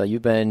little bit, though.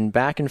 You've been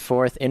back and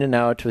forth, in and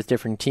out with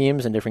different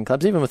teams and different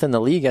clubs, even within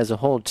the league as a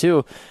whole,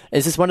 too.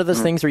 Is this one of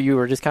those things where you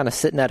were just kind of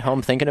sitting at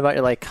home thinking about it,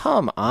 you're like,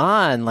 come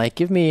on, like,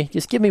 give me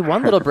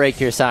one little break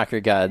here,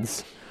 soccer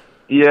gods?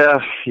 Yeah.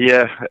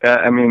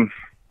 I mean,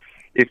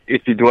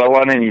 if you dwell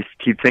on it and you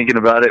keep thinking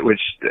about it,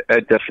 which I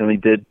definitely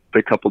did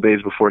a couple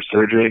days before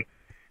surgery,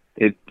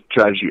 it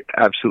drives you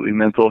absolutely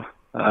mental.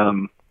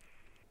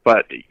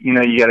 But, you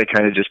got to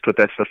kind of just put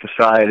that stuff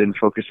aside and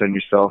focus on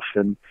yourself.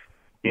 And,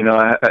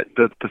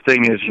 the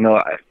thing is,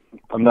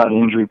 I'm not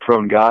an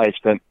injury-prone guy. I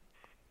spent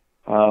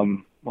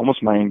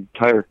almost my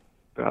entire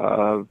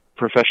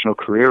professional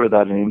career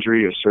without an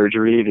injury or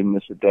surgery. Didn't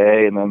miss a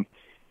day. And then,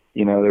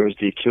 there was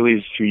the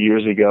Achilles 2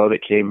 years ago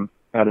that came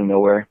out of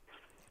nowhere.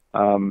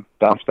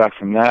 Bounced back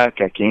from that,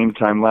 got game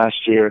time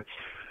last year.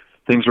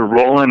 Things were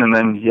rolling, and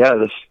then,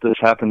 this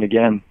happened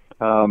again.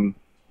 It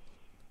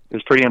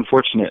was pretty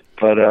unfortunate,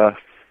 but,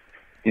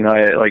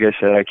 like I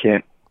said, I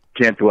can't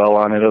dwell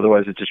on it,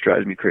 otherwise it just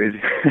drives me crazy.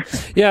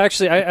 Yeah,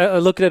 actually, I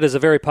look at it as a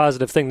very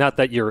positive thing, not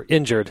that you're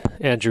injured,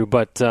 Andrew,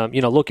 but,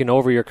 looking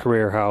over your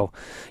career, how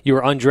you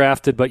were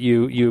undrafted, but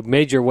you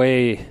made your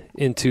way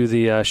into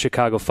the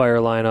Chicago Fire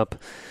lineup.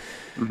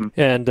 Mm-hmm.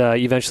 And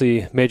you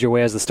eventually made your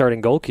way as the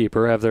starting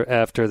goalkeeper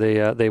after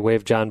they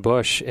waived John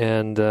Bush.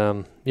 And,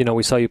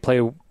 we saw you play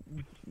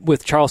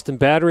with Charleston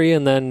Battery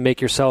and then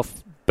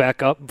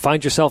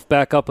find yourself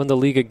back up in the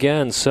league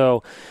again.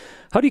 So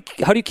how do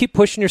you keep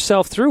pushing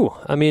yourself through?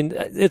 I mean,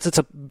 it's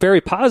a very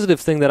positive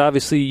thing that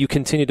obviously you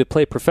continue to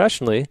play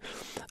professionally.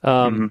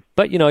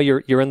 But,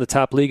 you're in the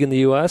top league in the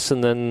U.S.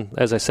 And then,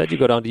 as I said, you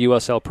go down to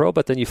USL Pro,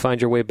 but then you find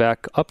your way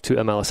back up to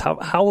MLS.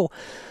 How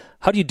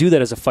do you do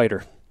that as a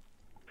fighter?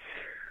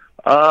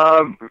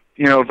 I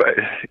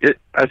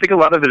think a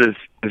lot of it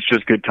is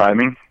just good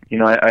timing.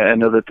 I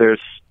know that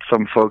there's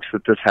some folks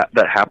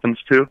that happens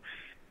to,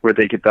 where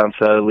they get bounced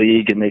out of the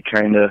league and they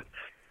kind of,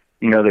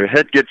 their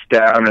head gets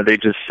down or they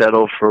just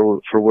settle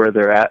for where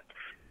they're at.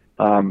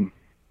 They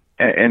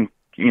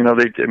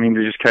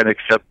just kind of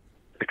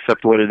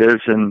accept what it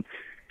is. And,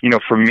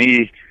 for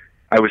me,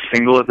 I was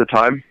single at the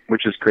time,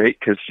 which is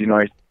great because,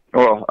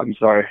 I'm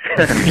sorry.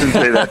 I shouldn't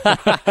say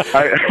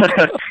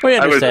that. We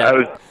understand. I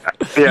was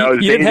you dating.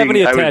 Didn't have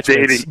any attachments. I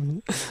was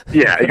dating.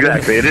 Yeah,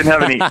 exactly. I didn't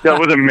have any. I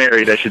wasn't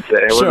married, I should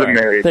say. I wasn't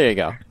married. There you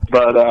go.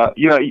 But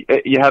you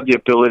have the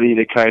ability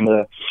to kind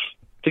of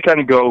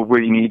go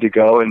where you need to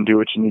go and do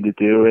what you need to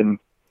do.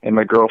 And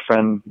my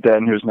girlfriend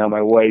then, who's now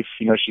my wife,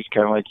 she's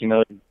kind of like,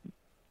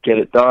 get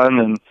it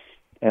done,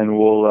 and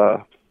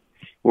we'll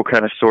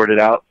kind of sort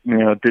it out.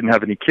 Didn't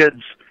have any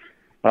kids.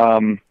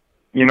 And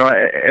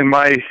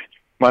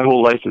my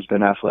whole life has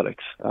been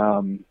athletics.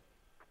 I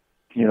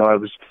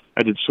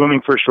did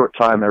swimming for a short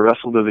time. I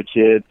wrestled as a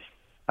kid.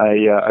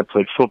 I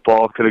played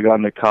football. Could have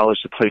gone to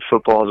college to play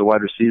football as a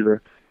wide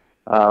receiver.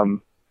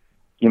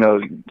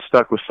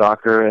 Stuck with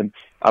soccer, and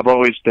I've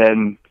always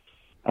been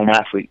an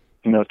athlete.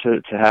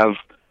 To have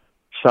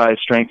size,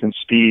 strength, and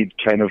speed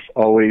kind of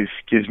always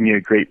gives me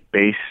a great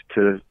base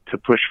to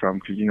push from.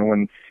 Because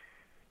when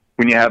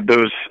you have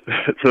those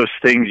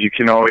things, you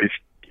can always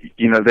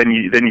then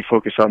you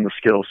focus on the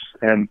skills.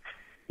 And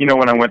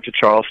when I went to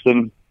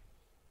Charleston,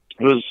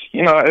 it was,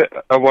 I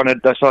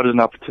saw it as an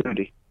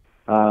opportunity.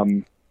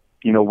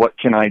 what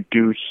can I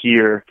do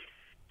here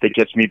that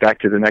gets me back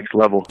to the next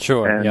level?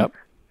 Sure. And,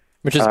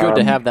 which is good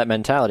to have that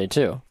mentality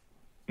too.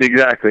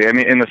 Exactly. I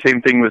mean, and the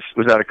same thing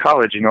was out of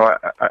college. I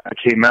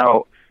came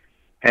out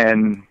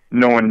and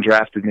no one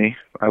drafted me.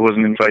 I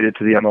wasn't invited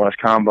to the MLS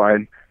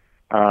Combine.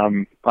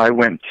 I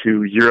went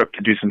to Europe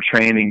to do some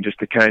training just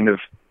to kind of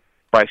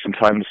buy some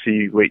time to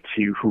see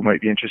who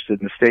might be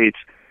interested in the States.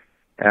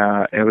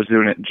 I was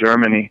doing it in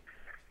Germany,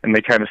 and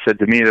they kind of said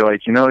to me, they're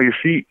like, your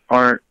feet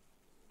aren't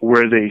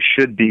where they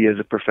should be as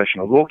a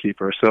professional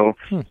goalkeeper. So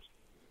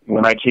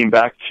when I came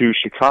back to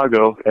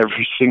Chicago,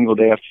 every single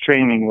day after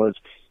training was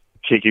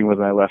kicking with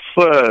my left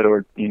foot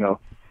or,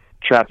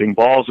 trapping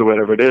balls or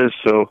whatever it is.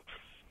 So,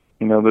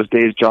 those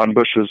days John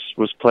Bush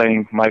was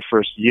playing my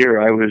first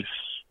year, I was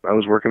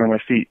working on my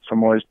feet. So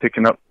I'm always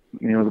picking up,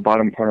 the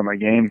bottom part of my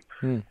game.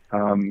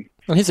 Well,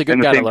 he's a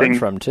good guy to learn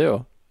from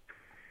too.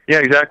 Yeah,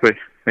 exactly.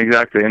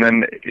 And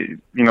then,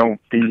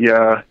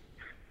 the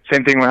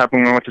same thing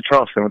happened when I went to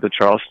Charleston. I went to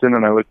Charleston,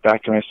 and I looked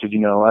back and I said,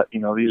 these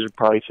are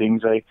probably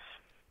things I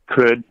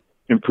could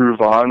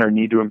improve on or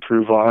need to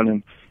improve on,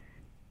 and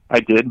I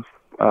did.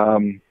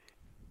 And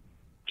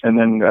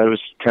then I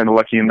was kind of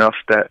lucky enough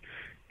that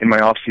in my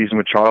off season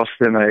with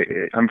Charleston,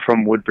 I'm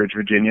from Woodbridge,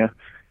 Virginia.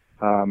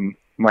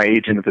 My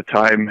agent at the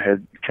time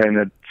had kind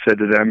of said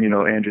to them,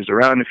 Andrew's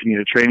around if you need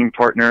a training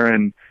partner,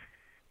 and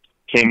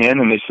came in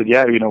and they said,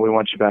 yeah, we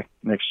want you back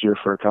next year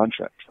for a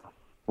contract. So,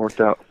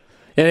 worked out.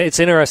 And it's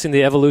interesting,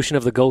 the evolution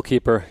of the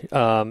goalkeeper.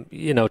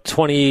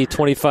 20,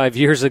 25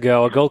 years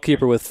ago, a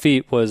goalkeeper with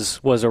feet was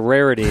a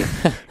rarity.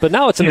 But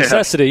now it's a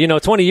necessity.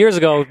 20 years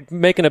ago,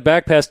 making a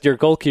back pass to your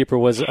goalkeeper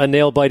was a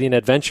nail-biting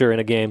adventure in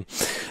a game.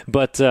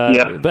 But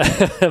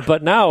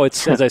now,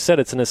 it's, as I said,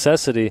 it's a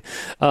necessity.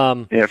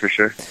 Yeah, for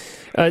sure.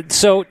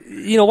 So,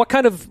 what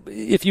kind of,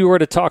 if you were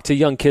to talk to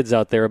young kids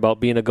out there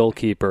about being a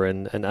goalkeeper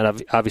and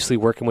obviously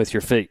working with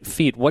your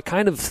feet, what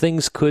kind of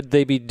things could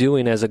they be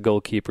doing as a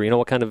goalkeeper?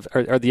 What kind of,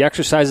 are the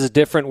exercises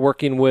different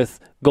working with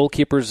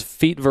goalkeepers'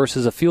 feet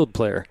versus a field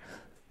player?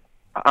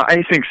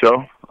 I think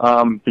so,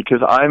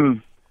 because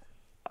I'm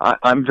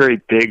very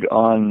big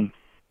on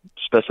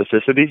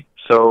specificity.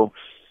 So,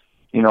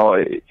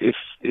 if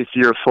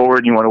you're a forward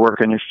and you want to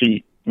work on your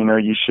feet,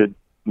 you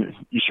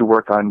should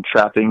work on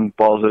trapping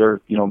balls that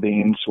are,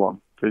 being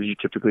in-swung, because you're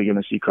typically going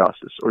to see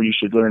crosses. Or you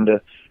should learn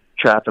to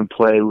trap and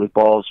play with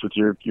balls with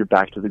your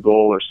back to the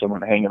goal or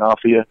someone hanging off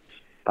of you.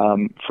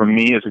 For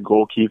me as a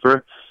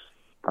goalkeeper,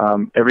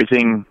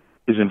 everything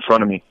is in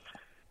front of me.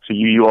 So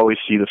you always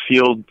see the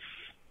field.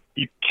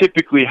 You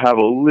typically have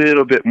a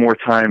little bit more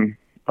time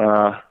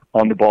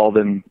on the ball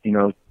than,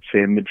 say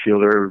a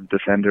midfielder or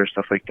defender,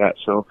 stuff like that.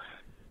 So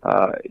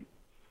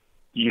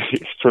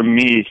for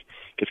me,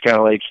 it's kind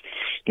of like,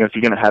 if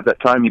you're going to have that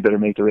time, you better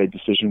make the right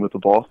decision with the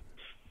ball.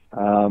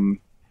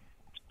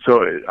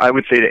 So I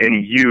would say to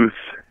any youth,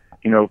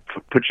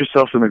 put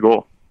yourself in the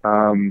goal.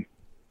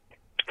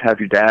 Have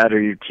your dad or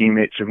your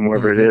teammates or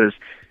whoever it is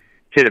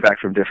hit it back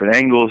from different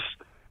angles.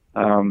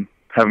 Have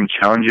them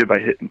challenge you by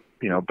hitting,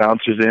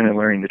 bouncers in and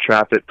learning to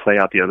trap it, play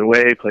out the other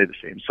way, play the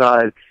same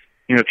side.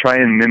 Try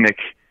and mimic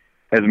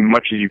as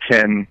much as you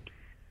can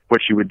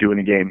what you would do in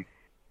a game.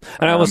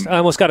 And I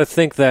almost got to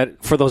think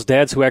that for those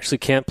dads who actually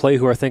can't play,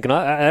 who are thinking,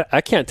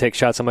 I can't take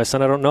shots on my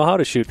son, I don't know how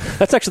to shoot.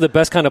 That's actually the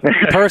best kind of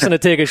person to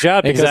take a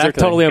shot because they're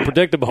totally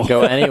unpredictable.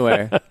 Go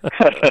anywhere.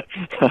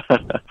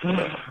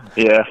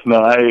 Yeah,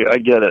 no, I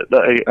get it.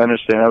 I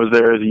understand. I was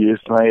there as a youth.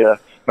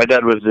 My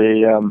dad was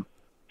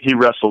he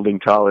wrestled in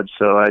college,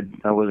 so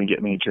I wasn't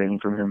getting any training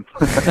from him.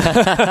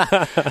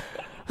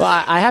 Well,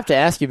 I have to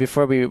ask you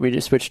before we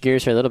just switch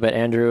gears here a little bit,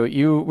 Andrew.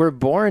 You were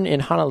born in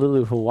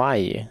Honolulu,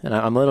 Hawaii, and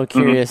I'm a little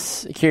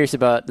curious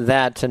about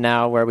that to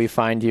now where we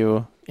find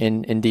you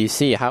in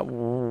D.C. How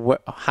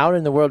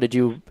in the world did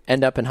you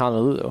end up in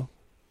Honolulu?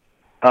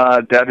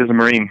 Dad is a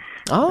Marine.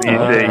 Oh,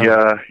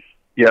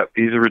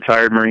 he's a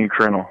retired Marine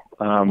colonel.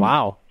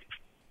 Wow.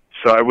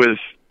 So I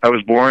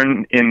was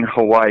born in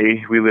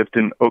Hawaii. We lived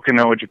in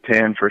Okinawa,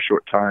 Japan for a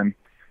short time.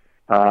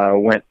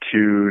 Went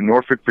to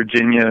Norfolk,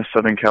 Virginia,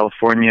 Southern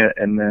California,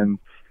 and then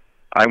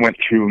I went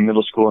through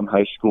middle school and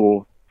high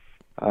school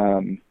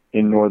in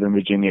Northern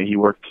Virginia. He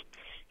was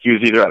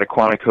either at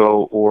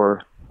Quantico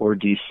or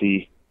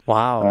DC.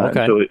 Wow.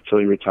 Okay. Until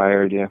he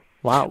retired. Yeah.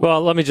 Wow.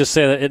 Well, let me just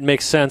say that it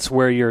makes sense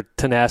where your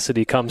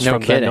tenacity comes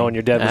from, knowing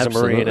your dad was a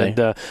Marine. And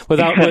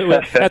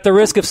at the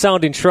risk of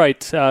sounding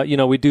trite,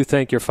 we do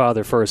thank your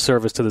father for his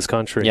service to this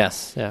country.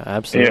 Yes, yeah,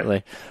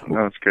 absolutely. Yeah.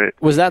 No, that's great.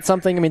 Was that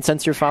something,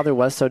 since your father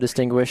was so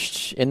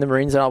distinguished in the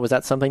Marines at all, was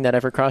that something that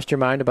ever crossed your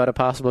mind about a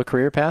possible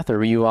career path, or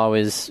were you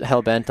always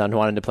hell-bent on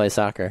wanting to play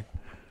soccer?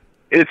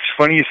 It's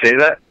funny you say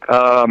that.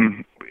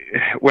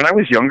 When I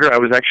was younger, I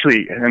was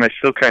actually, and I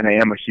still kind of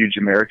am, a huge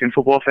American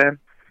football fan.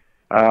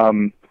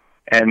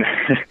 And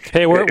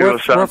hey, we're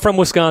from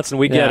Wisconsin.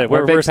 We get it.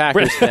 We're big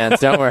Packers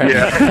fans. Don't worry.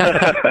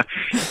 Yeah.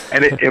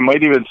 And it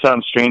might even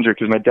sound stranger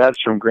because my dad's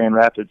from Grand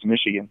Rapids,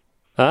 Michigan.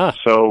 Ah.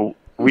 So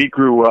we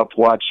grew up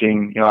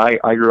watching.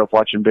 I grew up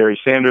watching Barry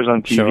Sanders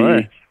on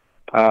TV.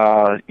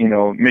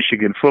 Sure.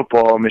 Michigan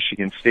football,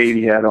 Michigan State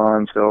he had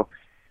on. So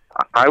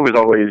I was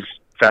always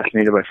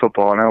fascinated by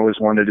football, and I always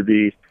wanted to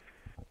be,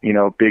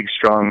 big,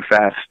 strong,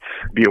 fast,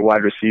 be a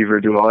wide receiver,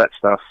 do all that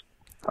stuff.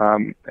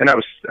 And I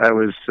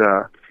was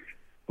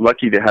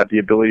lucky to have the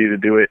ability to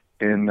do it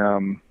in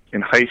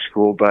high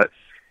school, but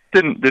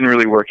didn't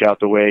really work out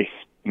the way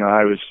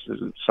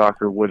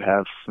soccer would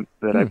have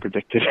that I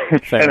predicted.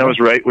 And I was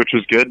right, which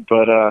was good.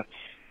 But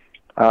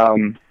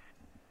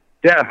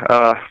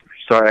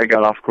sorry, I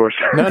got off course.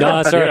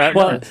 No, sorry.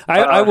 Well,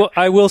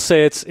 I will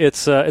say it's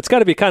got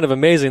to be kind of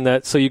amazing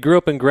that. So you grew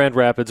up in Grand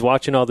Rapids,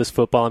 watching all this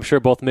football. I'm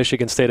sure both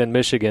Michigan State and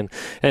Michigan.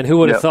 And who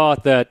would have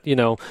thought that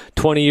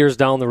 20 years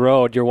down the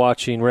road, you're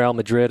watching Real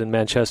Madrid and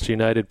Manchester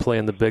United play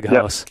in the big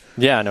house?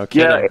 Yeah, no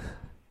kidding. Yeah,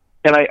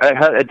 and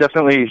I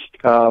definitely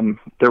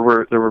there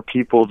were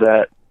people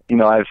that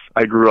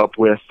I grew up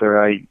with,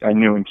 or I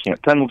knew in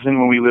Camp Pendleton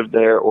when we lived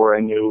there, or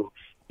I knew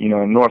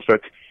in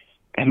Norfolk.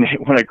 And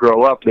when I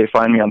grow up, they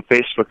find me on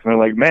Facebook, and they're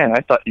like, "Man, I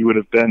thought you would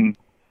have been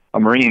a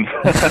Marine."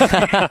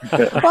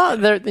 Well,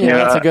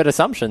 that's a good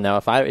assumption, though.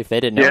 If they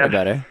didn't know any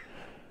better.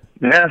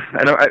 Yeah,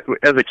 I know.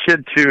 As a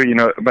kid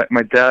too,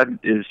 my dad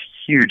is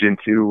huge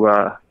into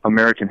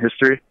American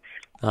history.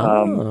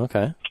 Oh,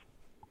 okay.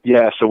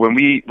 Yeah, so when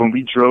we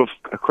drove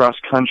across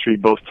country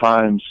both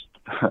times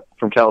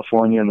from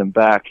California and then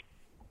back,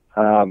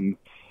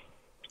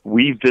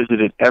 we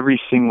visited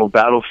every single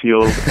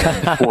battlefield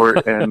and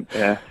fort and.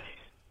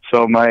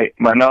 So my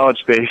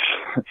knowledge base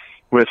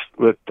with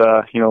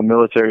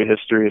military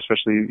history,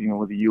 especially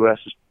with the U.S.,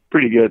 is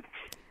pretty good.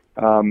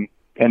 And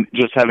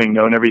just having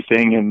known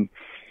everything and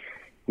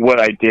what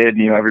I did,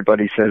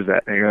 everybody says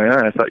that. They go,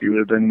 I thought you would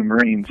have been in the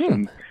Marines.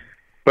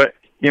 But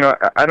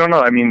I don't know.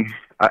 I mean,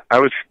 I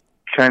was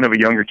kind of a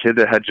younger kid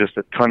that had just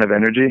a ton of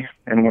energy.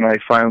 And when I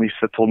finally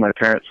told my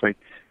parents, like,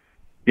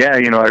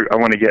 I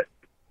want to get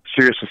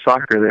serious with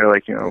soccer, they're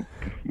like,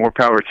 more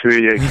power to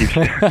you.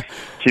 It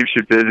keeps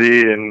you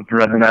busy and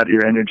running out of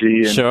your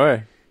energy. And,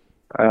 sure.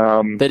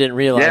 They didn't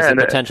realize the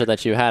potential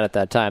that you had at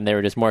that time. They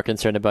were just more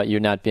concerned about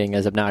you not being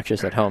as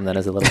obnoxious at home than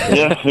as a little kid.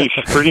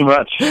 Yeah, pretty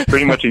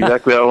much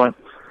exactly how I went.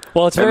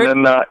 Well, it's very.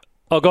 And then,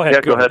 go ahead.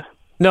 Yeah, go ahead.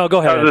 No, go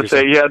ahead. I was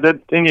going to say,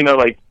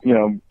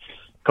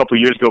 a couple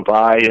of years go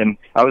by, and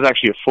I was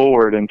actually a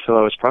forward until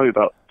I was probably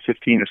about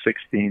 15 or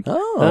 16.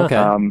 Oh, okay.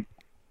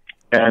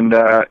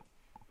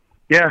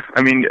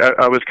 I mean,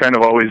 I was kind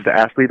of always the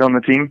athlete on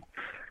the team,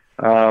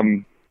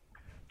 and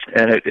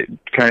it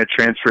kind of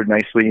transferred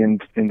nicely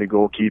into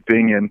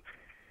goalkeeping, and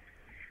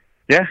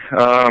it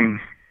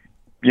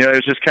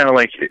was just kind of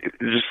like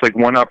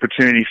one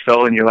opportunity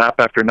fell in your lap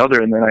after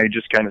another, and then I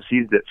just kind of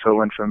seized it. So I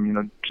went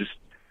from just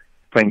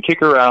playing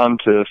kick around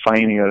to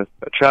finding a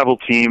travel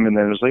team, and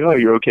then it was like, oh,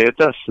 you're okay at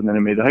this, and then I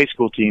made the high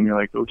school team. You're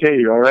like, okay,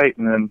 you're all right,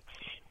 and then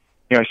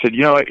I said,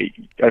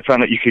 I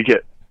found out you could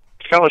get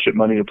scholarship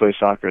money to play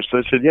soccer, so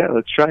I said, yeah,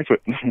 let's try for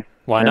it.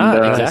 Why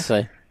not?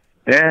 Exactly.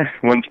 Yeah,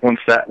 once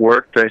that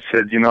worked, I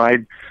said,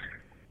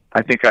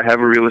 I think I have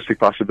a realistic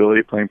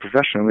possibility of playing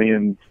professionally,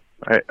 and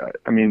I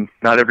mean,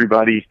 not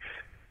everybody,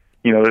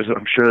 I'm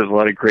sure there's a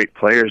lot of great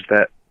players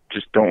that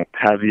just don't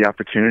have the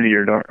opportunity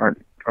or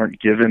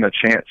aren't given a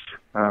chance,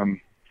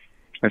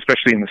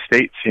 especially in the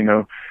States.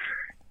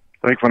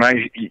 Like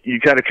you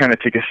got to kind of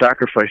take a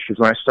sacrifice, because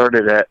when I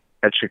started at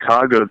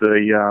Chicago,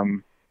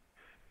 the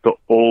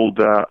old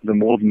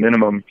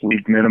minimum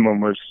league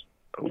minimum was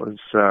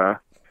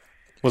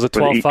it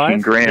 12.5?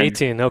 18 grand.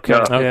 18, okay.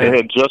 It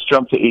had just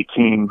jumped to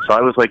 18, so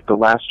I was like the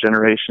last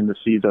generation to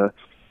see the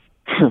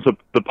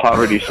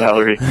poverty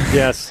salary.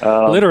 Yes,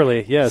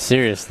 literally, yes.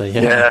 Seriously,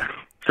 yeah. Yeah,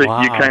 so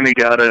you kind of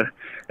gotta,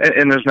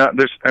 and there's not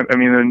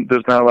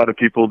a lot of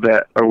people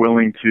that are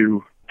willing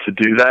to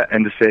do that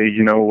and to say,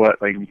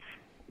 what, like,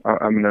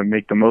 I'm gonna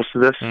make the most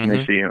of this, and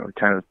they say,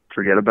 kind of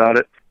forget about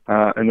it.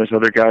 And there's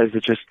other guys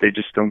that they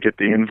just don't get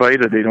the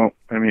invite, or they don't.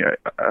 I mean,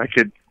 I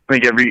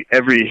think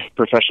every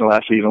professional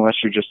athlete, unless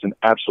you're just an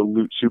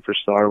absolute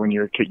superstar when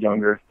you're a kid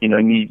younger, you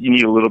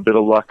need a little bit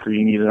of luck, or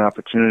you need an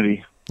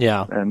opportunity.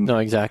 Yeah. No,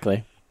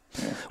 exactly.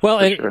 Yeah, well,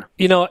 and sure.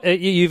 You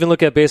even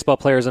look at baseball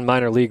players in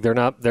minor league; they're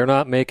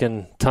not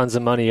making tons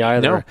of money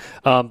either.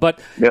 No. But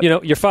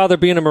your father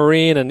being a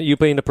Marine and you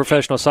being a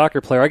professional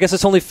soccer player, I guess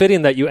it's only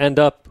fitting that you end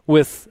up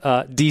with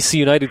DC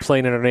United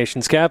playing in our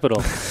nation's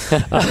capital.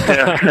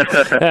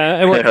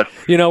 And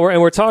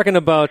we're talking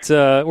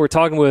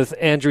with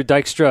Andrew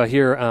Dykstra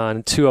here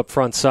on 2 Up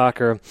Front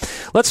Soccer.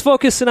 Let's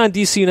focus in on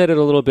DC United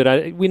a little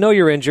bit. We know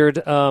you're injured.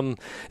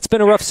 It's been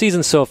a rough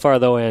season so far,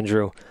 though,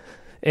 Andrew.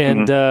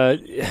 And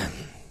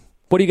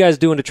what are you guys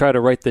doing to try to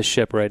right this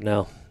ship right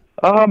now?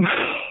 I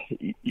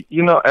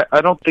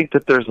don't think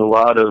that there's a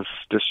lot of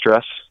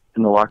distress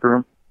in the locker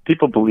room.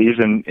 People believe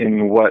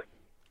in what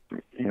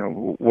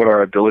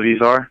our abilities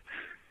are,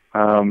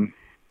 and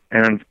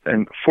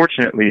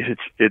fortunately,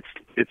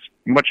 it's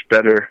much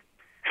better.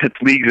 It's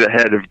leagues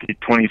ahead of the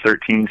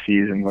 2013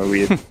 season where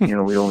we had,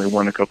 we only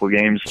won a couple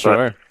games.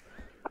 Sure.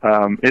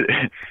 But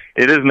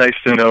it is nice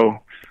to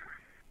know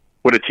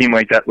what a team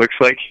like that looks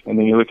like, and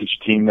then you look at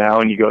your team now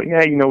and you go,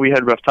 we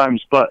had rough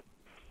times, but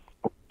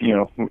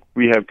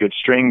we have good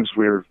strings.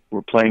 We're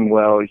playing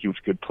well. You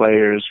have good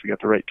players. We got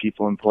the right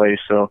people in place.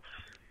 So,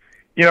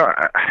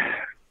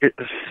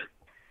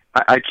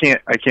 I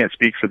can't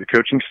speak for the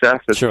coaching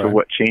staff as to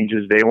what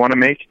changes they want to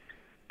make,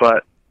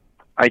 but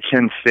I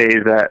can say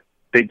that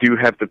they do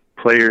have the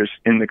players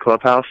in the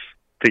clubhouse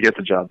to get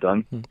the job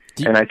done,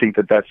 and I think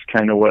that that's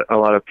kind of what a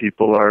lot of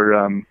people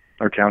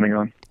are counting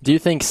on. Do you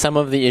think some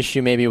of the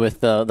issue maybe with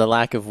the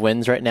lack of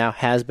wins right now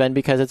has been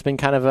because it's been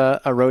kind of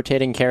a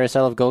rotating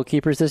carousel of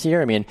goalkeepers this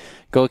year? I mean,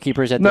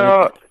 goalkeepers at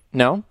No,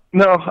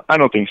 I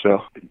don't think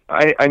so.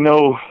 I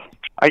know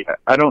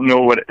I don't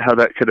know how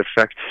that could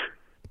affect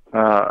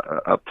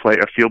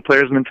a field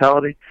player's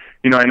mentality.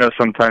 I know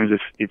sometimes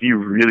if you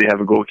really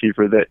have a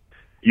goalkeeper that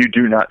you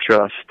do not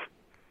trust,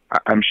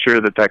 I'm sure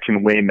that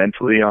can weigh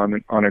mentally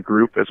on a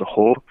group as a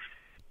whole.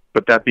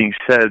 But that being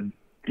said,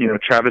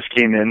 Travis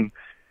came in,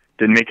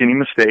 didn't make any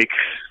mistakes.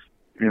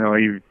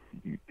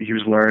 He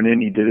was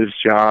learning. He did his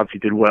job. He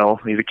did well.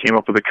 He came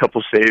up with a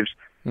couple saves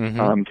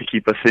to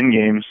keep us in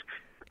games.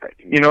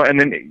 And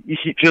then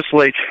he just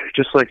like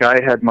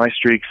I had my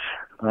streaks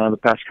the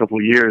past couple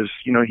of years.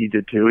 He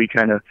did too. He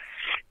kind of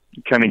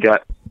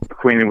got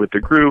acquainted with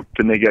the group,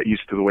 and they got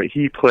used to the way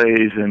he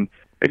plays, and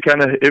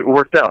it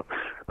worked out.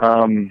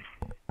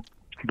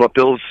 But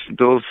Bill's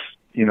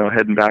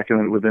heading back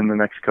within the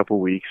next couple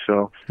of weeks,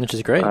 so which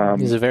is great.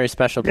 He's a very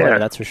special player,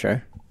 that's for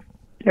sure.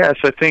 Yeah,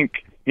 so I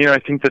think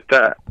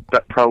that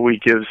probably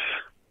gives.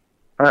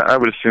 I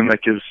would assume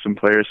that gives some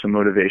players some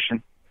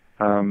motivation.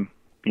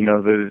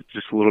 There's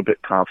just a little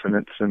bit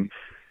confidence, and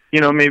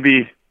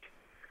maybe.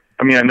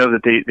 I mean, I know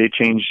that they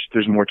change.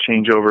 There's more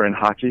changeover in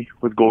hockey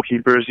with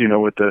goalkeepers.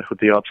 with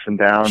the ups and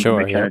downs,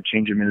 and they kind of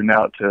change them in and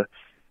out to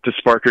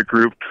spark a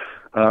group.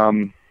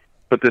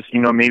 But this,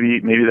 maybe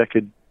that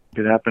could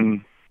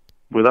happen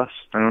with us.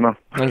 I don't know.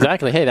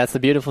 Exactly. Hey, that's the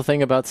beautiful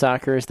thing about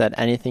soccer is that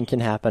anything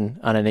can happen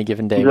on any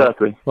given day.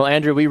 Exactly. Well,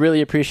 Andrew, we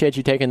really appreciate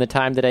you taking the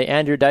time today.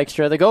 Andrew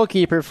Dykstra, the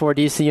goalkeeper for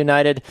DC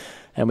United,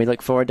 and we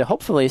look forward to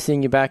hopefully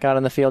seeing you back out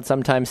on the field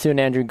sometime soon.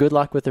 Andrew, good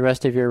luck with the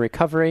rest of your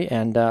recovery,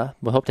 and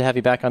we'll hope to have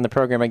you back on the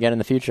program again in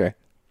the future.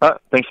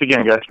 Thanks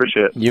again, guys.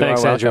 Appreciate it. You are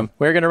welcome. Andrew.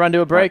 We're going to run to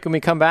a break. When we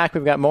come back,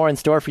 we've got more in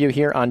store for you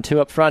here on 2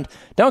 Up Front.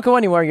 Don't go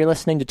anywhere. You're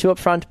listening to 2 Up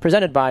Front,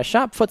 presented by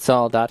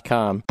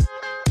ShopFutsal.com.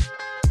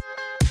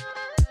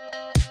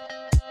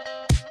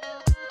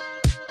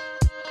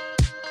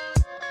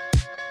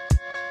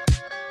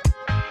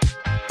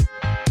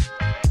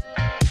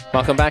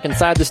 Welcome back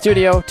inside the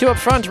studio. 2 Up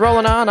Front,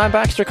 rolling on. I'm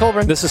Baxter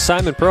Colburn. This is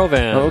Simon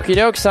Provan. Okie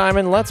doke,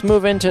 Simon. Let's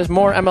move into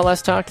more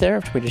MLS talk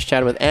there. We just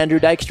chatted with Andrew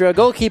Dykstra,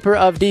 goalkeeper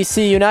of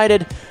DC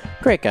United.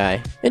 Great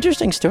guy.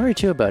 Interesting story,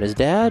 too, about his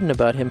dad and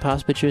about him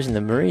possibly choosing the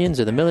Marines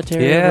or the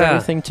military and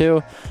everything,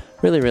 too.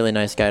 Really, really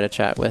nice guy to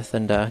chat with,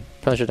 and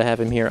pleasure to have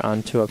him here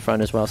on 2 Up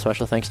Front as well.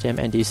 Special thanks to him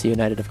and DC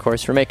United, of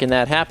course, for making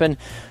that happen.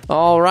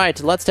 All right,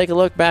 let's take a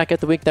look back at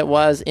the week that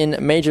was in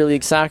Major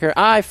League Soccer.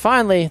 I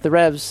made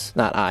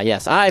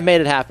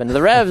it happen.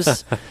 The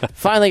Revs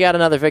finally got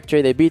another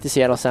victory. They beat the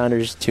Seattle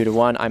Sounders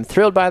 2-1. I'm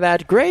thrilled by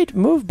that. Great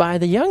move by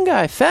the young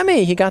guy,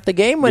 Femi. He got the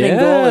game-winning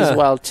goal as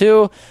well,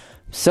 too.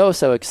 So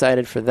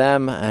excited for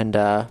them,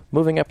 and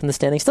moving up in the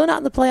standings. Still not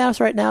in the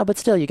playoffs right now, but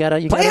still,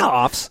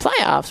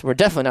 playoffs. We're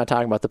definitely not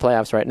talking about the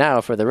playoffs right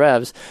now for the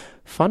Revs.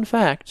 Fun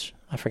fact,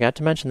 I forgot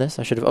to mention this.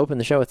 I should have opened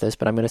the show with this,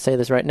 but I'm going to say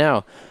this right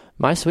now.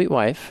 My sweet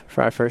wife,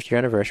 for our first year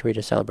anniversary, we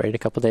just celebrated a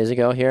couple days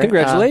ago here.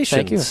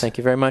 Congratulations. Thank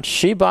you very much.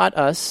 She bought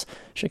us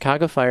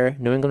Chicago Fire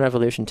New England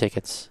Revolution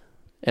tickets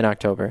in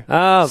October.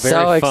 Oh, very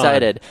so fun.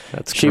 Excited.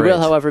 That's she great. will,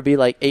 however, be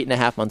like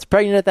 8.5 months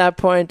pregnant at that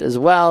point as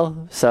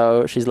well.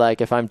 So she's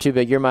like, if I'm too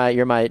big, you're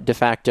my de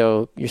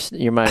facto,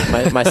 you're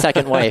my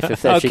second wife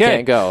if she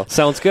can't go.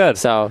 Sounds good.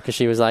 So because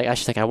she's like,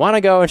 I want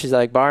to go, and she's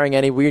like, barring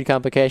any weird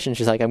complications,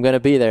 she's like, I'm going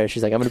to be there.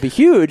 She's like, I'm going to be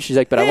huge. She's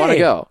like, but I want to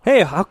go.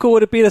 Hey, how cool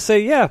would it be to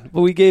say,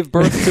 we gave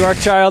birth to our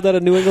child at a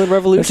New England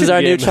Revolution This is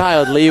our game. new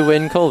child, Lee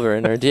Wynn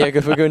Colburn, or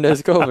Diego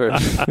Fagundes Colburn.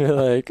 You're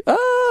like,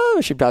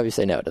 she'd probably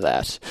say no to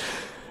that.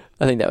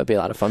 I think that would be a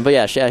lot of fun. But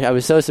yeah, I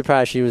was so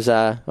surprised. She was,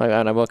 when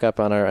I woke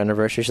up on our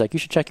anniversary, she's like, you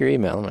should check your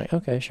email. I'm like,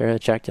 okay, sure. I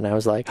checked, and I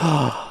was like,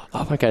 oh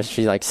my gosh.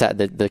 She like sat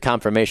the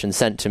confirmation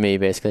sent to me,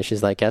 basically.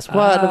 She's like, guess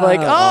what? I'm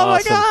like,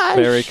 awesome. My gosh.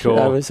 Very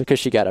cool. Because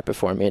she got up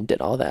before me and did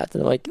all that.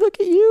 And I'm like, look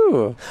at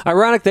you.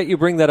 Ironic that you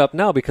bring that up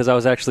now, because I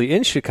was actually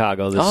in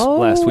Chicago this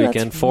last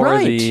weekend for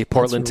the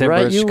Portland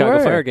Timbers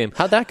Chicago Fire game.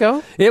 How'd that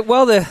go? It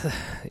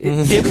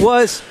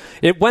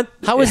went.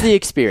 How was the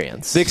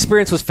experience? The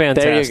experience was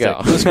fantastic. There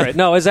you go. It was great.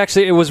 No,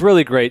 it was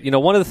really great.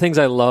 One of the things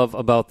I love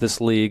about this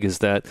league is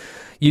that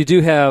you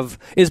do have,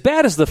 as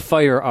bad as the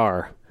Fire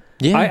are,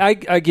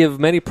 I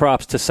give many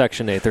props to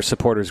Section 8, their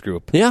supporters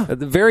group. Yeah.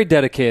 Very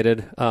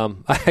dedicated.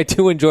 I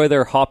do enjoy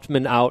their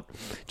Hauptmann out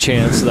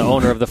chants, the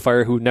owner of the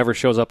Fire who never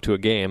shows up to a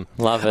game.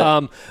 Love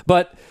it.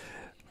 But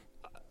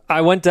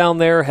I went down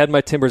there, had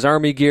my Timbers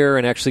Army gear,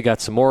 and actually got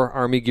some more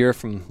Army gear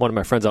from one of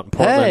my friends out in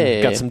Portland.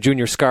 Hey. Got some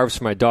junior scarves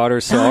for my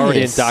daughters, so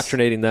already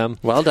indoctrinating them.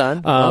 Well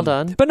done. Well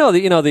done. But no,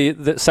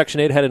 the Section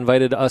 8 had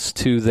invited us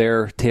to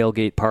their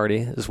tailgate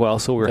party as well,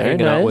 so we were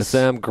hanging out with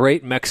them.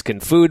 Great Mexican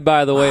food,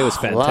 by the way. It was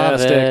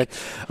fantastic.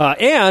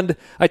 And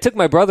I took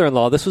my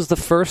brother-in-law. This was the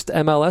first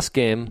MLS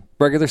game,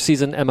 regular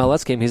season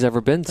MLS game he's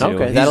ever been to.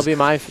 Okay, that'll be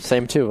my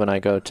same too when I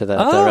go to the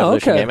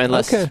Revolution game,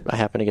 unless I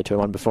happen to get to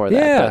one before that.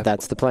 Yeah. But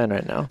that's the plan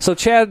right now. So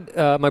Chad,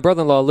 my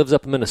brother-in-law, lives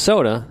up in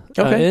Minnesota,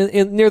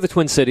 near the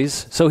Twin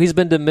Cities. So he's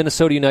been to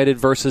Minnesota United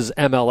versus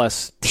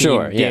MLS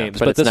team games.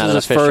 But this was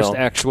his first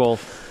actual.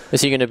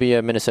 Is he going to be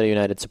a Minnesota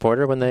United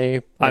supporter when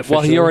they?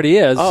 Well, he already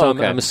is. So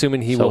I'm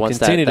assuming he will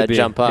continue to be.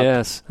 Jump up.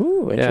 Yes.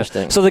 Ooh,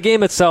 interesting. Yeah. So the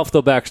game itself,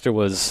 though, Baxter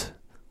was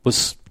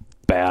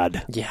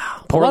bad. Yeah.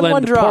 Portland,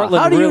 one draw.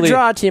 Portland How do really, you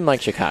draw a team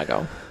like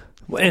Chicago?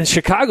 And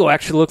Chicago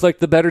actually looked like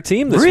the better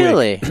team this week.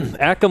 Really?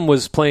 Ackham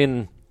was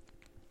playing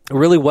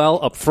really well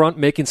up front,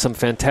 making some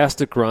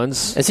fantastic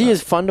runs. Is he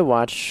as fun to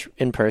watch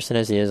in person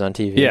as he is on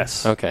TV?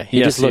 Yes. Okay.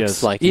 He just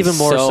looks like even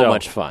more so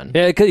much fun.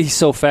 Yeah, he's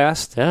so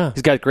fast. Yeah.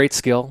 He's got great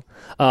skill.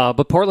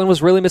 But Portland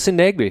was really missing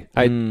Nagbe.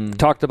 I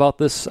talked about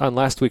this on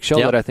last week's show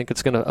that I think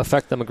it's going to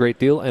affect them a great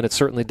deal, and it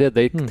certainly did.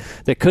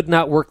 They could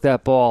not work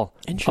that ball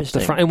up the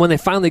front.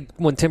 And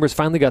when Timbers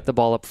finally got the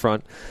ball up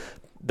front,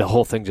 the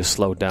whole thing just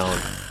slowed down.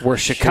 Where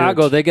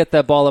Chicago, they get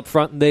that ball up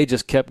front, and they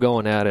just kept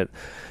going at it.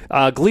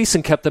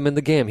 Gleason kept them in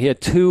the game. He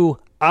had 2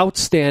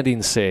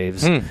 outstanding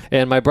saves,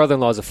 and my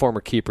brother-in-law is a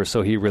former keeper,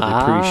 so he really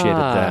appreciated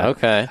that.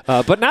 Okay.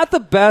 But not the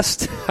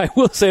best. I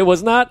will say it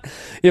was not.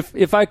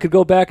 If I could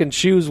go back and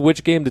choose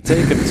which game to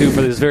take him to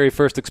for his very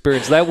first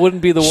experience, that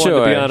wouldn't be the one,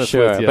 to be honest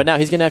with you. But now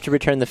he's going to have to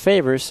return the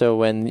favor, so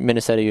when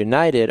Minnesota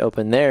United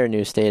open their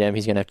new stadium,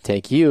 he's going to have to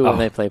take you when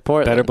they play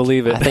Portland. Better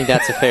believe it. I think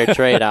that's a fair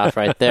trade-off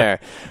right there.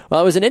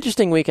 Well, it was an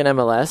interesting week in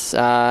MLS.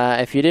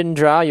 If you didn't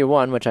draw, you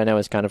won, which I know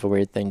is kind of a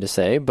weird thing to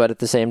say, but at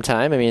the same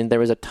time, I mean, there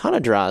was a ton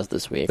of draws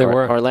this week. There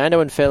were. Orlando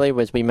and Philly,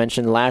 as we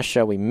mentioned last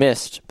show, we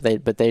missed,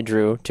 but they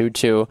drew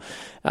 2-2.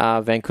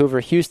 Vancouver,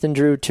 Houston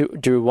drew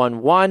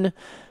 1-1.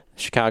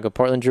 Chicago,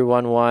 Portland drew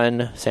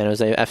 1-1. San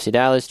Jose, FC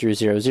Dallas drew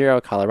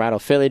 0-0. Colorado,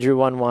 Philly drew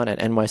 1-1.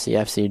 And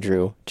NYCFC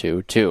drew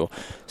 2-2.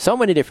 So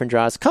many different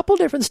draws. Couple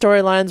different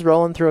storylines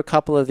rolling through a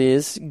couple of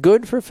these.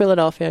 Good for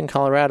Philadelphia and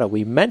Colorado.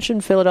 We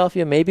mentioned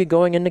Philadelphia maybe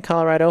going into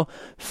Colorado,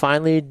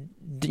 finally,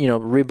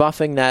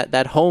 rebuffing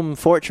that home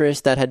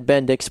fortress that had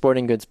been Dick's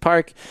Sporting Goods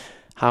Park.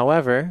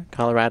 However,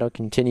 Colorado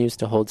continues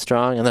to hold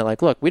strong, and they're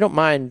like, look, we don't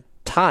mind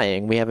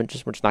tying. We're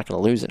just not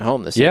going to lose at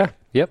home this year.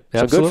 Yep, so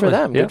absolutely. good for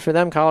them. Yeah. Good for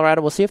them,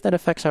 Colorado. We'll see if that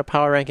affects our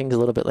power rankings a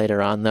little bit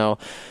later on, though,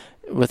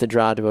 with a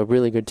draw to a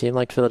really good team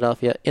like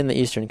Philadelphia in the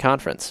Eastern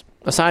Conference.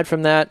 Aside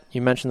from that,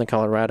 you mentioned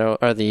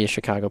the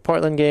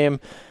Chicago-Portland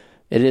game.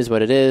 It is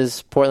what it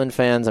is. Portland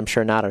fans, I'm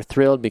sure, are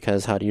thrilled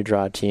because how do you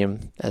draw a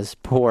team as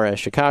poor as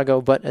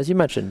Chicago? But as you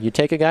mentioned, you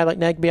take a guy like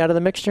Nagbe out of the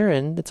mixture,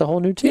 and it's a whole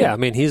new team. Yeah, I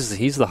mean, he's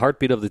the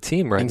heartbeat of the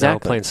team right now,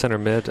 playing center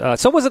mid.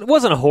 So it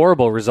wasn't a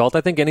horrible result.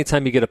 I think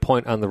anytime you get a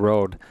point on the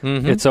road,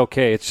 it's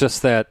okay. It's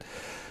just that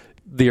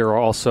they're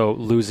also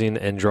losing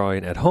and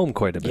drawing at home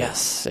quite a bit.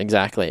 Yes,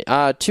 exactly.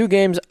 2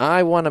 games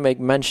I want to make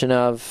mention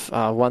of.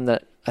 One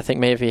that I think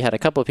maybe had a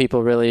couple of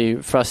people really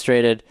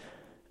frustrated.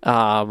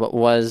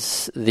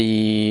 Was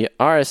the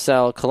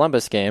RSL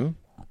Columbus game.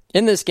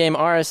 In this game,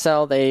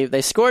 RSL,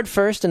 they scored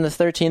first in the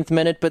 13th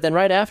minute, but then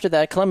right after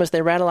that, Columbus,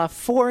 they rattle off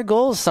 4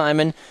 goals,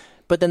 Simon,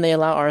 but then they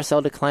allow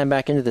RSL to climb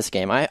back into this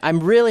game. I'm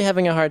really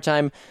having a hard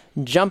time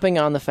jumping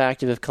on the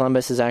fact of if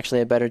Columbus is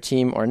actually a better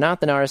team or not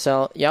than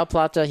RSL. Yao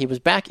Plata, he was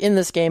back in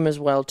this game as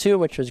well, too,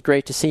 which was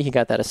great to see. He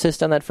got that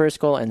assist on that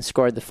first goal and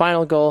scored the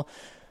final goal.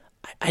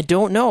 I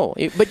don't know,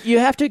 but you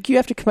have to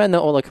commend the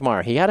Ola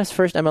Kamara. He got his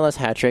first MLS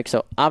hat trick,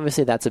 so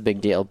obviously that's a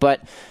big deal.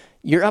 But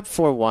you're up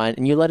 4-1,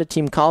 and you let a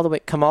team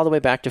come all the way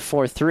back to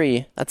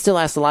 4-3. That still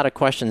asks a lot of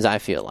questions, I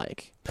feel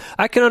like.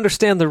 I can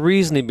understand the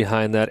reasoning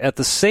behind that. At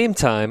the same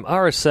time,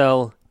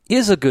 RSL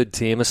is a good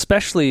team,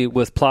 especially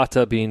with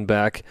Plata being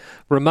back.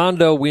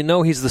 Raimondo, we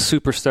know he's the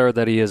superstar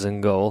that he is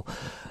in goal.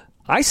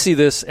 I see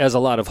this as a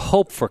lot of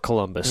hope for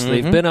Columbus.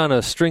 They've been on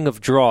a string of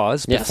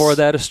draws. Before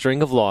that, a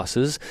string of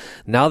losses.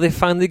 Now they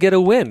finally get a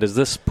win. Does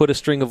this put a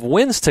string of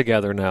wins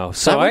together now?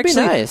 So that would be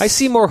nice. I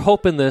see more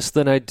hope in this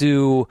than I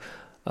do.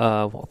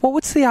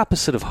 What's the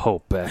opposite of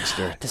hope,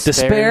 Baxter?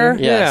 Despair?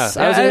 Yes.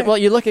 Yeah. Well,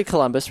 you look at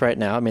Columbus right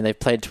now. I mean, they've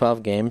played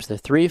 12 games. They're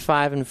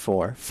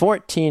 3-5-4,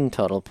 14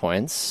 total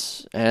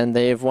points, and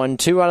they've won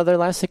 2 out of their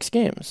last 6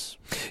 games.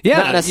 Yeah,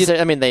 not necessarily.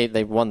 I mean,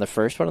 they won the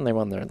first one and they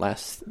won their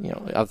last,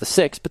 of the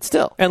 6, but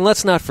still. And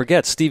let's not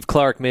forget, Steve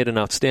Clark made an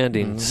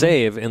outstanding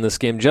save in this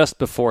game just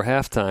before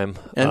halftime.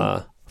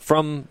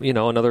 From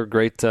another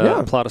great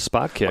Plata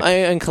spot kick.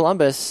 And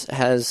Columbus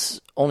has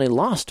only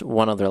lost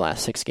 1 of their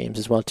last 6 games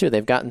as well, too.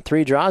 They've gotten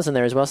 3 draws in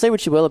there as well. Say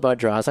what you will about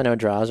draws. I know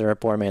draws are a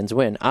poor man's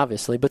win,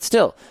 obviously, but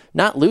still,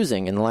 not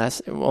losing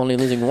only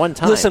losing 1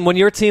 time. Listen, when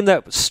you're a team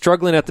that's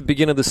struggling at the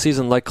beginning of the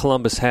season like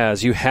Columbus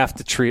has, you have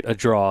to treat a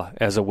draw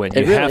as a win.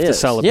 You have to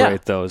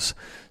celebrate those.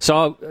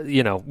 So,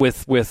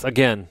 with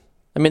again,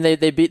 I mean,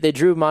 they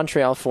drew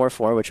Montreal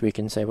 4-4, which we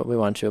can say what we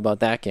want to about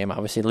that game,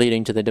 obviously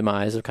leading to the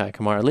demise of Kai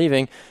Kamara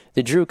leaving.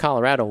 They drew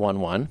Colorado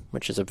 1-1,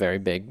 which is a very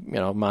big,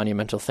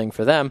 monumental thing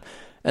for them.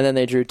 And then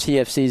they drew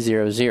TFC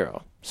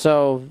 0-0.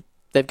 So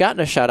they've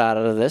gotten a shutout out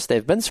of this.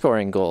 They've been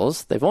scoring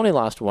goals. They've only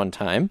lost one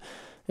time.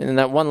 And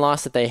that one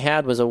loss that they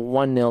had was a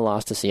 1-0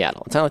 loss to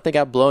Seattle. It's not like they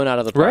got blown out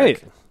of the park.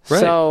 Right.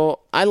 So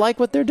I like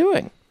what they're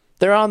doing.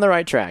 They're on the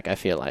right track, I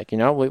feel like.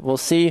 We'll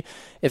see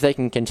if they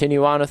can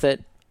continue on with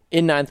it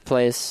in 9th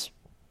place,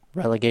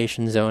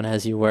 relegation zone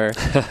as you were.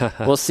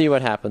 We'll see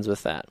what happens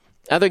with that.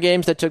 Other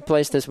games that took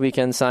place this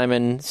weekend,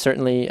 Simon,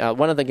 certainly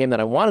one of the game that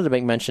I wanted to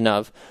make mention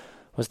of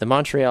was the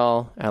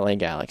Montreal-LA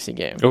Galaxy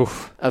game.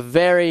 Oof. A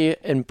very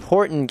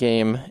important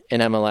game in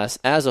MLS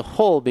as a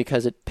whole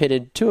because it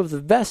pitted two of the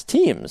best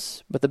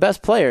teams with the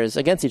best players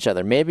against each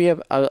other. Maybe a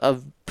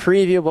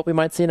preview of what we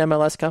might see in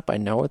MLS Cup. I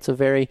know it's a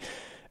very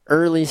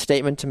early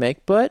statement to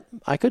make, but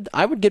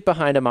I would get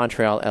behind a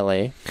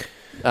Montreal-LA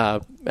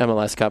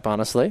MLS Cup,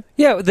 honestly.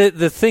 Yeah,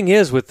 the thing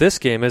is with this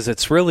game is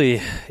it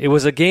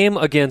was a game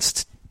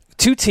against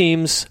two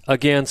teams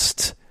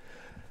against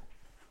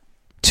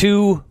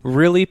two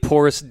really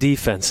porous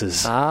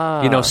defenses.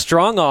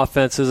 Strong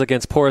offenses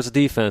against porous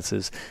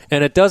defenses.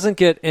 And it doesn't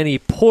get any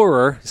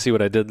poorer, see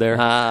what I did there,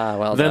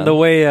 than the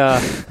way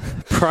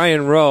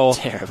Brian Rowe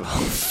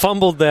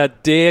fumbled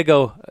that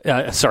Drogba.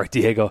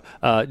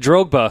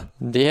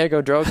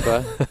 Diego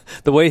Drogba.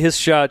 The way his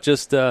shot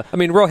just,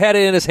 Rowe had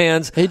it in his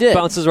hands. He did.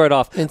 Bounces right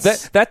off.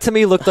 That to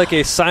me looked like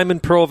a Simon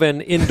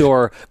Provan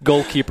indoor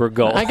goalkeeper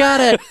goal. I got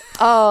it.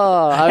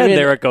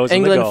 There it goes.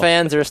 England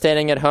fans are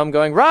standing at home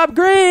going, Rob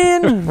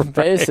Green!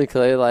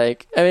 Basically,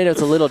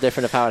 it's a little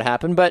different of how it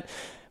happened, but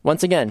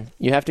once again,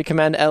 you have to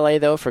commend LA,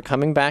 though, for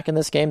coming back in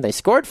this game. They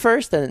scored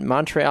first, and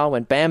Montreal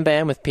went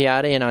bam-bam with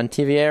Piatti and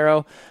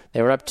Ontiveros.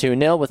 They were up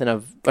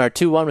 2-0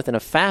 2-1 within a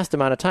fast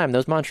amount of time.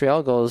 Those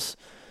Montreal goals,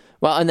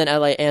 and then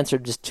LA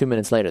answered just 2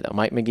 minutes later, though.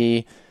 Mike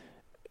McGee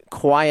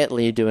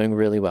quietly doing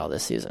really well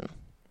this season.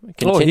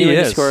 Continuing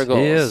to score goals.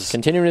 He is.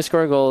 Continuing to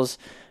score goals,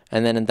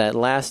 and then in that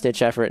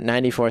last-ditch effort,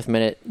 94th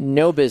minute,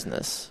 no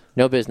business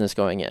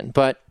going in.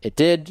 But it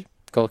did.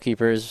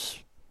 Goalkeepers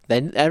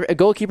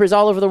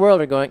all over the world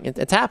are going,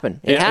 it's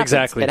happened. It happens.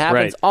 Exactly. It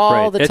happens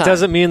all the time. It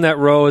doesn't mean that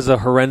Rowe is a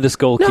horrendous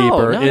goalkeeper.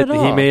 No, not at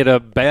all. He made a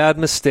bad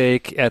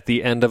mistake at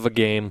the end of a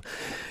game.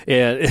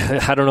 And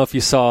I don't know if you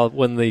saw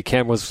when the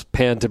camera was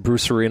panned to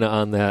Bruce Arena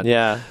on that.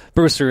 Yeah.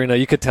 Bruce Arena,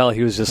 you could tell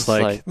he was just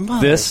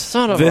this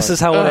is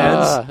how it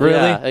ends? Really?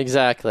 Yeah,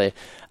 exactly.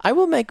 I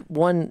will make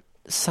one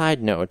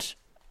side note.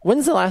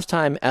 When's the last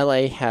time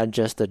LA had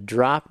just a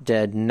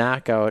drop-dead,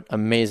 knockout,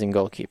 amazing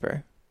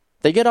goalkeeper?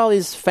 They get all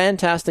these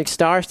fantastic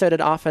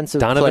star-studded offensive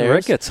players. Donovan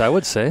Ricketts, I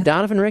would say.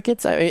 Donovan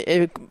Ricketts?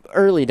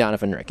 Early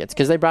Donovan Ricketts,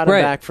 because they brought him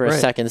back for a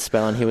second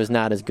spell, and he was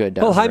not as good.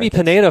 Jaime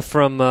Pineda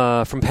from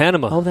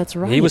Panama. Oh, that's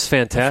right. He was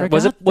fantastic.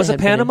 Was it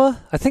Panama?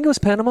 I think it was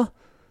Panama.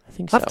 I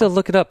think so. I'll have to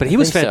look it up, but he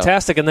was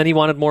fantastic, and then he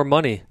wanted more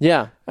money.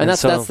 Yeah, and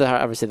that's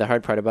obviously the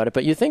hard part about it.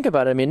 But you think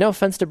about it, no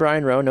offense to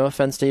Brian Rowe, no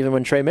offense to even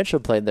when Trey Mitchell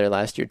played there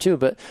last year, too,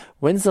 but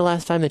when's the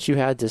last time that you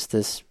had just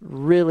this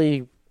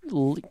really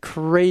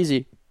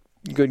crazy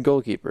good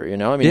goalkeeper, You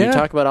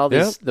talk about all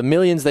these, the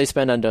millions they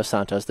spend on Dos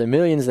Santos, the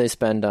millions they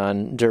spend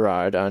on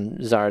Gerrard, on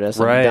Zardes,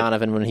 on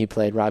Donovan when he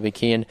played Robbie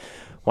Keane.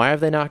 Why have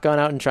they not gone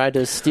out and tried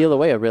to steal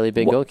away a really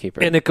big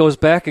goalkeeper? And it goes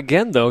back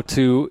again, though,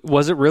 to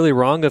was it really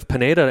wrong of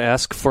Pineda to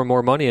ask for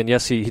more money? And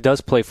yes, he does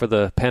play for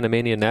the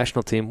Panamanian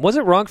national team. Was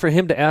it wrong for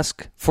him to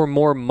ask for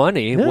more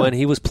money when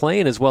he was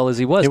playing as well as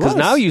he was? Because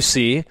now you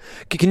see,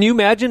 can you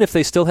imagine if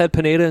they still had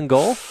Pineda in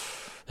goal?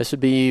 This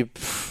would be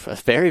a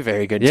very,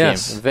 very good team. A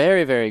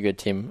very, very good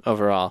team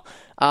overall.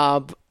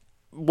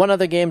 One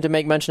other game to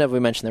make mention of,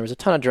 we mentioned there was a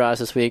ton of draws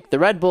this week. The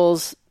Red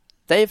Bulls,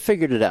 they've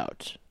figured it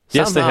out.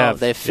 Yes, they have.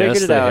 They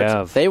figured it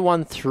out. They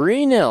won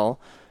 3-0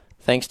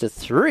 thanks to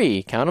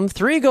three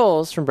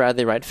goals from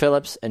Bradley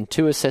Wright-Phillips and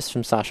 2 assists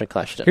from Sasha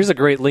Kleshton. Here's a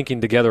great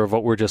linking together of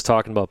what we're just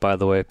talking about, by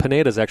the way.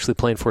 Pineda's actually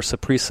playing for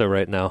Saprissa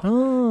right now.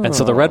 Oh. And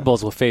so the Red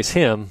Bulls will face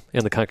him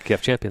in the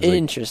CONCACAF Champions League.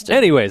 Interesting.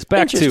 Anyways,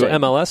 back to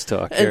MLS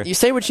talk here. You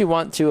say what you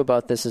want to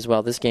about this as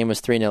well. This game was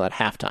 3-0 at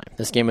halftime.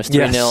 This game was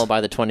 3-0 by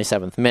the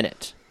 27th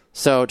minute.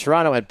 So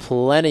Toronto had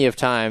plenty of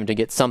time to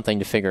get something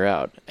to figure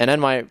out. And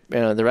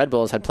the Red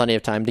Bulls had plenty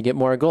of time to get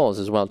more goals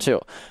as well, too.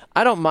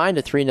 I don't mind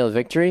a 3-0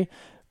 victory,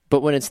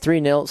 but when it's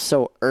 3-0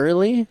 so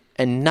early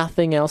and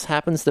nothing else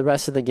happens the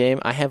rest of the game,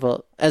 I have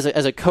as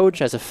a coach,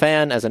 as a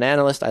fan, as an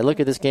analyst, I look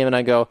at this game and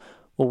I go,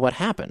 well, what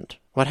happened?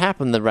 What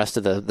happened the rest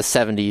of the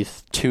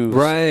 72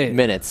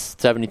 minutes,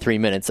 73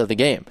 minutes of the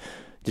game?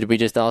 Did we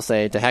just all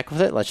say, to heck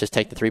with it, let's just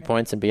take the 3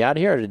 points and be out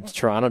of here? Or did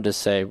Toronto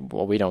just say,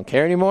 well, we don't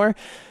care anymore?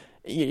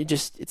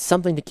 It's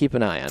something to keep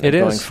an eye on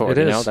going forward.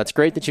 That's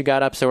great that you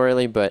got up so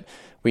early, but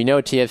we know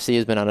TFC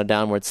has been on a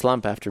downward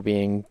slump after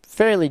being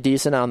fairly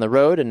decent on the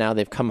road, and now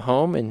they've come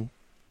home and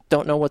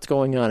don't know what's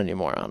going on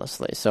anymore,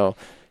 honestly. So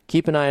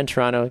keep an eye on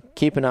Toronto.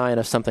 Keep an eye on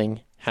if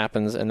something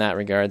happens in that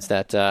regards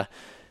that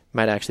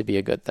might actually be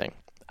a good thing.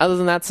 Other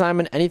than that,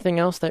 Simon, anything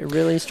else that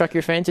really struck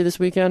your fancy this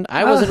weekend?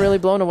 I wasn't really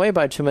blown away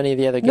by too many of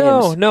the other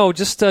games. No,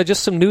 just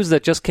some news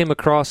that just came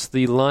across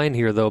the line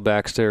here, though,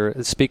 Baxter.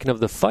 Speaking of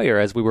the fire,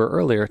 as we were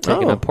earlier,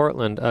 taking on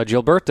Portland,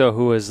 Gilberto,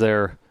 who is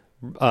their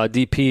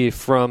DP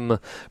from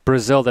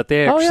Brazil that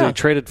they actually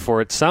traded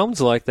for, it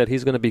sounds like that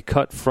he's going to be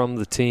cut from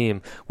the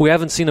team. We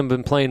haven't seen him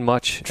been playing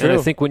much. True. And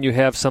I think when you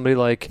have somebody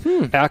like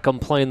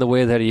Akam playing the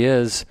way that he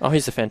is... Oh,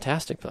 he's a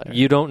fantastic player.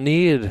 You don't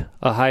need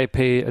a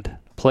high-paid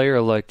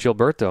player like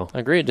Gilberto.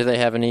 Agreed. Do they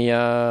have any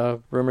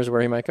rumors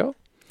where he might go?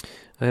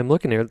 I am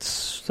looking here.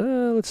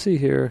 Let's see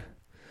here.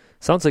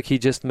 Sounds like he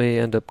just may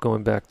end up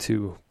going back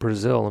to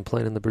Brazil and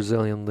playing in the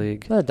Brazilian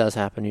league. That does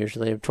happen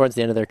usually. Towards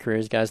the end of their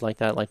careers, guys like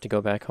that like to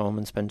go back home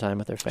and spend time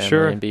with their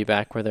family and be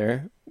back where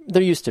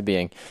they're used to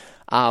being.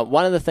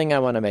 One other thing I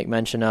want to make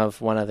mention of,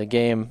 one other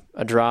game,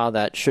 a draw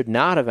that should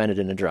not have ended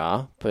in a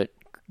draw, but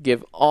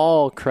give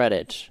all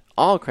credit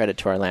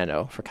to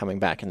Orlando for coming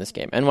back in this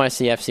game.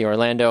 NYCFC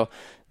Orlando,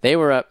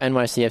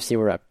 NYCFC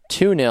were up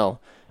 2-0.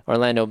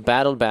 Orlando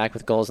battled back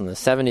with goals in the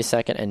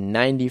 72nd and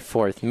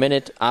 94th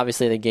minute.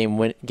 Obviously, the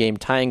game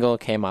tying goal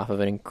came off of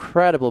an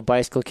incredible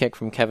bicycle kick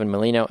from Kevin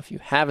Molino. If you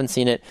haven't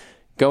seen it,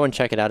 go and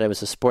check it out. It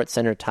was a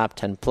SportsCenter top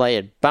 10 play.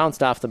 It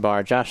bounced off the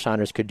bar. Josh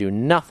Saunders could do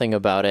nothing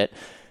about it.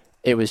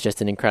 It was just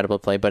an incredible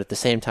play. But at the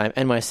same time,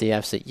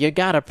 NYCFC, you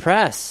gotta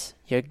press.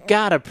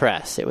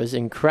 It was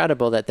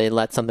incredible that they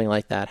let something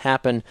like that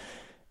happen.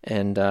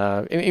 And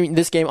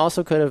this game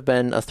also could have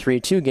been a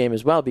 3-2 game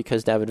as well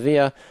because David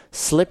Villa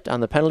slipped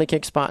on the penalty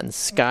kick spot and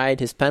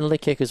skied his penalty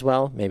kick as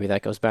well. Maybe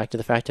that goes back to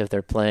the fact that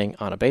they're playing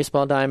on a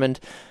baseball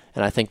diamond.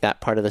 And I think that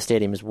part of the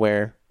stadium is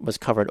where was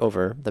covered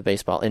over the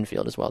baseball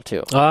infield as well,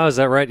 too. Oh, is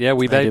that right? Yeah,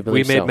 we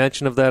made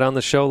mention of that on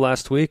the show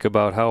last week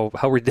about how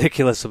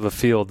ridiculous of a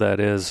field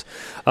that is.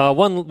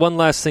 One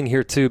last thing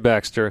here, too,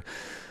 Baxter.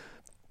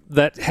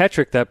 That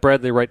hat-trick that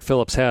Bradley Wright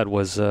Phillips had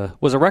was a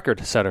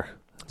record setter.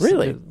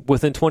 Really?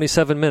 Within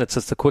 27 minutes,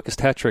 it's the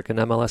quickest hat trick in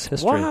MLS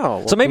history.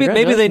 Wow. So maybe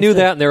they knew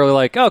that and they were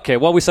like, okay,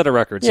 well, we set a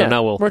record, so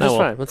now we're just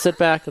fine. Let's sit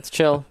back, let's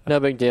chill,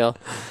 no big deal.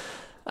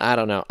 I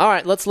don't know. All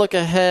right, let's look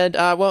ahead.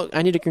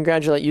 I need to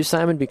congratulate you,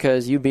 Simon,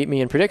 because you beat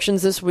me in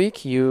predictions this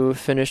week. You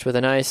finished with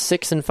a nice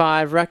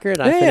 6-5 record.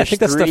 I finished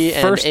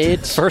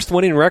 3-8. First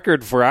winning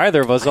record for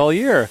either of us all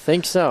year. I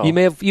think so.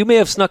 You may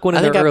have snuck one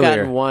in there earlier. I think I've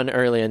gotten one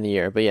early in the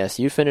year, but yes,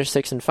 you finished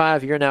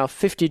 6-5. You're now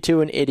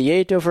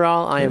 52-88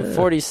 overall. I am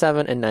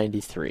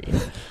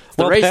 47-93.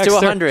 The race Baxter, to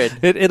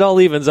 100. It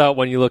all evens out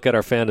when you look at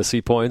our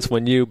fantasy points.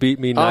 When you beat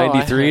me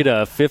 93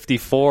 to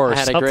 54 or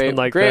something like that. I had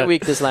a great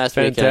week this last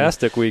weekend.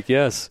 Fantastic week,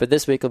 yes. But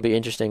this week will be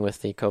interesting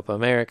with the Copa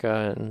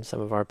America and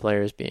some of our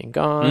players being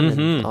gone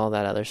and all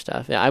that other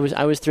stuff. Yeah, I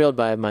was thrilled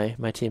by my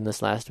team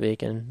this last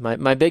week. And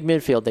my big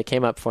midfield, they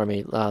came up for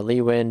me.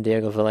 Lee Wynn,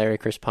 Diego Valeri,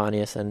 Chris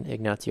Pontius, and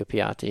Ignacio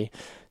Piatti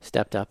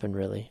stepped up and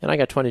I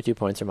got 22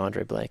 points from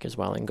Andre Blake as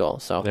well in goal.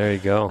 So there you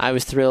go. I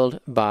was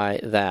thrilled by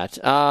that.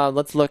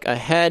 Let's look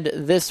ahead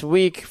this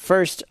week.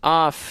 First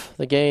off,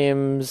 the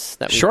games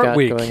that we've got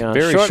going on.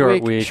 Very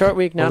short week. Short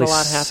week, not Only a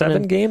lot happening.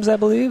 7 games, I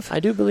believe? I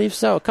do believe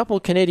so. A couple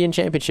Canadian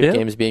Championship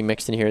games being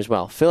mixed in here as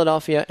well.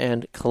 Philadelphia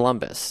and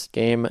Columbus.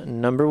 Game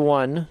number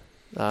 1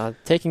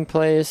 taking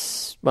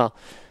place,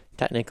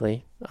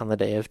 technically on the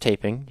day of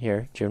taping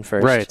here, June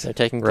 1st. Right. They're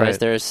taking place.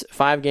 There's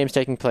 5 games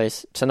taking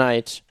place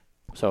tonight,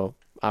 so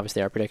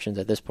obviously our predictions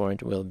at this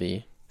point will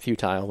be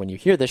futile when you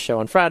hear this show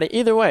on Friday.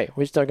 Either way,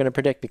 we're still going to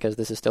predict because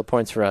this is still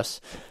points for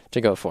us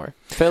to go for.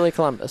 Philly,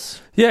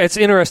 Columbus. Yeah, it's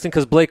interesting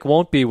because Blake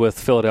won't be with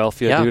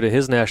Philadelphia due to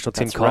his national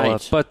team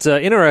call-up. But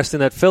interesting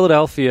that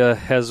Philadelphia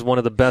has one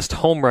of the best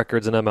home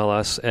records in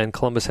MLS and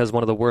Columbus has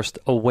one of the worst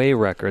away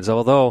records.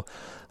 Although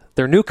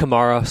their new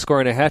Kamara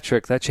scoring a hat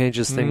trick, that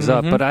changes things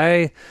up. But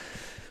I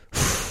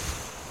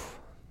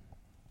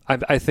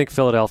think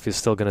Philadelphia is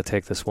still going to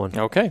take this one.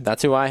 Okay,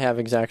 that's who I have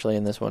exactly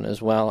in this one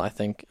as well. I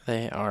think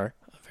they are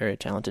a very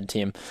talented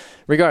team.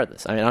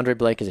 Regardless, I mean, Andre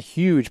Blake is a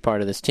huge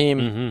part of this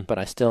team, but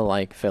I still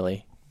like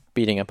Philly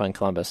beating up on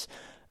Columbus.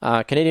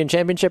 Canadian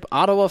Championship,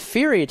 Ottawa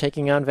Fury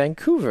taking on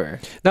Vancouver.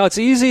 Now, it's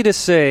easy to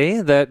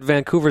say that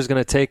Vancouver is going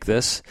to take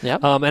this,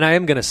 and I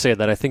am going to say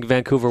that. I think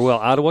Vancouver will.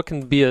 Ottawa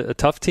can be a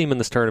tough team in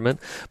this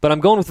tournament, but I'm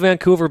going with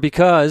Vancouver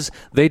because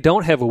they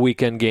don't have a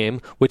weekend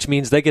game, which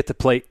means they get to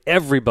play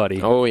everybody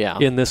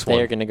in this one.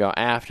 They're going to go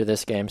after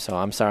this game, so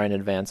I'm sorry in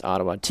advance,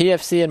 Ottawa.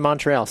 TFC and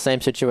Montreal,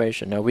 same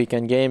situation. No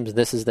weekend games.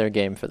 This is their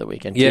game for the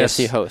weekend. Yes.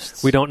 TFC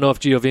hosts. We don't know if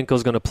Giovinco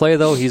is going to play,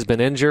 though. He's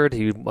been injured.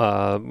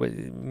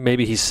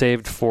 Maybe he's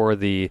saved for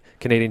the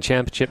Canadian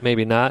Championship,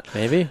 maybe not.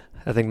 Maybe.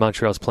 I think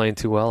Montreal's playing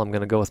too well. I'm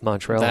going to go with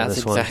Montreal on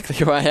this one. That's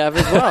exactly who I have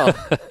as well.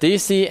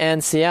 DC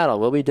and Seattle.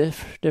 Will we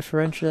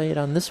differentiate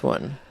on this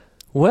one?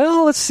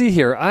 Well, let's see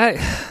here.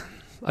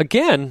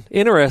 Again,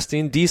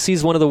 interesting.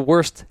 DC's one of the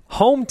worst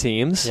home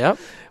teams. Yep.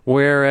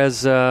 Whereas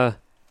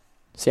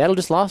Seattle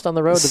just lost on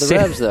the road to the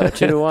Revs, though,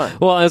 2-1.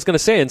 Well, I was going to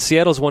say, and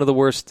Seattle's one of the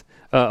worst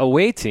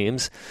away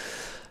teams.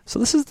 So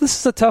this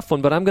is a tough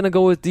one, but I'm going to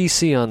go with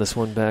DC on this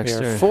one,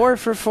 Baxter. You're 4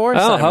 for 4. Oh,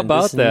 Simon. how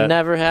about this that?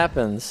 Never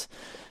happens.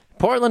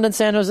 Portland and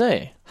San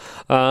Jose.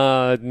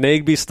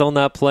 Nagby's still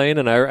not playing,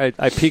 and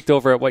I peeked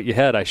over at what you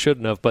had. I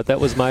shouldn't have, but that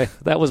was my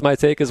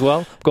take as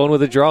well. Going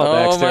with a draw.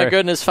 Oh my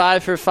goodness,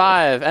 5 for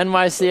 5.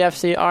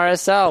 NYCFC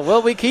RSL.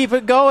 Will we keep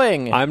it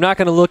going? I'm not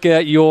going to look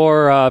at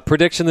your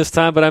prediction this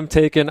time, but I'm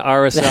taking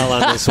RSL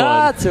on this one.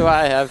 That's who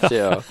I have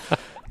too.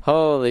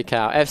 Holy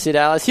cow. FC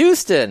Dallas,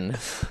 Houston.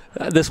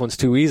 This one's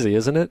too easy,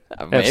 isn't it?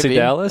 Maybe. FC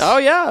Dallas? Oh,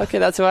 yeah. Okay,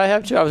 that's who I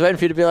have too. I was waiting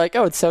for you to be like,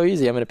 oh, it's so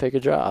easy. I'm going to pick a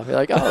draw. I'll be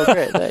like, oh,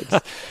 great, thanks.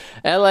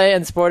 LA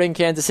and Sporting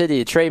Kansas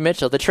City. Trey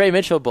Mitchell. The Trey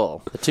Mitchell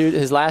Bowl.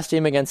 His last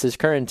team against his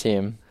current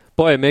team.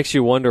 Boy, it makes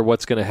you wonder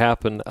what's going to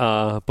happen.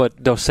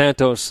 But Dos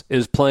Santos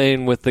is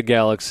playing with the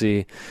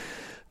Galaxy.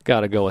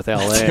 Got to go with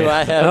LA. That's who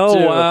I have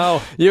too.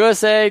 Wow.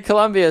 USA,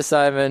 Columbia,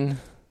 Simon.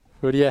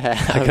 Who do you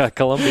have? I got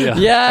Columbia.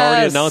 Yes.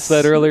 Already announced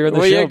that earlier in the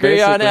show. We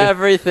agree on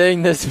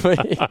everything this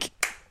week.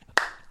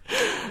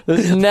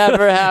 This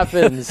never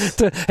happens.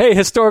 Hey,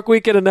 historic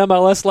weekend in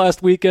MLS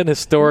last weekend.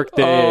 Historic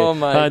day. Oh,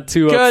 my on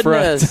two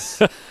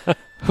goodness. Up front.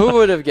 Who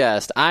would have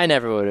guessed? I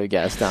never would have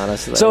guessed,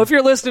 honestly. So if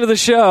you're listening to the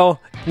show,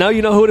 now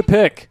you know who to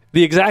pick.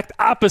 The exact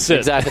opposite.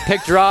 Exactly.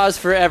 Pick draws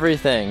for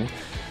everything.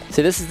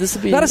 See, this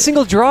would be not a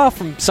single draw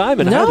from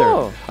Simon.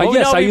 No. Heather.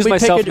 Yes, I used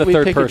myself in the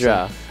third person.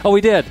 Draw. Oh,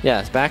 we did.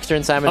 Yes, Baxter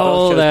and Simon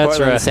both chose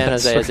Portland right. and San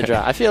Jose that's as a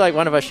draw. I feel like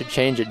one of us should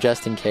change it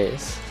just in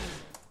case.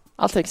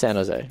 I'll take San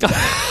Jose.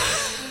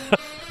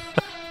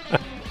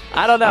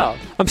 I don't know.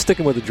 I'm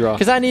sticking with the draw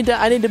because I need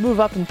to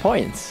move up in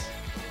points.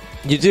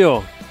 You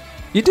do.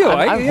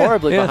 I'm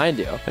horribly behind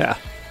you. Yeah.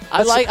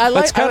 I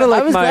was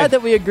glad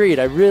that we agreed.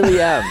 I really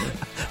am.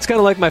 It's kind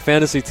of like my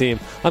fantasy team.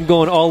 I'm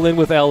going all in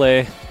with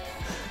LA.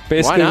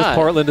 Basically with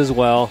Portland as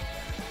well.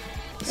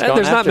 And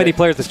there's not many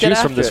players to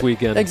choose from this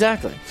weekend.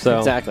 Exactly.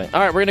 Exactly. All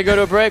right, we're going to go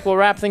to a break. We'll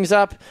wrap things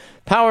up.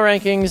 Power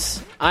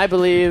rankings, I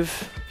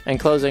believe, and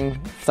closing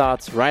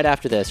thoughts right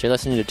after this. You're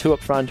listening to Two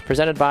Up Front,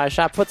 presented by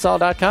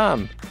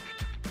ShopFutsal.com.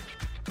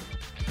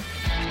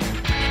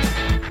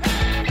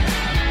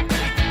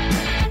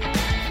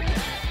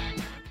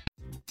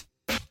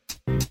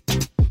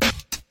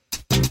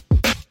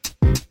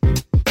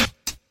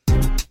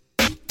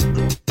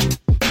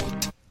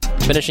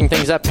 Finishing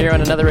things up here on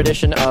another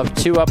edition of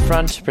Two Up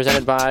Front,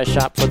 presented by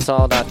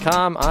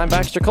ShopFutsal.com. I'm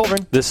Baxter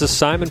Colburn. This is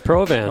Simon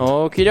Provan.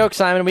 Okie doke,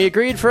 Simon. We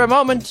agreed for a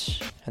moment,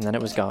 and then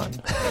it was gone.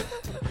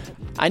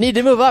 I need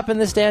to move up in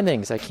the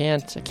standings. I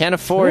can't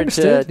afford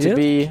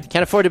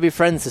to be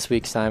friends this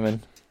week,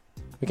 Simon.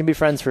 We can be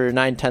friends for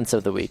 9/10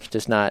 of the week,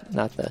 just not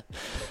the.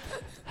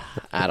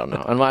 I don't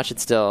know. And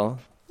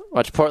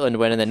watch Portland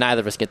win, and then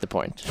neither of us get the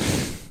point.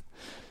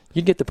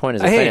 You'd get the point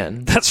as a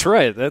fan. That's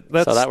right. So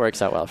that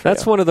works out well for you.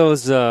 That's one of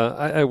those,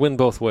 I win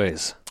both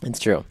ways. It's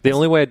true. The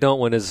only way I don't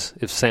win is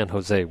if San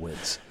Jose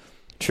wins.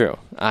 True.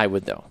 I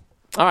would, though.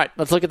 All right,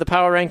 let's look at the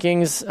power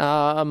rankings.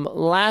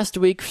 Last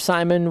week,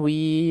 Simon,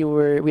 we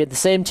had the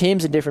same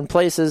teams in different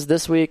places.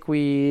 This week,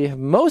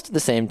 most of the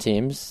same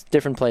teams,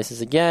 different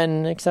places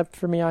again, except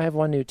for me, I have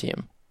one new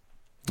team.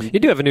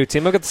 You do have a new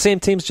team. I've got the same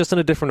teams, just in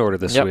a different order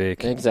this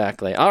week.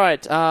 Exactly. All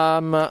right.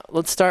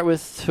 Let's start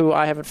with who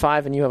I have at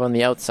 5 and you have on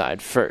the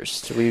outside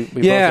first. We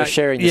both are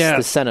sharing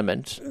this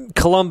sentiment.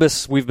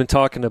 Columbus, we've been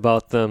talking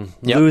about them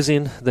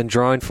losing, then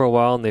drawing for a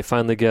while, and they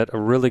finally get a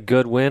really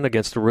good win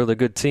against a really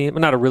good team.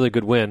 Not a really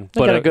good win,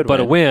 but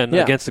a win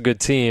against a good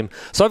team.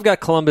 So I've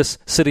got Columbus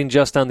sitting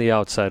just on the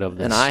outside of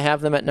this. And I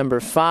have them at number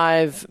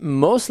 5,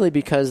 mostly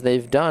because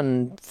they've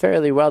done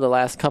fairly well the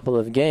last couple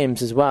of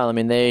games as well. I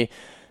mean,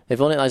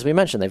 They've only, as we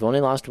mentioned, they've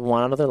only lost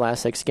 1 out of their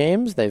last 6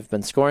 games. They've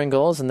been scoring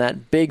goals, and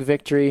that big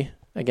victory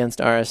against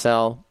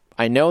RSL,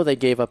 I know they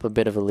gave up a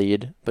bit of a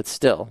lead, but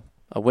still,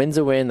 a win's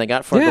a win. They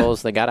got 4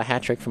 goals. They got a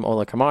hat trick from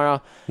Ola Kamara.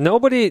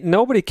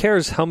 Nobody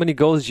cares how many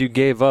goals you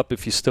gave up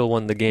if you still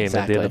won the game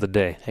at the end of the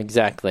day.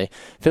 Exactly.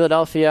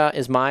 Philadelphia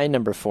is my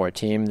number 4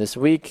 team this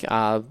week.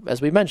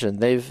 As we mentioned,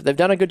 they've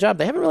done a good job.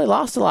 They haven't really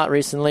lost a lot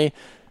recently.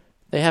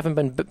 They haven't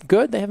been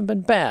good. They haven't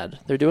been bad.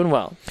 They're doing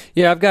well.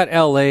 Yeah, I've got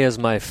LA as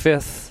my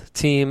 5th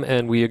team,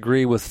 and we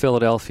agree with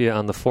Philadelphia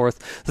on the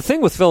 4th. The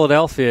thing with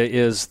Philadelphia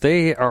is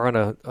they are on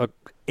a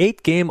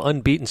 8-game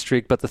unbeaten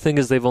streak, but the thing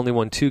is they've only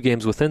won 2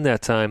 games within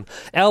that time.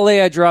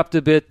 LA I dropped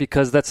a bit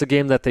because that's a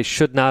game that they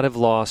should not have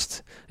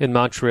lost in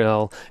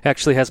Montreal.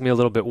 Actually has me a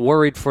little bit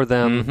worried for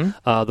them,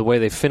 the way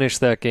they finished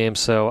that game.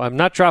 So I'm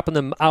not dropping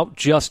them out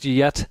just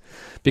yet,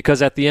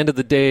 because at the end of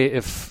the day,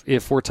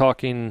 if we're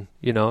talking,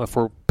 if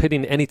we're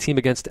pitting any team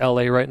against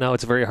LA right now,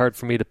 it's very hard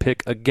for me to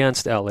pick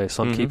against LA,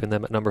 so I'm keeping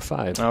them at number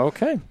 5.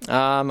 Okay.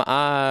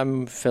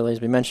 Philly,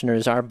 as we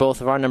mentioned, are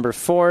both of our number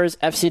 4s.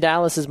 FC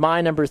Dallas is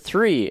my number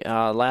 3.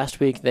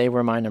 Last week, they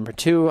were my number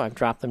 2. I've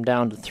dropped them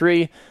down to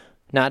 3.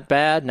 Not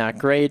bad, not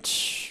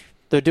great.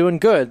 They're doing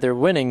good. They're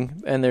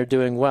winning, and they're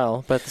doing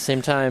well. But at the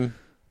same time,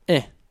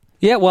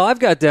 Yeah, well, I've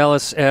got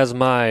Dallas as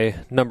my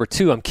number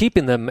 2. I'm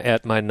keeping them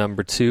at my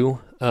number 2.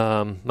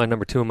 My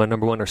number 2 and my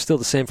number 1 are still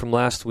the same from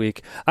last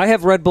week. I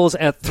have Red Bulls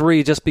at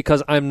 3 just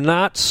because I'm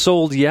not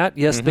sold yet.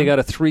 Yes, they got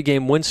a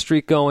 3-game win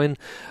streak going,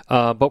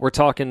 but we're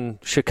talking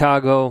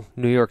Chicago,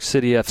 New York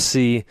City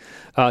FC.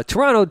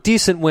 Toronto,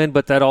 decent win,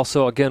 but that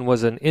also, again,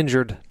 was an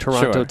injured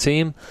Toronto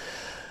team.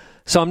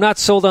 So I'm not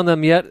sold on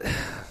them yet.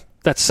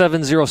 That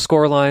 7-0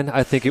 scoreline,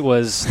 I think it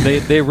was,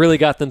 they really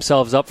got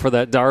themselves up for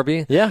that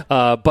derby. Yeah.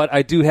 But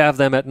I do have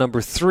them at number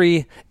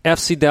 3,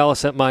 FC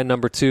Dallas at my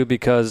number 2,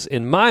 because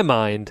in my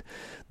mind,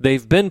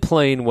 they've been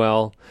playing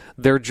well.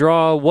 Their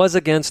draw was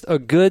against a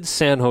good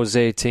San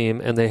Jose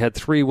team, and they had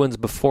 3 wins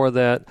before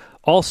that,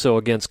 also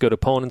against good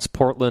opponents,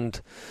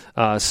 Portland,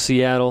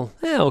 Seattle.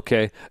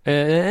 Okay,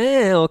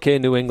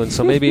 New England.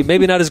 So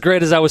maybe not as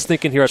great as I was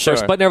thinking here at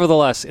first, but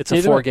nevertheless, it's a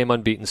 4-game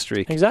unbeaten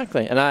streak.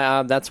 Exactly,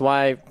 and that's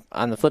why,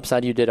 on the flip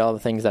side, you did all the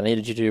things that I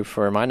needed you to do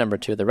for my number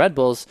 2, the Red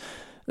Bulls.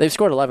 They've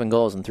scored 11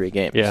 goals in 3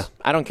 games. Yeah.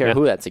 I don't care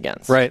who that's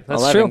against. Right,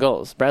 that's 11 true.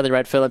 goals. Bradley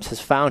Wright Phillips has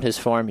found his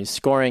form. He's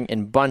scoring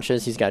in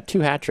bunches. He's got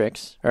 2 hat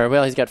tricks.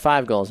 He's got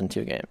 5 goals in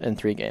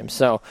 3 games.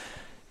 So,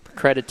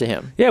 credit to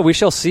him. Yeah, we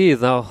shall see,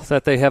 though,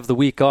 that they have the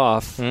week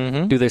off.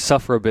 Do they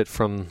suffer a bit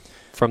from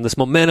this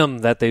momentum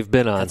that they've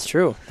been on? That's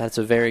true. That's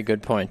a very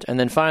good point. And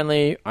then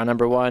finally, our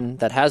number 1,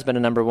 that has been a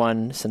number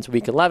 1 since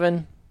week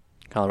 11,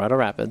 Colorado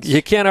Rapids.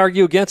 You can't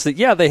argue against it.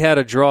 Yeah, they had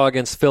a draw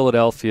against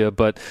Philadelphia,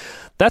 but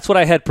that's what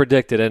I had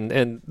predicted.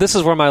 And this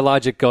is where my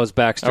logic goes,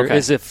 Baxter,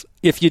 is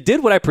if you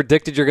did what I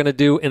predicted you're going to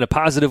do in a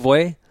positive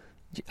way,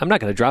 I'm not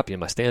going to drop you in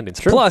my standings.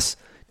 True. Plus,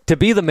 to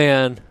be the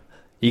man,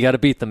 you got to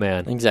beat the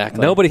man.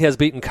 Exactly. Nobody has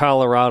beaten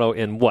Colorado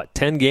in,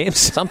 10 games?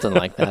 Something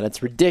like that.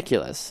 It's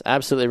ridiculous.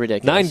 Absolutely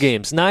ridiculous. 9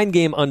 games.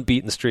 9-game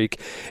unbeaten streak.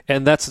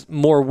 And that's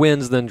more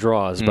wins than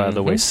draws, by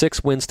the way.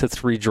 6 wins to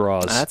 3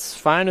 draws. That's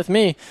fine with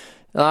me.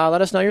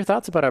 Let us know your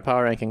thoughts about our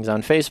power rankings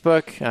on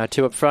Facebook,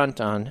 2 Up Front,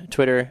 on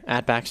Twitter,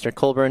 at Baxter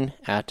Colburn,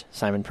 at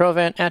Simon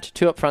Provan, at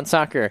 2 Up Front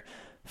Soccer.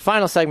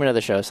 Final segment of the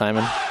show,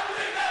 Simon.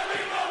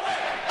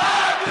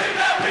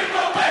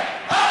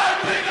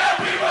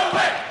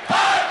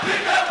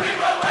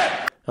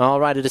 All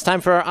right, it is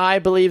time for our I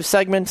Believe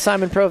segment.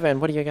 Simon Provan,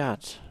 what do you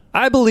got?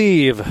 I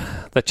believe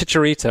that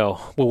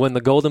Chicharito will win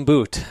the Golden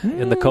Boot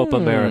in the Copa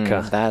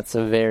America. That's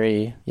a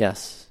very,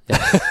 yes,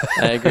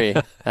 I agree.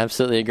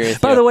 Absolutely agree with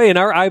you. By the way, in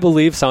our I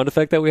Believe sound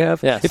effect that we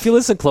have, yes. If you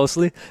listen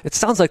closely, it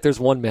sounds like there's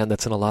one man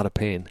that's in a lot of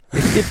pain.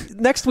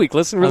 Next week,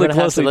 listen really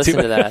closely.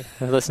 Listen to that.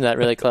 Listen to that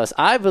really close.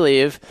 I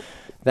believe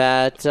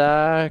that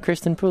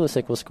Christian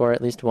Pulisic will score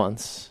at least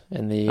once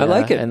in the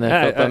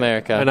Copa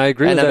America. And I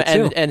agree with that,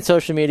 too. And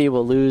social media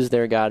will lose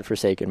their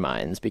godforsaken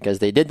minds because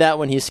they did that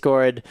when he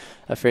scored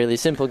a fairly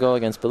simple goal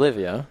against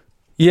Bolivia.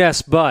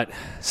 Yes, but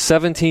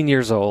 17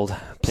 years old,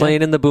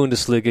 playing in the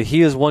Bundesliga,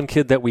 he is one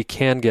kid that we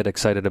can get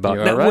excited about.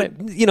 You're right.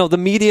 The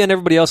media and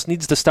everybody else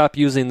needs to stop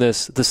using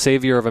this, the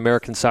savior of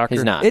American soccer.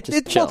 He's not.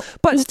 Just chill.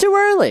 But it's too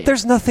early.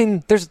 There's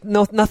nothing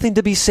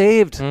to be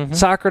saved.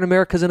 Soccer in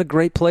America is in a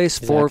great place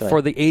for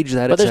the age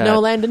that it's at. But there's no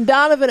Landon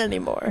Donovan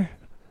anymore.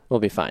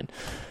 We'll be fine.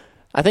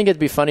 I think it'd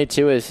be funny,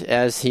 too,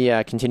 as he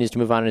continues to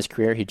move on in his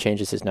career, he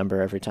changes his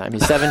number every time.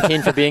 He's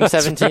 17 for being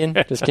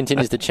 17, just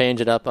continues to change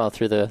it up all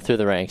through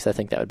the ranks. I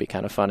think that would be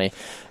kind of funny.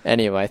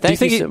 Anyway,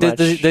 thank you so much.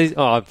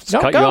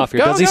 Cut you off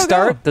here. Does he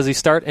start? Does he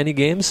start any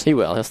games? He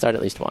will. He'll start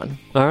at least one.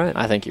 All right.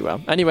 I think he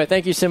will. Anyway,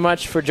 thank you so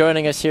much for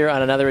joining us here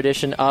on another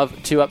edition of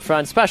 2 Up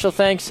Front. Special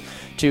thanks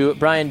to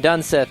Brian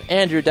Dunseth,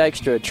 Andrew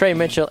Dykstra, Trey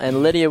Mitchell,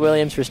 and Lydia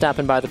Williams for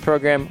stopping by the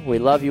program. We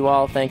love you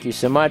all. Thank you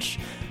so much.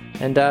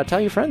 And tell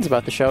your friends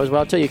about the show as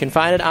well, too. You can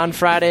find it on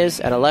Fridays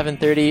at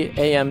 11:30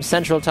 a.m.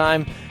 Central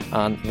Time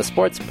on the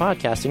Sports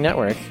Podcasting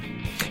Network.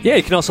 Yeah,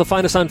 you can also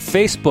find us on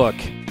Facebook.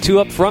 2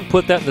 Up Front,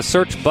 put that in the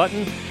search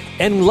button,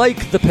 and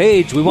like the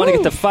page. We want to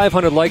get to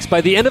 500 likes by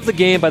the end of the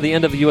game, by the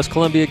end of the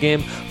U.S.-Columbia game.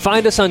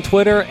 Find us on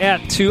Twitter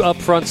at 2 Up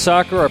Front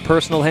Soccer. Our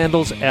personal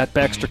handles at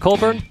Baxter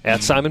Colburn,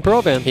 at Simon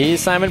Provan. He's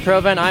Simon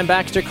Provan. I'm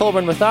Baxter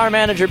Colburn, with our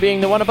manager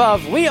being the one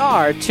above. We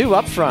are 2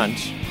 Up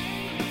Front.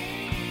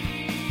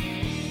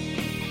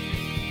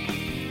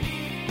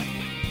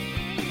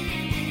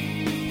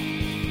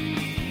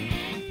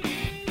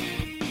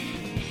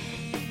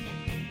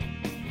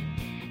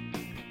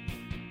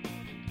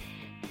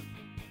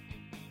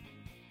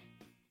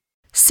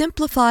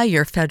 Simplify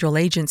your federal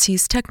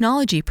agency's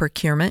technology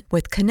procurement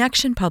with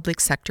Connection Public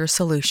Sector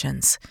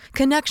Solutions.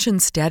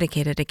 Connection's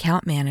dedicated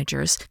account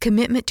managers,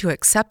 commitment to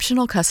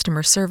exceptional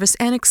customer service,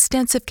 and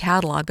extensive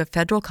catalog of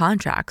federal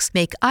contracts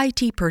make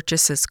IT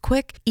purchases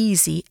quick,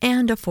 easy,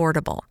 and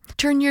affordable.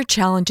 Turn your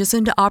challenges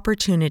into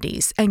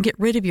opportunities and get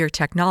rid of your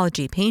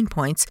technology pain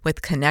points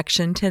with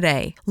Connection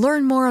today.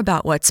 Learn more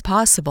about what's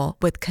possible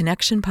with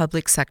Connection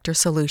Public Sector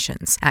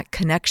Solutions at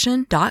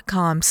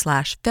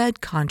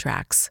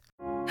connection.com/fedcontracts.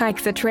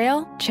 Hike the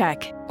trail?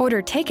 Check.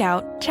 Order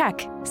takeout?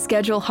 Check.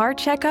 Schedule heart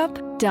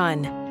checkup?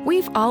 Done.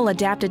 We've all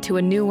adapted to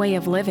a new way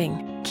of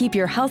living. Keep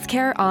your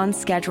healthcare on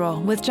schedule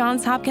with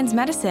Johns Hopkins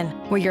Medicine,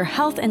 where your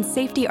health and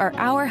safety are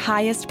our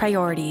highest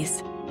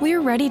priorities.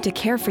 We're ready to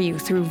care for you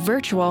through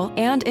virtual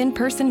and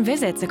in-person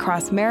visits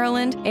across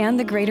Maryland and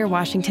the greater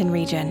Washington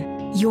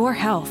region. Your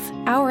health,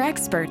 our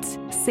experts,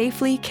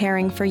 safely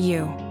caring for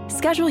you.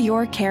 Schedule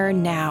your care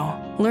now.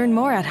 Learn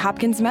more at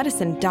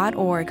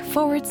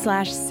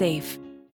hopkinsmedicine.org/safe.